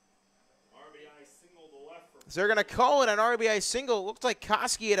 So they're going to call it an RBI single. It looked like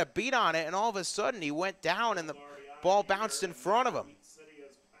Koski had a beat on it, and all of a sudden he went down, and the ball bounced in front of him.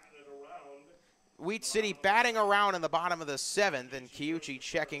 Wheat City batting around in the bottom of the 7th, and Kiyuchi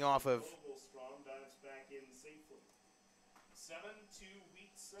checking off of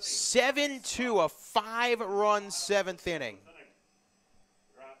 7-2, a 5-run 7th inning.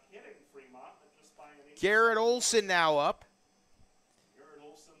 Garrett Olson now up.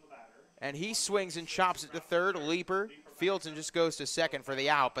 And he swings and chops it to third. Leaper. Fieldson just goes to second for the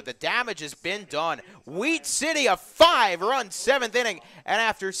out. But the damage has been done. Wheat City, a 5-run 7th inning. And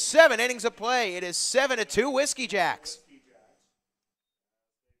after 7 innings of play, it is 7-2 Whiskey Jacks.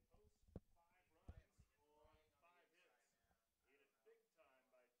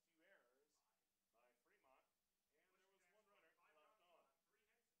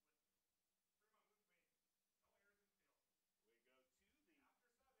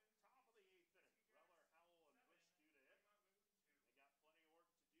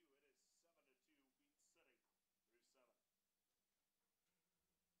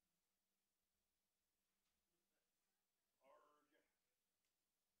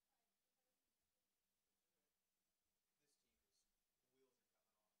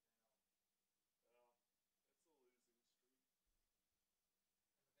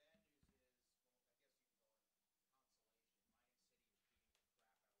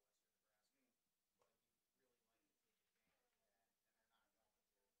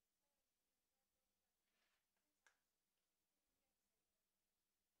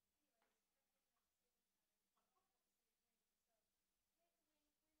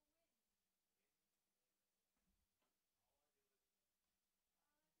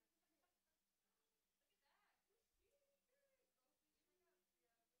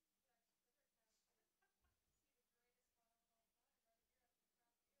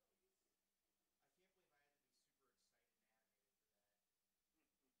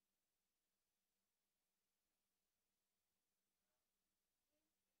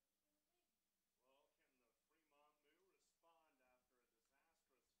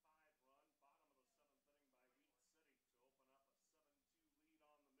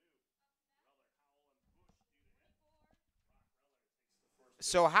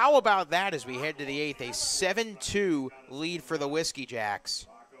 So how about that as we head to the 8th? A 7-2 lead for the Whiskey Jacks.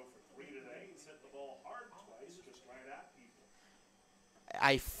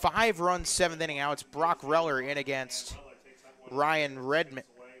 a 5-run 7th inning. Now it's Brock Reller in against Ryan Redeman.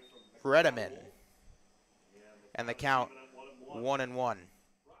 And the count 1-1. How do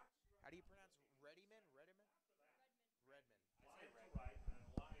you pronounce Redman?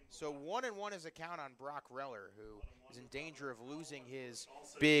 So 1-1 is a count on Brock Reller, who is in danger of losing his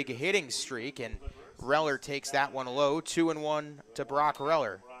big hitting streak, and Reller takes that one low. 2-1 to Brock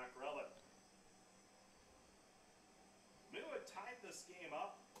Reller. Moo had tied this game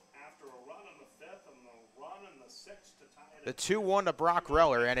up after a run in the 5th and the run in the 6th to tie it. The 2-1 to Brock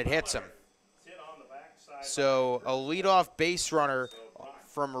Reller, and it hits him. So a leadoff base runner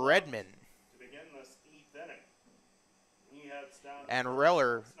from Redmond. And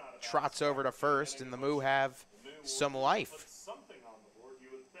Reller trots over to first, and the Moo have some life. Something on the board, you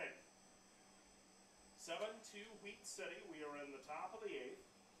would think. 7-2 Wheat City. We are in the top of the 8th.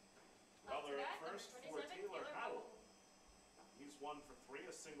 Reller at first for Taylor Howell. He's 1 for 3,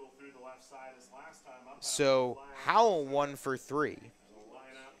 a single through the left side his last time up. So Howell 1 for 3.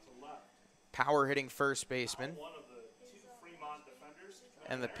 Power hitting first baseman.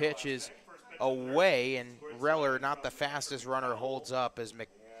 And the pitch is away, and Reller, not the fastest runner, holds up as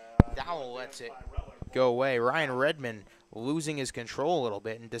McDowell lets it go away. Ryan Redmond losing his control a little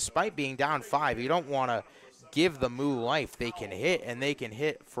bit, and despite being down 5, you don't want to give the Moo life. They can hit, and they can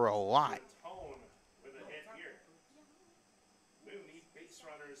hit for a lot.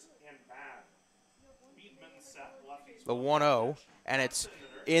 The 1-0, and it's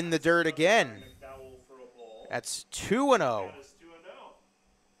in the dirt again. That's 2-0.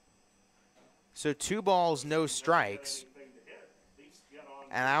 So 2 balls, no strikes.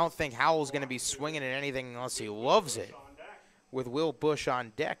 And I don't think Howell's going to be swinging at anything unless he loves it, with Will Bush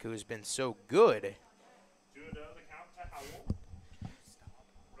on deck, who's been so good.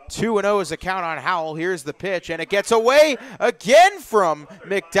 2-0 is the count on Howell. Here's the pitch, and it gets away again from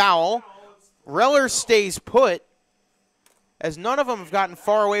McDowell. Reller stays put, as none of them have gotten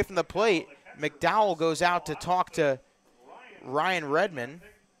far away from the plate. McDowell goes out to talk to Ryan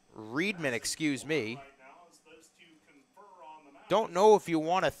Reedman, excuse me. Don't know if you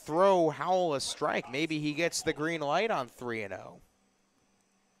want to throw Howell a strike. Maybe he gets the green light on 3-0.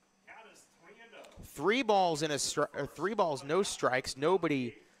 3 balls in a 3 balls, no strikes,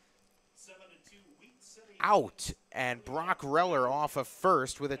 nobody out, and Brock Reller off of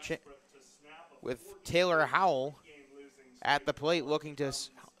first with with Taylor Howell at the plate looking to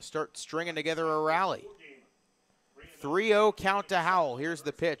start stringing together a rally. 3-0 count to Howell. Here's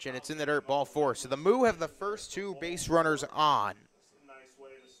the pitch, and it's in the dirt, ball 4. So the Moo have the first 2 base runners on.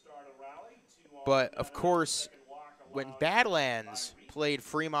 But, of course, when Badlands played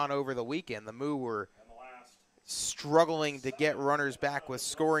Fremont over the weekend, the Moo were struggling to get runners back with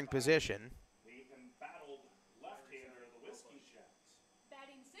scoring position.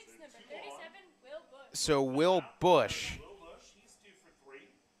 So Will Bush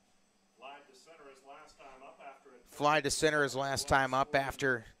fly to center his last time up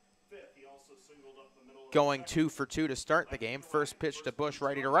after going 2 for 2 to start the game. First pitch to Bush,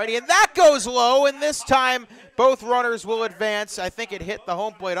 righty to righty, and that goes low, and this time both runners will advance. I think it hit the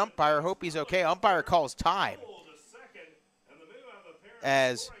home plate umpire. Hope he's okay. Umpire calls time,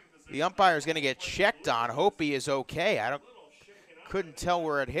 as the umpire is going to get checked on. Hope he is okay. Couldn't tell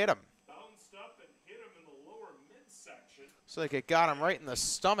where it hit him. Looks like it got him right in the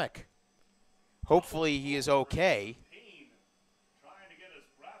stomach. Hopefully he is okay.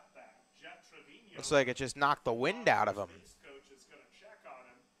 Looks like it just knocked the wind out of him.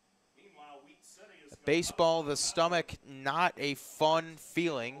 Baseball, the stomach, not a fun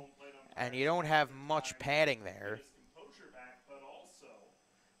feeling, and you don't have much padding there.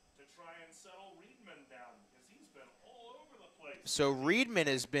 So Reedman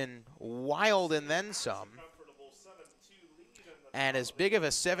has been wild and then some. And as big of a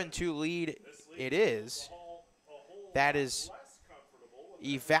 7-2 lead it is, that is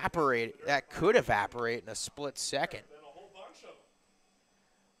that could evaporate in a split second.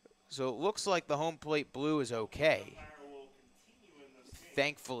 So it looks like the home plate blue is okay.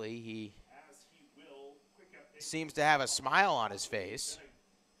 Thankfully, he seems to have a smile on his face.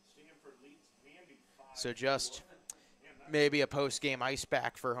 So just maybe a post-game ice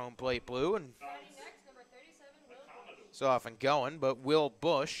pack for home plate blue, and so off and going. But Will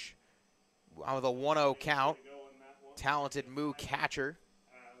Bush, with a 1-0 count, talented Moo catcher,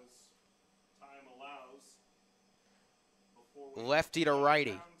 lefty to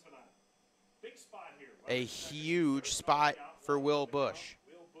righty. A huge spot for Will Bush.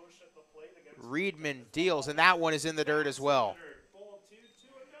 Reedman deals, and that one is in the dirt as well.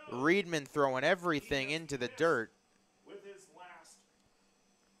 Reedman throwing everything into the dirt.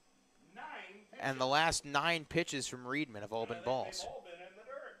 And the last 9 pitches from Reedman have all been balls. All been in the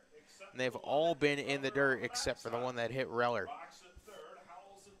dirt, except And they've for the all one been in the Rubber dirt on the except for the backside. one that hit Reller. Rocks at third,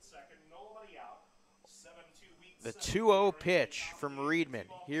 Howells at second, nobody out. 7-2 Wheat The City. 2-0 pitch from Reedman.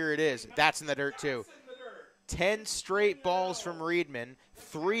 Here it is. That's in the dirt too. That's in the dirt. 10 straight balls from Reedman.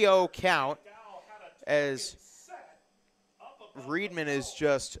 3-0 count McDowell had a as target set up above Reedman the is belt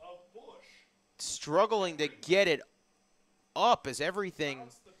just of Bush. struggling to get it up as everything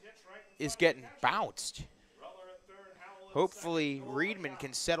Bounced the pitch right in is front of the getting catcher. bounced. Reller at third, Howell at Hopefully second, Reedman nobody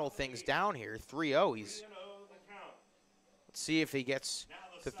can out. settle things down here. 3-0. 3-0 He's the count. let's see if he gets Now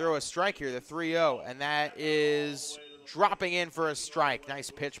the to throw a second strike here. The 3-0, and that is dropping in for a strike. Nice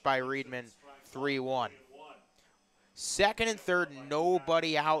pitch by Reedman. 3-1. Second and third,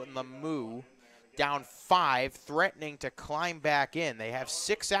 nobody out in the Moo. Down 5, threatening to climb back in. They have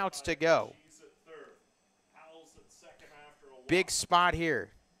 6 outs to go. She's at third. Howells at second after a walk. Big spot here.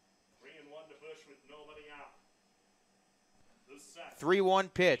 3-1 to Bush with nobody out. The set.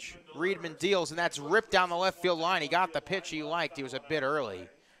 3-1 pitch. Reedman deals, and that's ripped down the left field line. He got the pitch he liked. He was a bit early.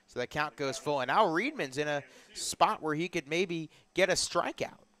 So the count goes full. And now Reedman's in a spot where he could maybe get a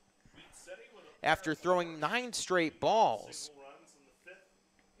strikeout. Wheat City with a After throwing 9 straight balls, single runs in the fifth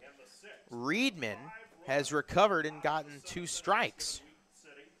and the sixth. Reedman has recovered and gotten 2 strikes. Wheat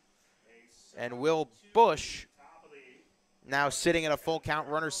City, a And Will Bush top of the eighth. now sitting at a full count,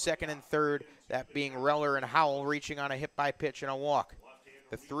 runners second and third, that being Reller and Howell reaching on a hit by pitch and a walk.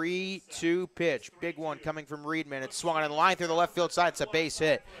 The 3-2 pitch, big one coming from Reedman. It's swung on in line through the left field side. It's a base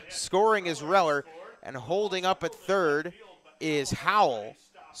hit. Scoring is Reller, and holding up at third is Howell.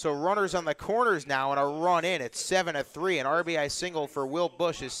 So runners on the corners now and a run in. It's 7-3, an RBI single for Will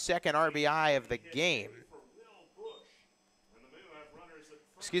Bush, his second RBI of the game. For Will Bush. And the Moo have runners at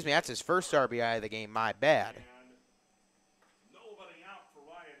first Excuse me, that's his first RBI of the game, my bad. and nobody out for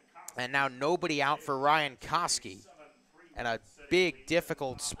Ryan Cox. And now nobody out for Ryan Koski. 7-3 And a Wheat City big,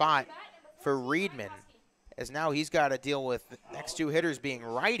 difficult spot for Reedman, as now he's got to deal with the next 2 hitters being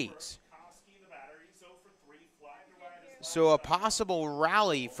righties. Koski, the batter, he's 0 for 3, fly to right is So a possible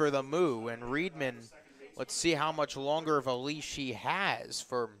rally for the Moo, and Reedman, let's see how much longer of a leash he has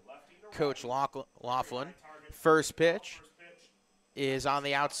for Coach Laughlin. First pitch first pitch is on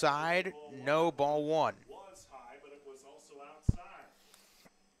the outside, no, ball 1. was high, but it was also outside.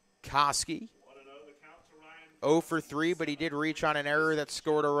 Koski, 1-0 the count to Ryan. 0 for 3, but he did reach on an error that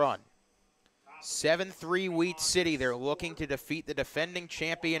scored a run. 7-3 Wheat City. They're looking to defeat the defending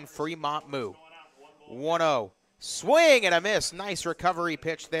champion Fremont Moo. 1-0. Swing and a miss. Nice recovery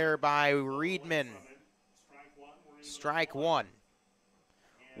pitch there by Reedman. Strike one. Strike 1.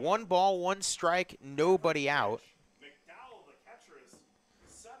 1 ball, 1 strike, nobody out. McDowell, the catcher, is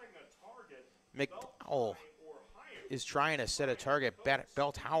setting a target. McDowell Or higher. is trying to set a target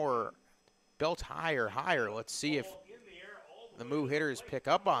belt higher. Let's see if In the air, all the Moo hitters pick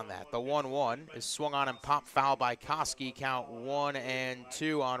up on that. The 1-1 is swung on and popped foul by Koski. Count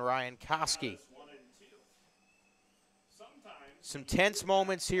 1-2 on Ryan Koski. 1-2. Sometimes Some tense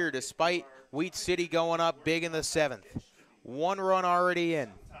moments here despite Wheat City going up big in the 7th. 1 run already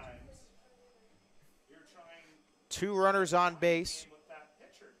in. you're trying 2 runners on base. with that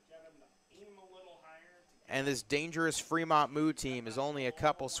pitcher, get him to aim a little higher. And this dangerous Fremont Moo team is only a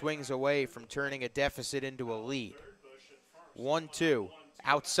couple swings away from turning a deficit into a lead. 1-2.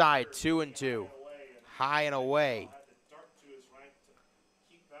 Outside, 2-2. High and away. Had to dart to his right to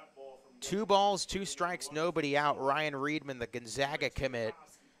keep that ball from 2 balls, 2 strikes, nobody out. Ryan Reedman, the Gonzaga commit,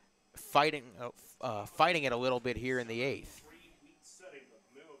 fighting it a little bit here in the 8th. 3 Wheat City, but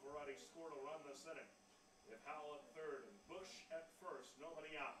Moo have already scored a run this inning. With Howell at third and Bush at first,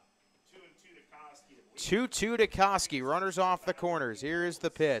 nobody out. 2-2 to Koski. 2-2 to Koski. Runners off the corners. Here is the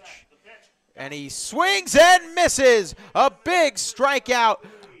pitch. The pitch. And he swings and misses. A big strikeout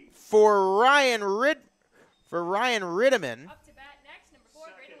for Ryan Riddiman. Up to bat next, number 4,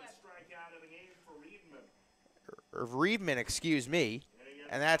 Braden Second Webb. strikeout of the game for Reedman. Or Reedman, excuse me.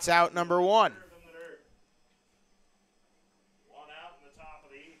 And that's out number 1. Better than the dirt. 1 out in the top of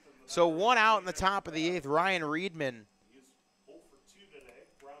the 8th. And the So 1 out in the top of the 8th. Ryan Reedman. He's 0 for 2 today.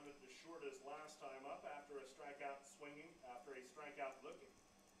 Grounded to short his last time up after a strikeout swinging, after a strikeout looking,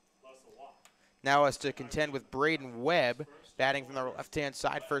 plus a walk. Now has to contend with Braden Webb, batting from the left-hand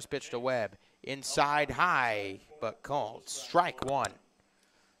side. First pitch to Webb. Inside high, but called. Strike 1.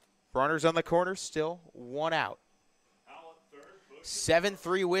 Runners on the corner, still 1 out. Howell at third. Bush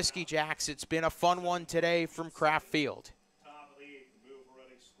 7-3 Whiskey Jacks. It's been a fun one today from Kraft Field. top of the 8th. The Moo have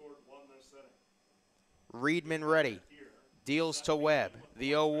already scored 1 this inning. Reedman ready. Here. Deals to Webb.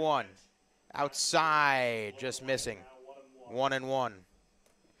 The 0-1. Outside, just missing. Now 1-1. 1-1.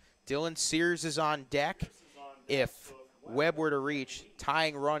 Dylan Sears is on deck. If Webb were to reach,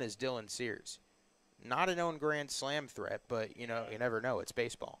 tying run is Dylan Sears. Not a known Grand Slam threat, but, you know, you never know. It's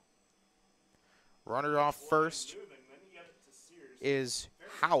baseball. Runner off first is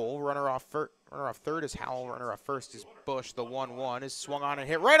Howell. Runner off third is Howell. Runner off first is Bush. The 1-1 is swung on and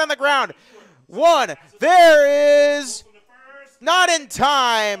hit right on the ground. One. There is not in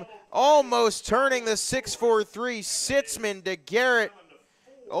time. Almost turning the 6-4-3. Sitzman to Garrett.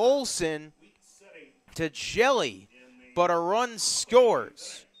 Olson to Jelly. But a run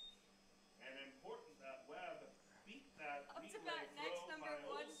scores.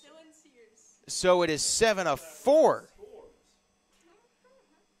 So it is 7-4.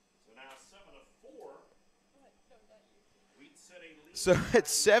 So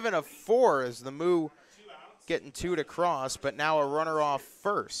it's 7-4 as the Moo getting 2 to cross, but now a runner off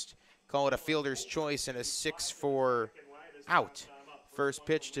first. Call it a fielder's choice and a 6-4 out. First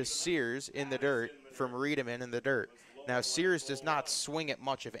pitch to Sears in the dirt from Riedemann in the dirt. Now Sears does not swing at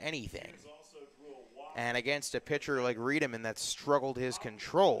much of anything. And against a pitcher like Riedemann that struggled his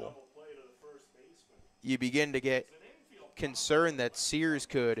control, you begin to get concerned that Sears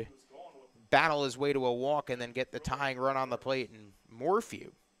could battle his way to a walk and then get the tying run on the plate and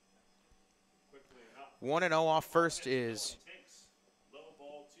Morphew. 1-0 off first is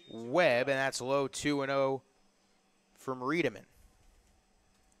Webb, and that's low. 2-0 from Riedemann.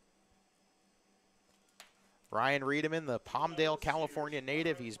 Ryan Riedemann, the Palmdale, California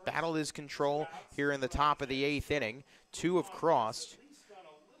native, he's battled his control here in the top of the 8th inning. 2 have crossed.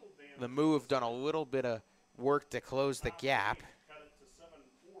 The Moo have done a little bit of work to close the gap.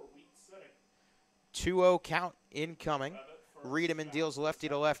 2-0 count incoming. Riedemann deals lefty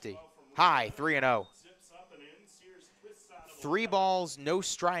to lefty. High, 3-0. 3 balls, no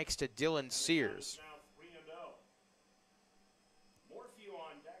strikes to Dylan Sears.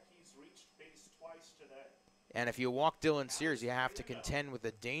 And if you walk Dylan Sears, you have to contend with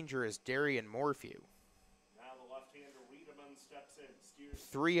the dangerous Darian Morphew.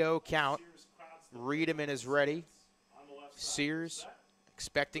 3-0 count. Riedemann is ready. Sears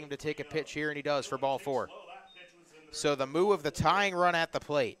expecting him to take a pitch here, and he does for ball 4. So the Moo of the tying run at the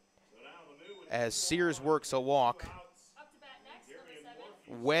plate as Sears works a walk.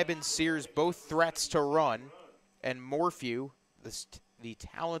 Webb and Sears both threats to run, and Morphew, the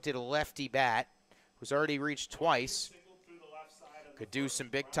talented lefty bat, who's already reached twice, could do some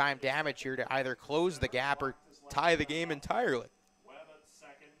big-time damage here to either close the gap or tie the game entirely.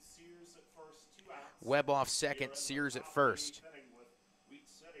 Webb off second, Sears at first.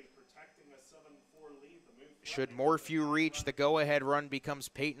 Should Morphew reach, the go-ahead run becomes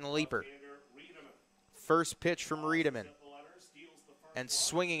Peyton Leaper. First pitch from Riedemann. And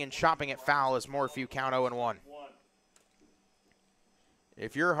swinging and chopping it foul as Morphew count 0-1.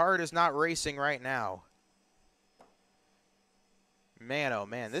 If your heart is not racing right now, man, oh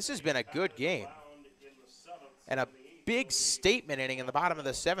man, this has been a good game. And a big statement inning in the bottom of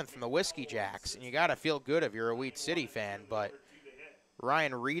the 7th from the Whiskey Jacks. And you got to feel good if you're a Wheat City fan, but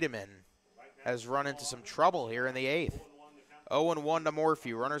Ryan Riedemann has run into some trouble here in the 8th. 0-1 to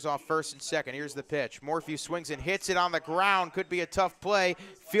Morphew. Runners off first and second. Here's the pitch. Morphew swings and hits it on the ground. Could be a tough play.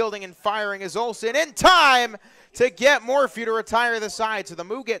 Fielding and firing is Olson in time to get Morphew to retire the side. So the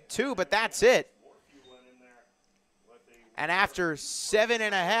Moo get 2, but that's it. And after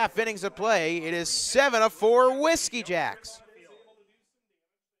 7.5 innings of play, it is 7-4 Whiskey Jacks.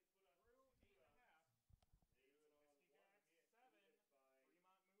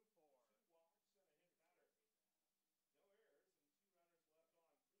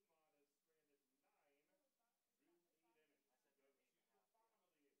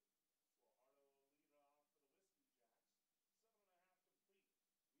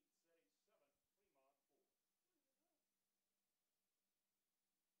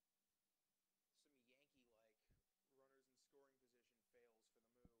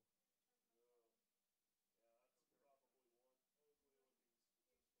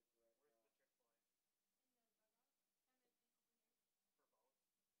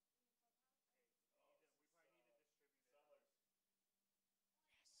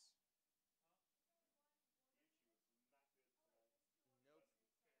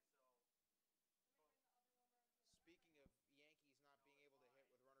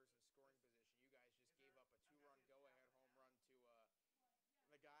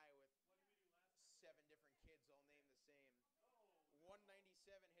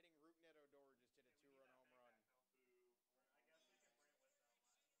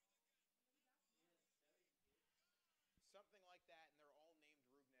 Something like that, and they're all named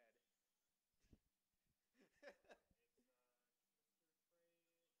Rugned.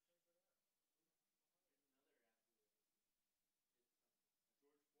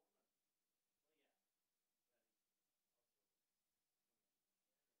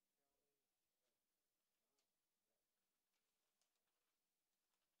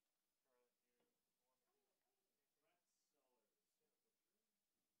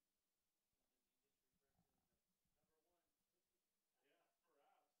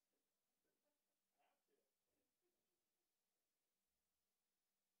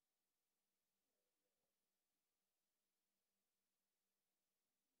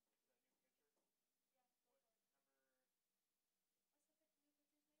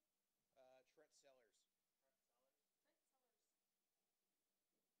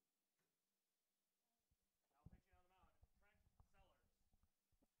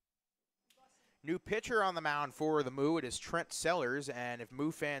 New pitcher on the mound for the Moo. It is Trent Sellers, and if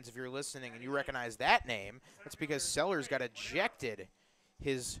Moo fans, if you're listening and you recognize that name, that's because Sellers got ejected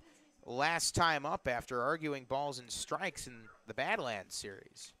his last time up after arguing balls and strikes in the Badlands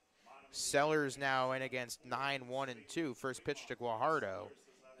series. Sellers now in against 9-1-2. First pitch to Guajardo,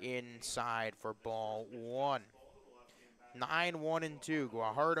 inside for ball 1. 9-1-2.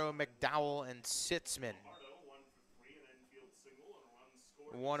 Guajardo, McDowell, and Sitzman.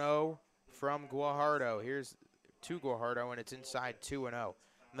 1-0 from Guajardo. Here's to Guajardo, and it's inside 2-0.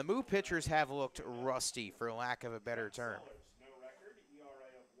 And the Moo pitchers have looked rusty, for lack of a better term.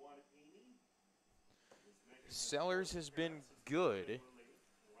 Sellers has been good.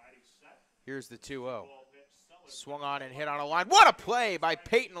 Here's the 2-0. Swung on and hit on a line. What a play by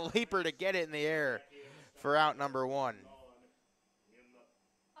Peyton Leeper to get it in the air for out number 1.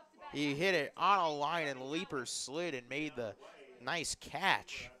 He hit it on a line, and Leeper slid and made the nice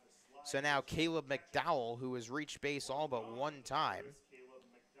catch. So now Caleb McDowell, who has reached base all but one time.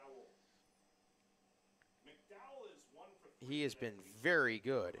 He has been very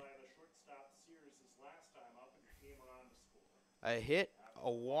good. A hit, a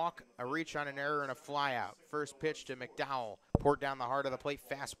walk, a reach on an error, and a flyout. First pitch to McDowell. Poured down the heart of the plate.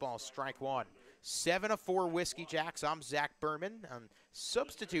 Fastball, strike 1. 7-4 Whiskey Jacks. I'm Zach Berman on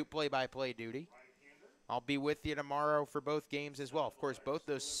substitute play-by-play duty. I'll be with you tomorrow for both games as well. Of course, both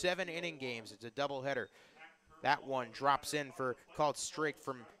those 7-inning games. It's a doubleheader. That one drops in for called strike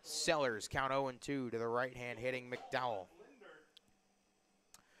from Sellers. Count 0-2 to the right-hand hitting McDowell.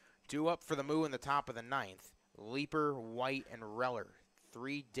 Due up for the Moo in the top of the 9th. Leeper, White, and Reller.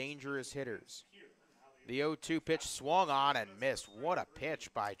 3 dangerous hitters. The 0-2 pitch swung on and missed. What a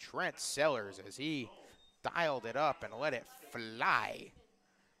pitch by Trent Sellers as he dialed it up and let it fly.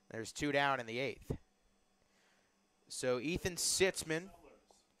 There's 2 down in the 8th. So Ethan Sitzman,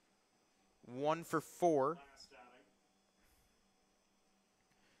 1 for 4.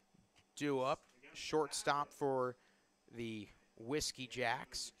 Due up, shortstop for the Whiskey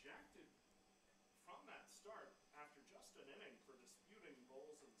Jacks.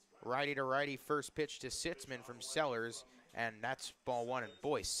 Righty to righty, first pitch to Sitzman from Sellers, and that's ball 1. And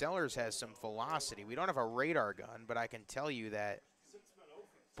boy, Sellers has some velocity. We don't have a radar gun, but I can tell you that,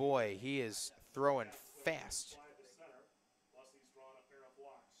 boy, he is throwing fast.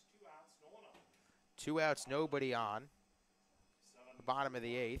 2 outs, nobody on. The bottom of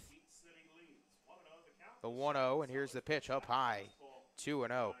the 8th. The 1-0, and here's the pitch up high.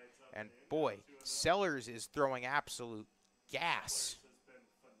 2-0. And boy, Sellers is throwing absolute gas.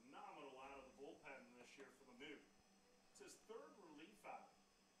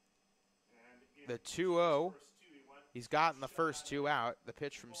 The 2-0. He's gotten the first 2 out. The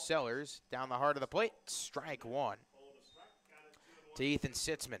pitch from Sellers down the heart of the plate. Strike 1 to Ethan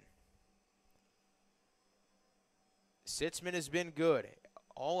Sitzman. Sitzman has been good.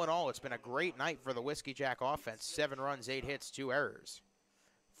 All in all, it's been a great night for the Whiskey Jack offense. 7 runs, 8 hits, 2 errors.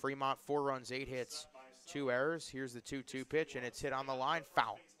 Fremont, 4 runs, 8 hits, 2 errors. Here's the 2-2 pitch, and it's hit on the line.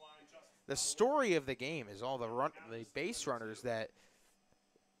 Foul. The story of the game is all the base runners that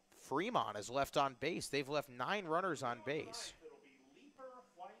Fremont has left on base. They've left 9 runners on base.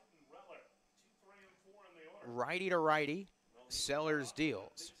 Righty to righty, Sellers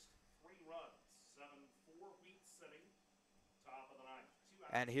deals.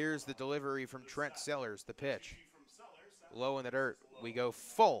 And here's the delivery from Trent Sellers, the pitch. Low in the dirt, we go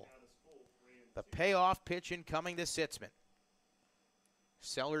full. The payoff pitch incoming to Sitzman.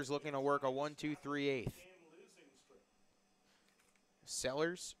 Sellers looking to work a 1-2-3/8.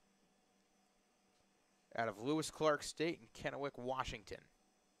 Sellers out of Lewis Clark State in Kennewick, Washington.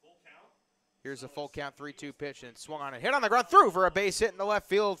 Here's a full count 3-2 pitch, and swung on and hit on the ground, through for a base hit in the left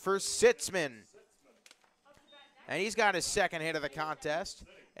field for Sitzman. And he's got his second hit of the contest,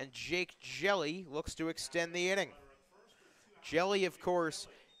 and Jake Jelly looks to extend the inning. Jelly, of course,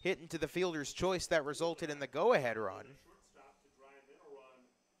 hit into the fielder's choice that resulted in the go-ahead run.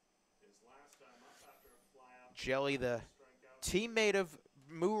 Jelly, the teammate of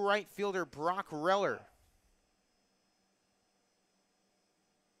Moo right fielder Brock Reller.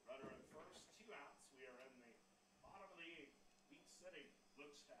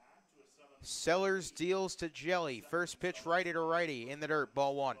 Sellers deals to Jelly. First pitch righty to righty in the dirt,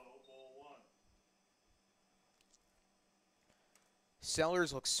 ball 1.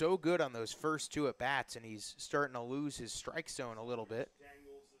 Sellers looks so good on those first 2 at-bats, and he's starting to lose his strike zone a little bit.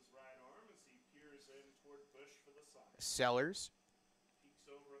 Sellers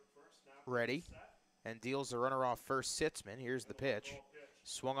ready and deals the runner off first. Sitzman. Here's the pitch.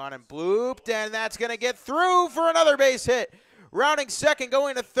 Swung on and blooped, and that's going to get through for another base hit. Rounding second,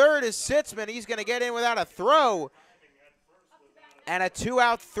 going to third is Sitzman. He's going to get in without a throw. And a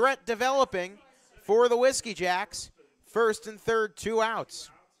two-out threat developing for the Whiskey Jacks. First and third, 2 outs.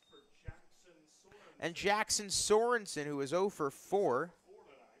 And Jackson Sorensen, who is 0 for 4. A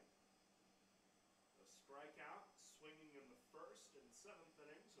strikeout, swinging in the first and 7th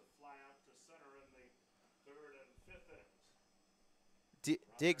innings, a fly out to center in the 3rd and 5th innings.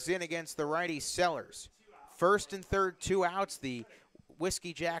 Digs in against the righty Sellers. First and third, 2 outs. The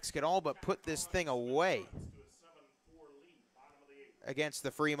Whiskey Jacks could all but put this thing away against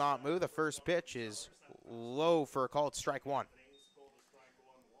the Fremont Moo. The first pitch is low for a called strike 1.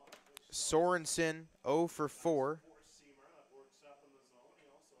 Sorensen 0 for 4.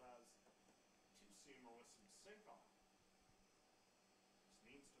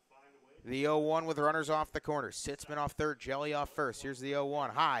 The 0-1 with runners off the corner. Sitzman off third, Jelly off first. Here's the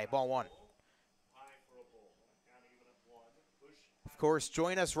 0-1. High, ball 1. Of course,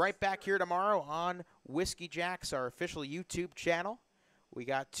 join us right back here tomorrow on Whiskey Jacks, our official YouTube channel. We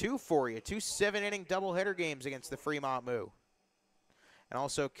got 2 for you, 2 7-inning doubleheader games against the Fremont Moo. And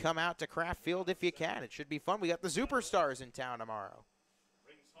also come out to Kraft Field if you can. It should be fun. We got the Superstars in town tomorrow.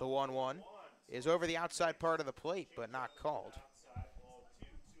 The 1-1 is over the outside part of the plate, but not called.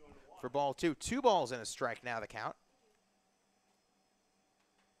 For ball 2. 2 balls and a strike now the count.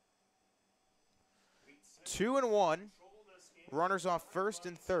 2-1. Runners off first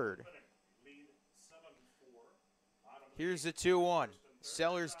and third. Here's the 2-1.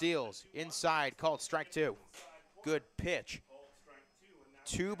 Sellers deals. Inside, called strike 2. Good pitch.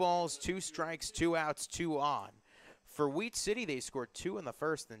 2 balls, 2 strikes, 2 outs, 2 on. For Wheat City, they scored 2 in the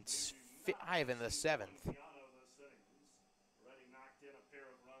first and 5 in the 7th.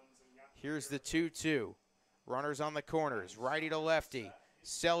 Here's the 2-2. Runners on the corners, righty to lefty.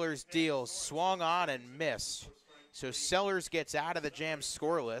 Sellers deals, swung on and missed. So Sellers gets out of the jam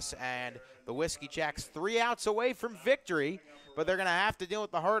scoreless, and the Whiskey Jacks 3 outs away from victory, but they're going to have to deal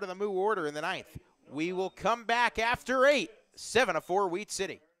with the heart of the Moo order in the 9th. We will come back after 8, 7-4 Wheat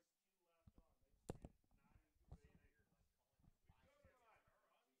City.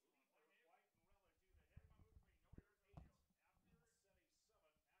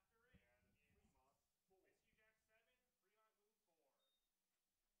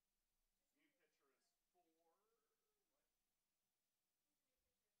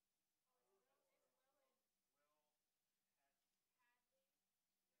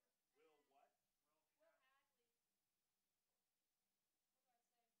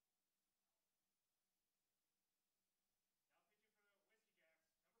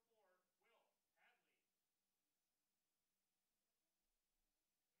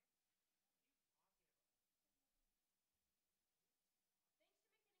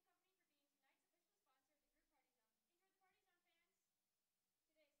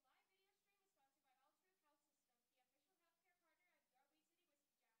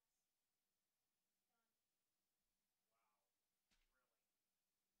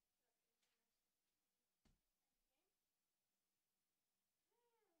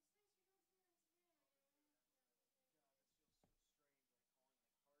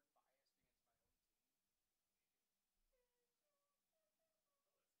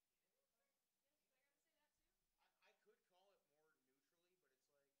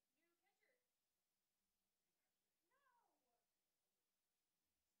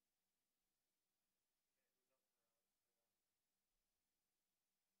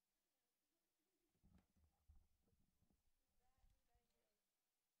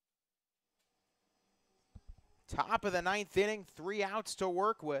 Top of the 9th inning, 3 outs to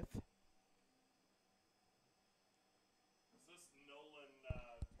work with. Is this Nolan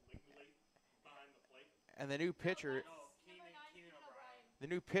Lingley behind the plate? And the new pitcher, Keenan the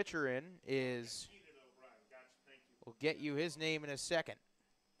new pitcher in is, O'Brien. Gotcha. Thank you. we'll get you his name in a second.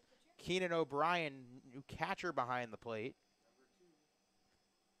 Keenan O'Brien, new catcher behind the plate.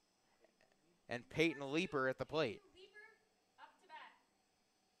 And Peyton Leeper at the plate.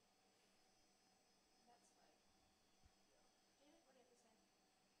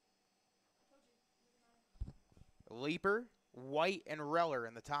 Leeper, White, and Reller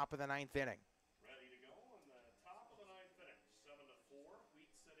in the top of the 9th inning. Ready to go in the top of the 9th inning. 7-4. Wheat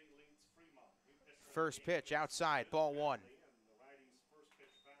City leads Fremont. First pitch outside, ball 1. And the righty's first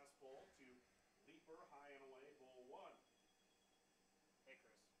pitch fastball to Leeper, high and away, ball 1. Hey,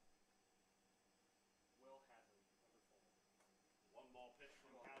 Chris. Will Hadley, number 4. 1-ball pitch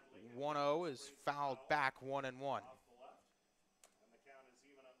from Hadley. 1-0 is fouled back 1-1. Off the left. And the count is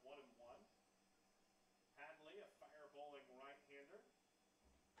even at 1-1. Hadley, a fire bowling right-hander.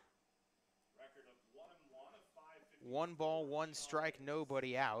 Record of 1-1, a 5.57 1 ball, 1 strike,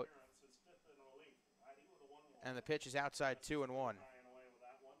 nobody out. Appearance, his fifth in relief. Righty with a 1-1. And the pitch is outside 2-1. Tying away with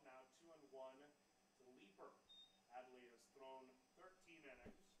that one. Now 2-1 to Leaper. Hadley has thrown 13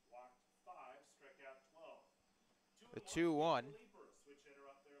 innings, walked 5, struck out 12. The 2-1. Leaper, switch hitter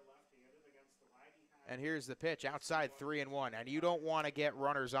up there, left-handed against the righty. And here's the pitch outside 3-1. And you don't want to get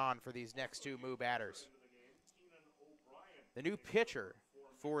runners on for these next 2 Moo batters. The new pitcher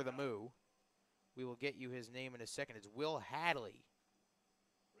for the Moo, we will get you his name in a second, is Will Hadley.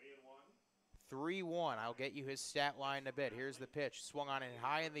 3-1. I'll get you his stat line in a bit. Here's the pitch. Swung on it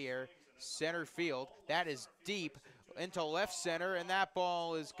high in the air. Center field. That is deep into left center, and that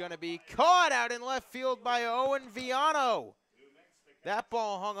ball is going to be caught out in left field by Owen Viano. That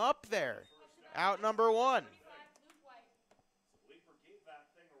ball hung up there. Out number 1. Leaper gave that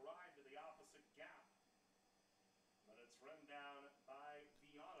thing a ride to the opposite gap, but it's run down by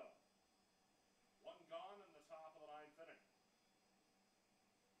Viano. 1 gone in the top of the 9th inning.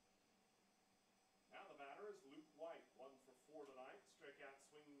 Now the batter is Luke White, 1 for 4 tonight. Struck out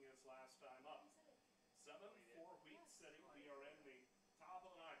swinging his last time up. 7 for Wheat City. We are in the top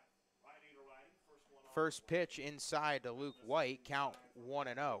of the 9th. Righty to righty. First pitch inside to Luke White. Count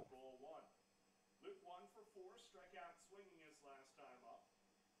 1-0. Luke 1 for 4. Struck out swinging his last time up.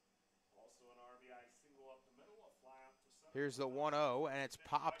 Also an RBI single up the middle. A fly out to center. Here's the 1-0, and it's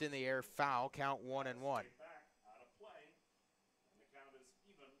popped in the air. Foul. Count 1-1. Back out of play, and the count is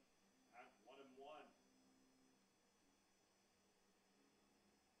even at 1-1.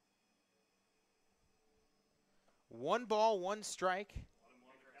 1 ball, 1 strike.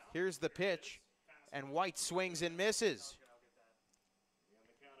 Here's the pitch, and White swings and misses.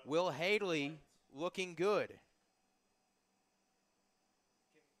 Will Hadley looking good.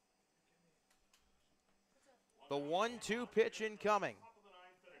 The 1-2 pitch incoming.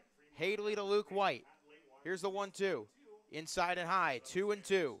 Hadley to Luke White. Here's the 1-2. Inside and high,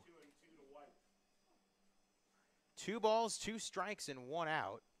 2-2. 2 balls, 2 strikes, and 1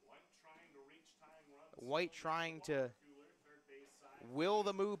 out. White trying to will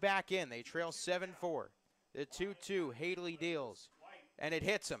the Moo back in. They trail 7-4. The 2-2, Hadley deals, and it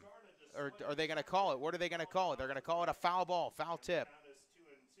hits him. Or are they going to call it? What are they going to call it? They're going to call it a foul ball, foul tip.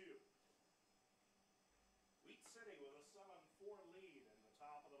 Wheat City with a 7-4 lead in the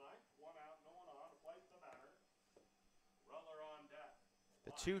top of the 9th. 1 out, no one on. Plate the batter. Ruller on deck.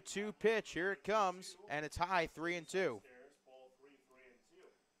 The 2-2 pitch, here it comes, and it's high, 3-2.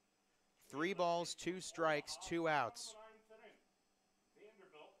 3 balls, 2 strikes, 2 outs.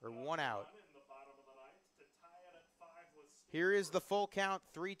 Or 1 out. Here is the full count,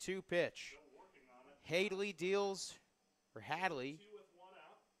 3-2 pitch. Hadley deals, or Hadley,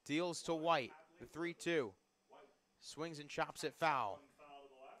 deals to White, the 3-2. Swings and chops it foul.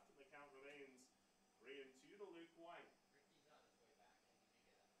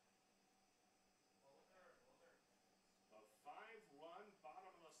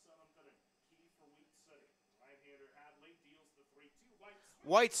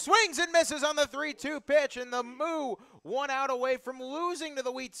 White swings and misses on the 3-2 pitch, and the Moo 1 out away from losing to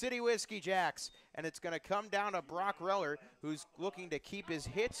the Wheat City Whiskey Jacks. And it's going to come down to Brock Reller, who's looking to keep his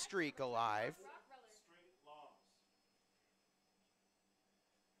hit streak alive.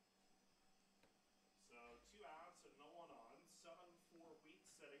 So 2 outs and no one on. 7-4 Wheat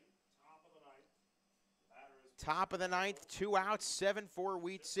City, top of the 9th. Top of the 9th, 2 outs, 7-4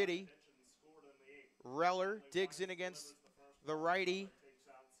 Wheat City. Reller digs in against the righty.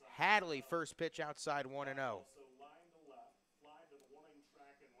 Hadley, first pitch outside, 1-0.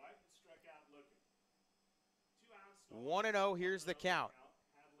 1-0, here's the count.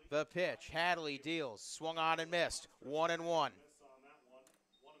 The pitch, Hadley deals, swung on and missed, 1-1.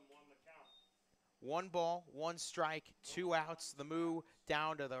 1 ball, 1 strike, 2 outs. The Moo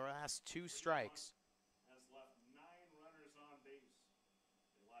down to the last 2 strikes.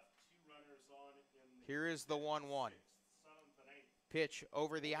 Here is the 1-1. Pitch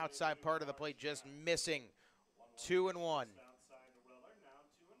over the outside part of the plate, just missing. 2-1.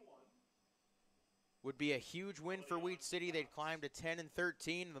 Would be a huge win for Wheat City. They'd climb to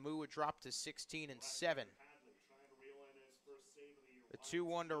 10-13. The Moo would drop to 16-7. The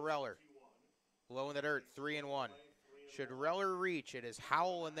 2-1 to Reller. Low in the dirt, 3-1. Should Reller reach, it is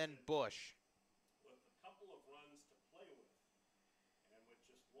Howell and then Bush.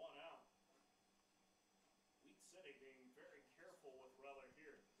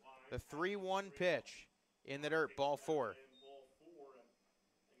 The 3-1 pitch in the dirt, ball 4.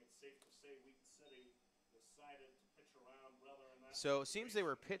 So it seems they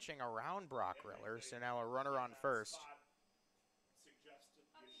were pitching around Brock Reller, so now a runner on first.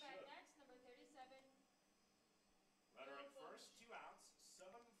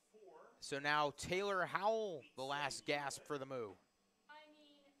 So now Taylor Howell, the last gasp for the Moo. Number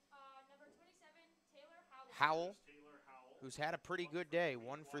 27, Taylor Howell. Howell, Taylor Howell. who's had a pretty good day,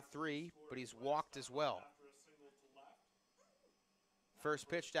 1 for 3, but he's walked as well. After a single to left. First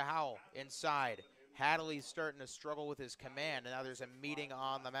pitch to Howell, inside. Hadley's starting to struggle with his command, and now there's a meeting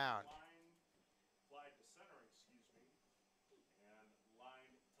on the mound. Fly to center, excuse me. And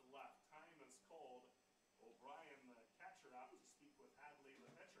line to left. Time is called. O'Brien, the catcher, out to speak with Hadley, the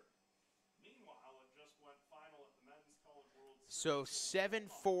pitcher. Meanwhile, it just went final at the Men's College World Series. So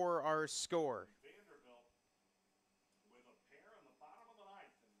 7-4 our score. Vanderbilt with a pair in the bottom of the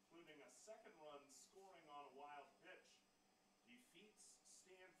ninth, including a second run scoring on a wild pitch, defeats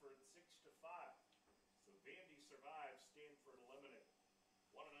Stanford 6-5. So Vandy survives, Stanford eliminated.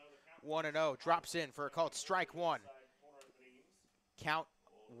 1-0 the count. 1-0, drops in for a called strike one. Count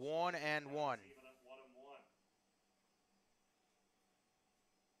 1-1. Even at 1-1.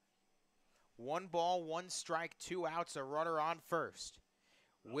 1 ball, 1 strike, 2 outs, a runner on first.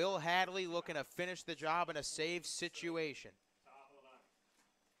 Will Hadley looking to finish the job in a save situation. Top of the ninth.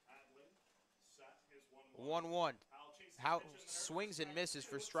 Hadley set his 1-1. How pitch in there. swings and misses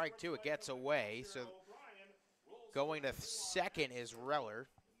for strike 2. It gets away. So O'Brien rolls going to second is Reller.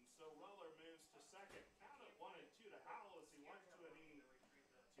 and so Reller moves to second. Count it 1-2 to Howell as he went to an inning.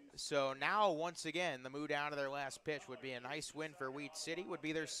 So now, once again, the Moo down to their last pitch would be a nice win for Wheat City. Would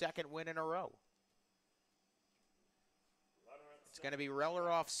be their second win in a row. It's going to be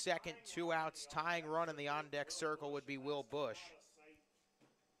Reller off second, 2 outs. Tying run in the on-deck circle would be Will Bush.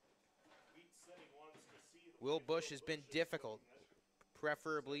 Will Bush has been difficult.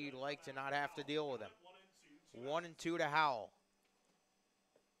 Preferably, you'd like to not have to deal with him. 1-2 to Howell.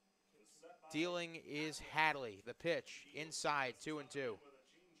 Dealing is Hadley. The pitch inside, 2-2.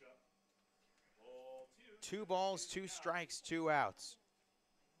 2 balls, 2 strikes, 2 outs.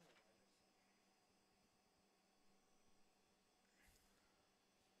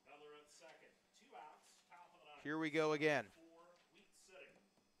 Reller at second. 2 outs. Top of the ninth. Here we go again. For Wheat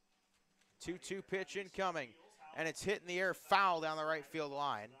City. 2-2 pitch incoming, and it's hit in the air, foul down the right field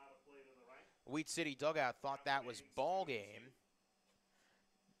line. Not a play to the right. Wheat City dugout thought that was ball game.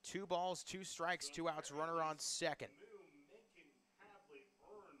 2 balls, 2 strikes, 2 outs, runner on second. Moo making Hadley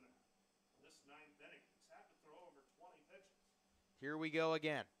earn this ninth inning. He's had to throw over 20 pitches. Here we go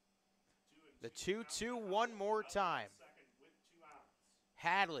again. 2-2. The 2-2 one more time. Second with 2 outs.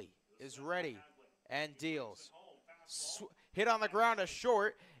 Hadley is ready and deals. Home. Fastball. Hit on the ground to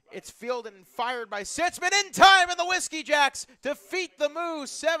short. It's fielded and fired by Sitzman in time, and the Whiskey Jacks defeat the Moo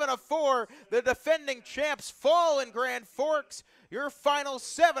 7-4. The defending champs fall in Grand Forks. Your final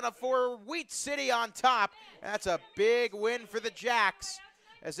 7-4, Wheat City on top. That's a big win for the Jacks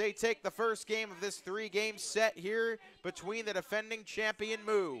as they take the first game of this 3-game set here between the defending champion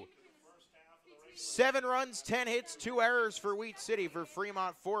Moo. 7 runs, 10 hits, 2 errors for Wheat City. For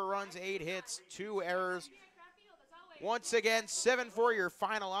Fremont, 4 runs, 8 hits, 2 errors. Once again, 7-4 your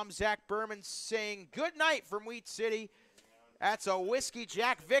final. I'm Zach Berman saying good night from Wheat City. That's a Whiskey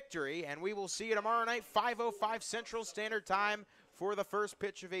Jack victory, and we will see you tomorrow night, 5:05 Central Standard Time for the first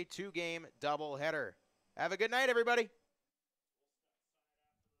pitch of a 2-game doubleheader. Have a good night, everybody.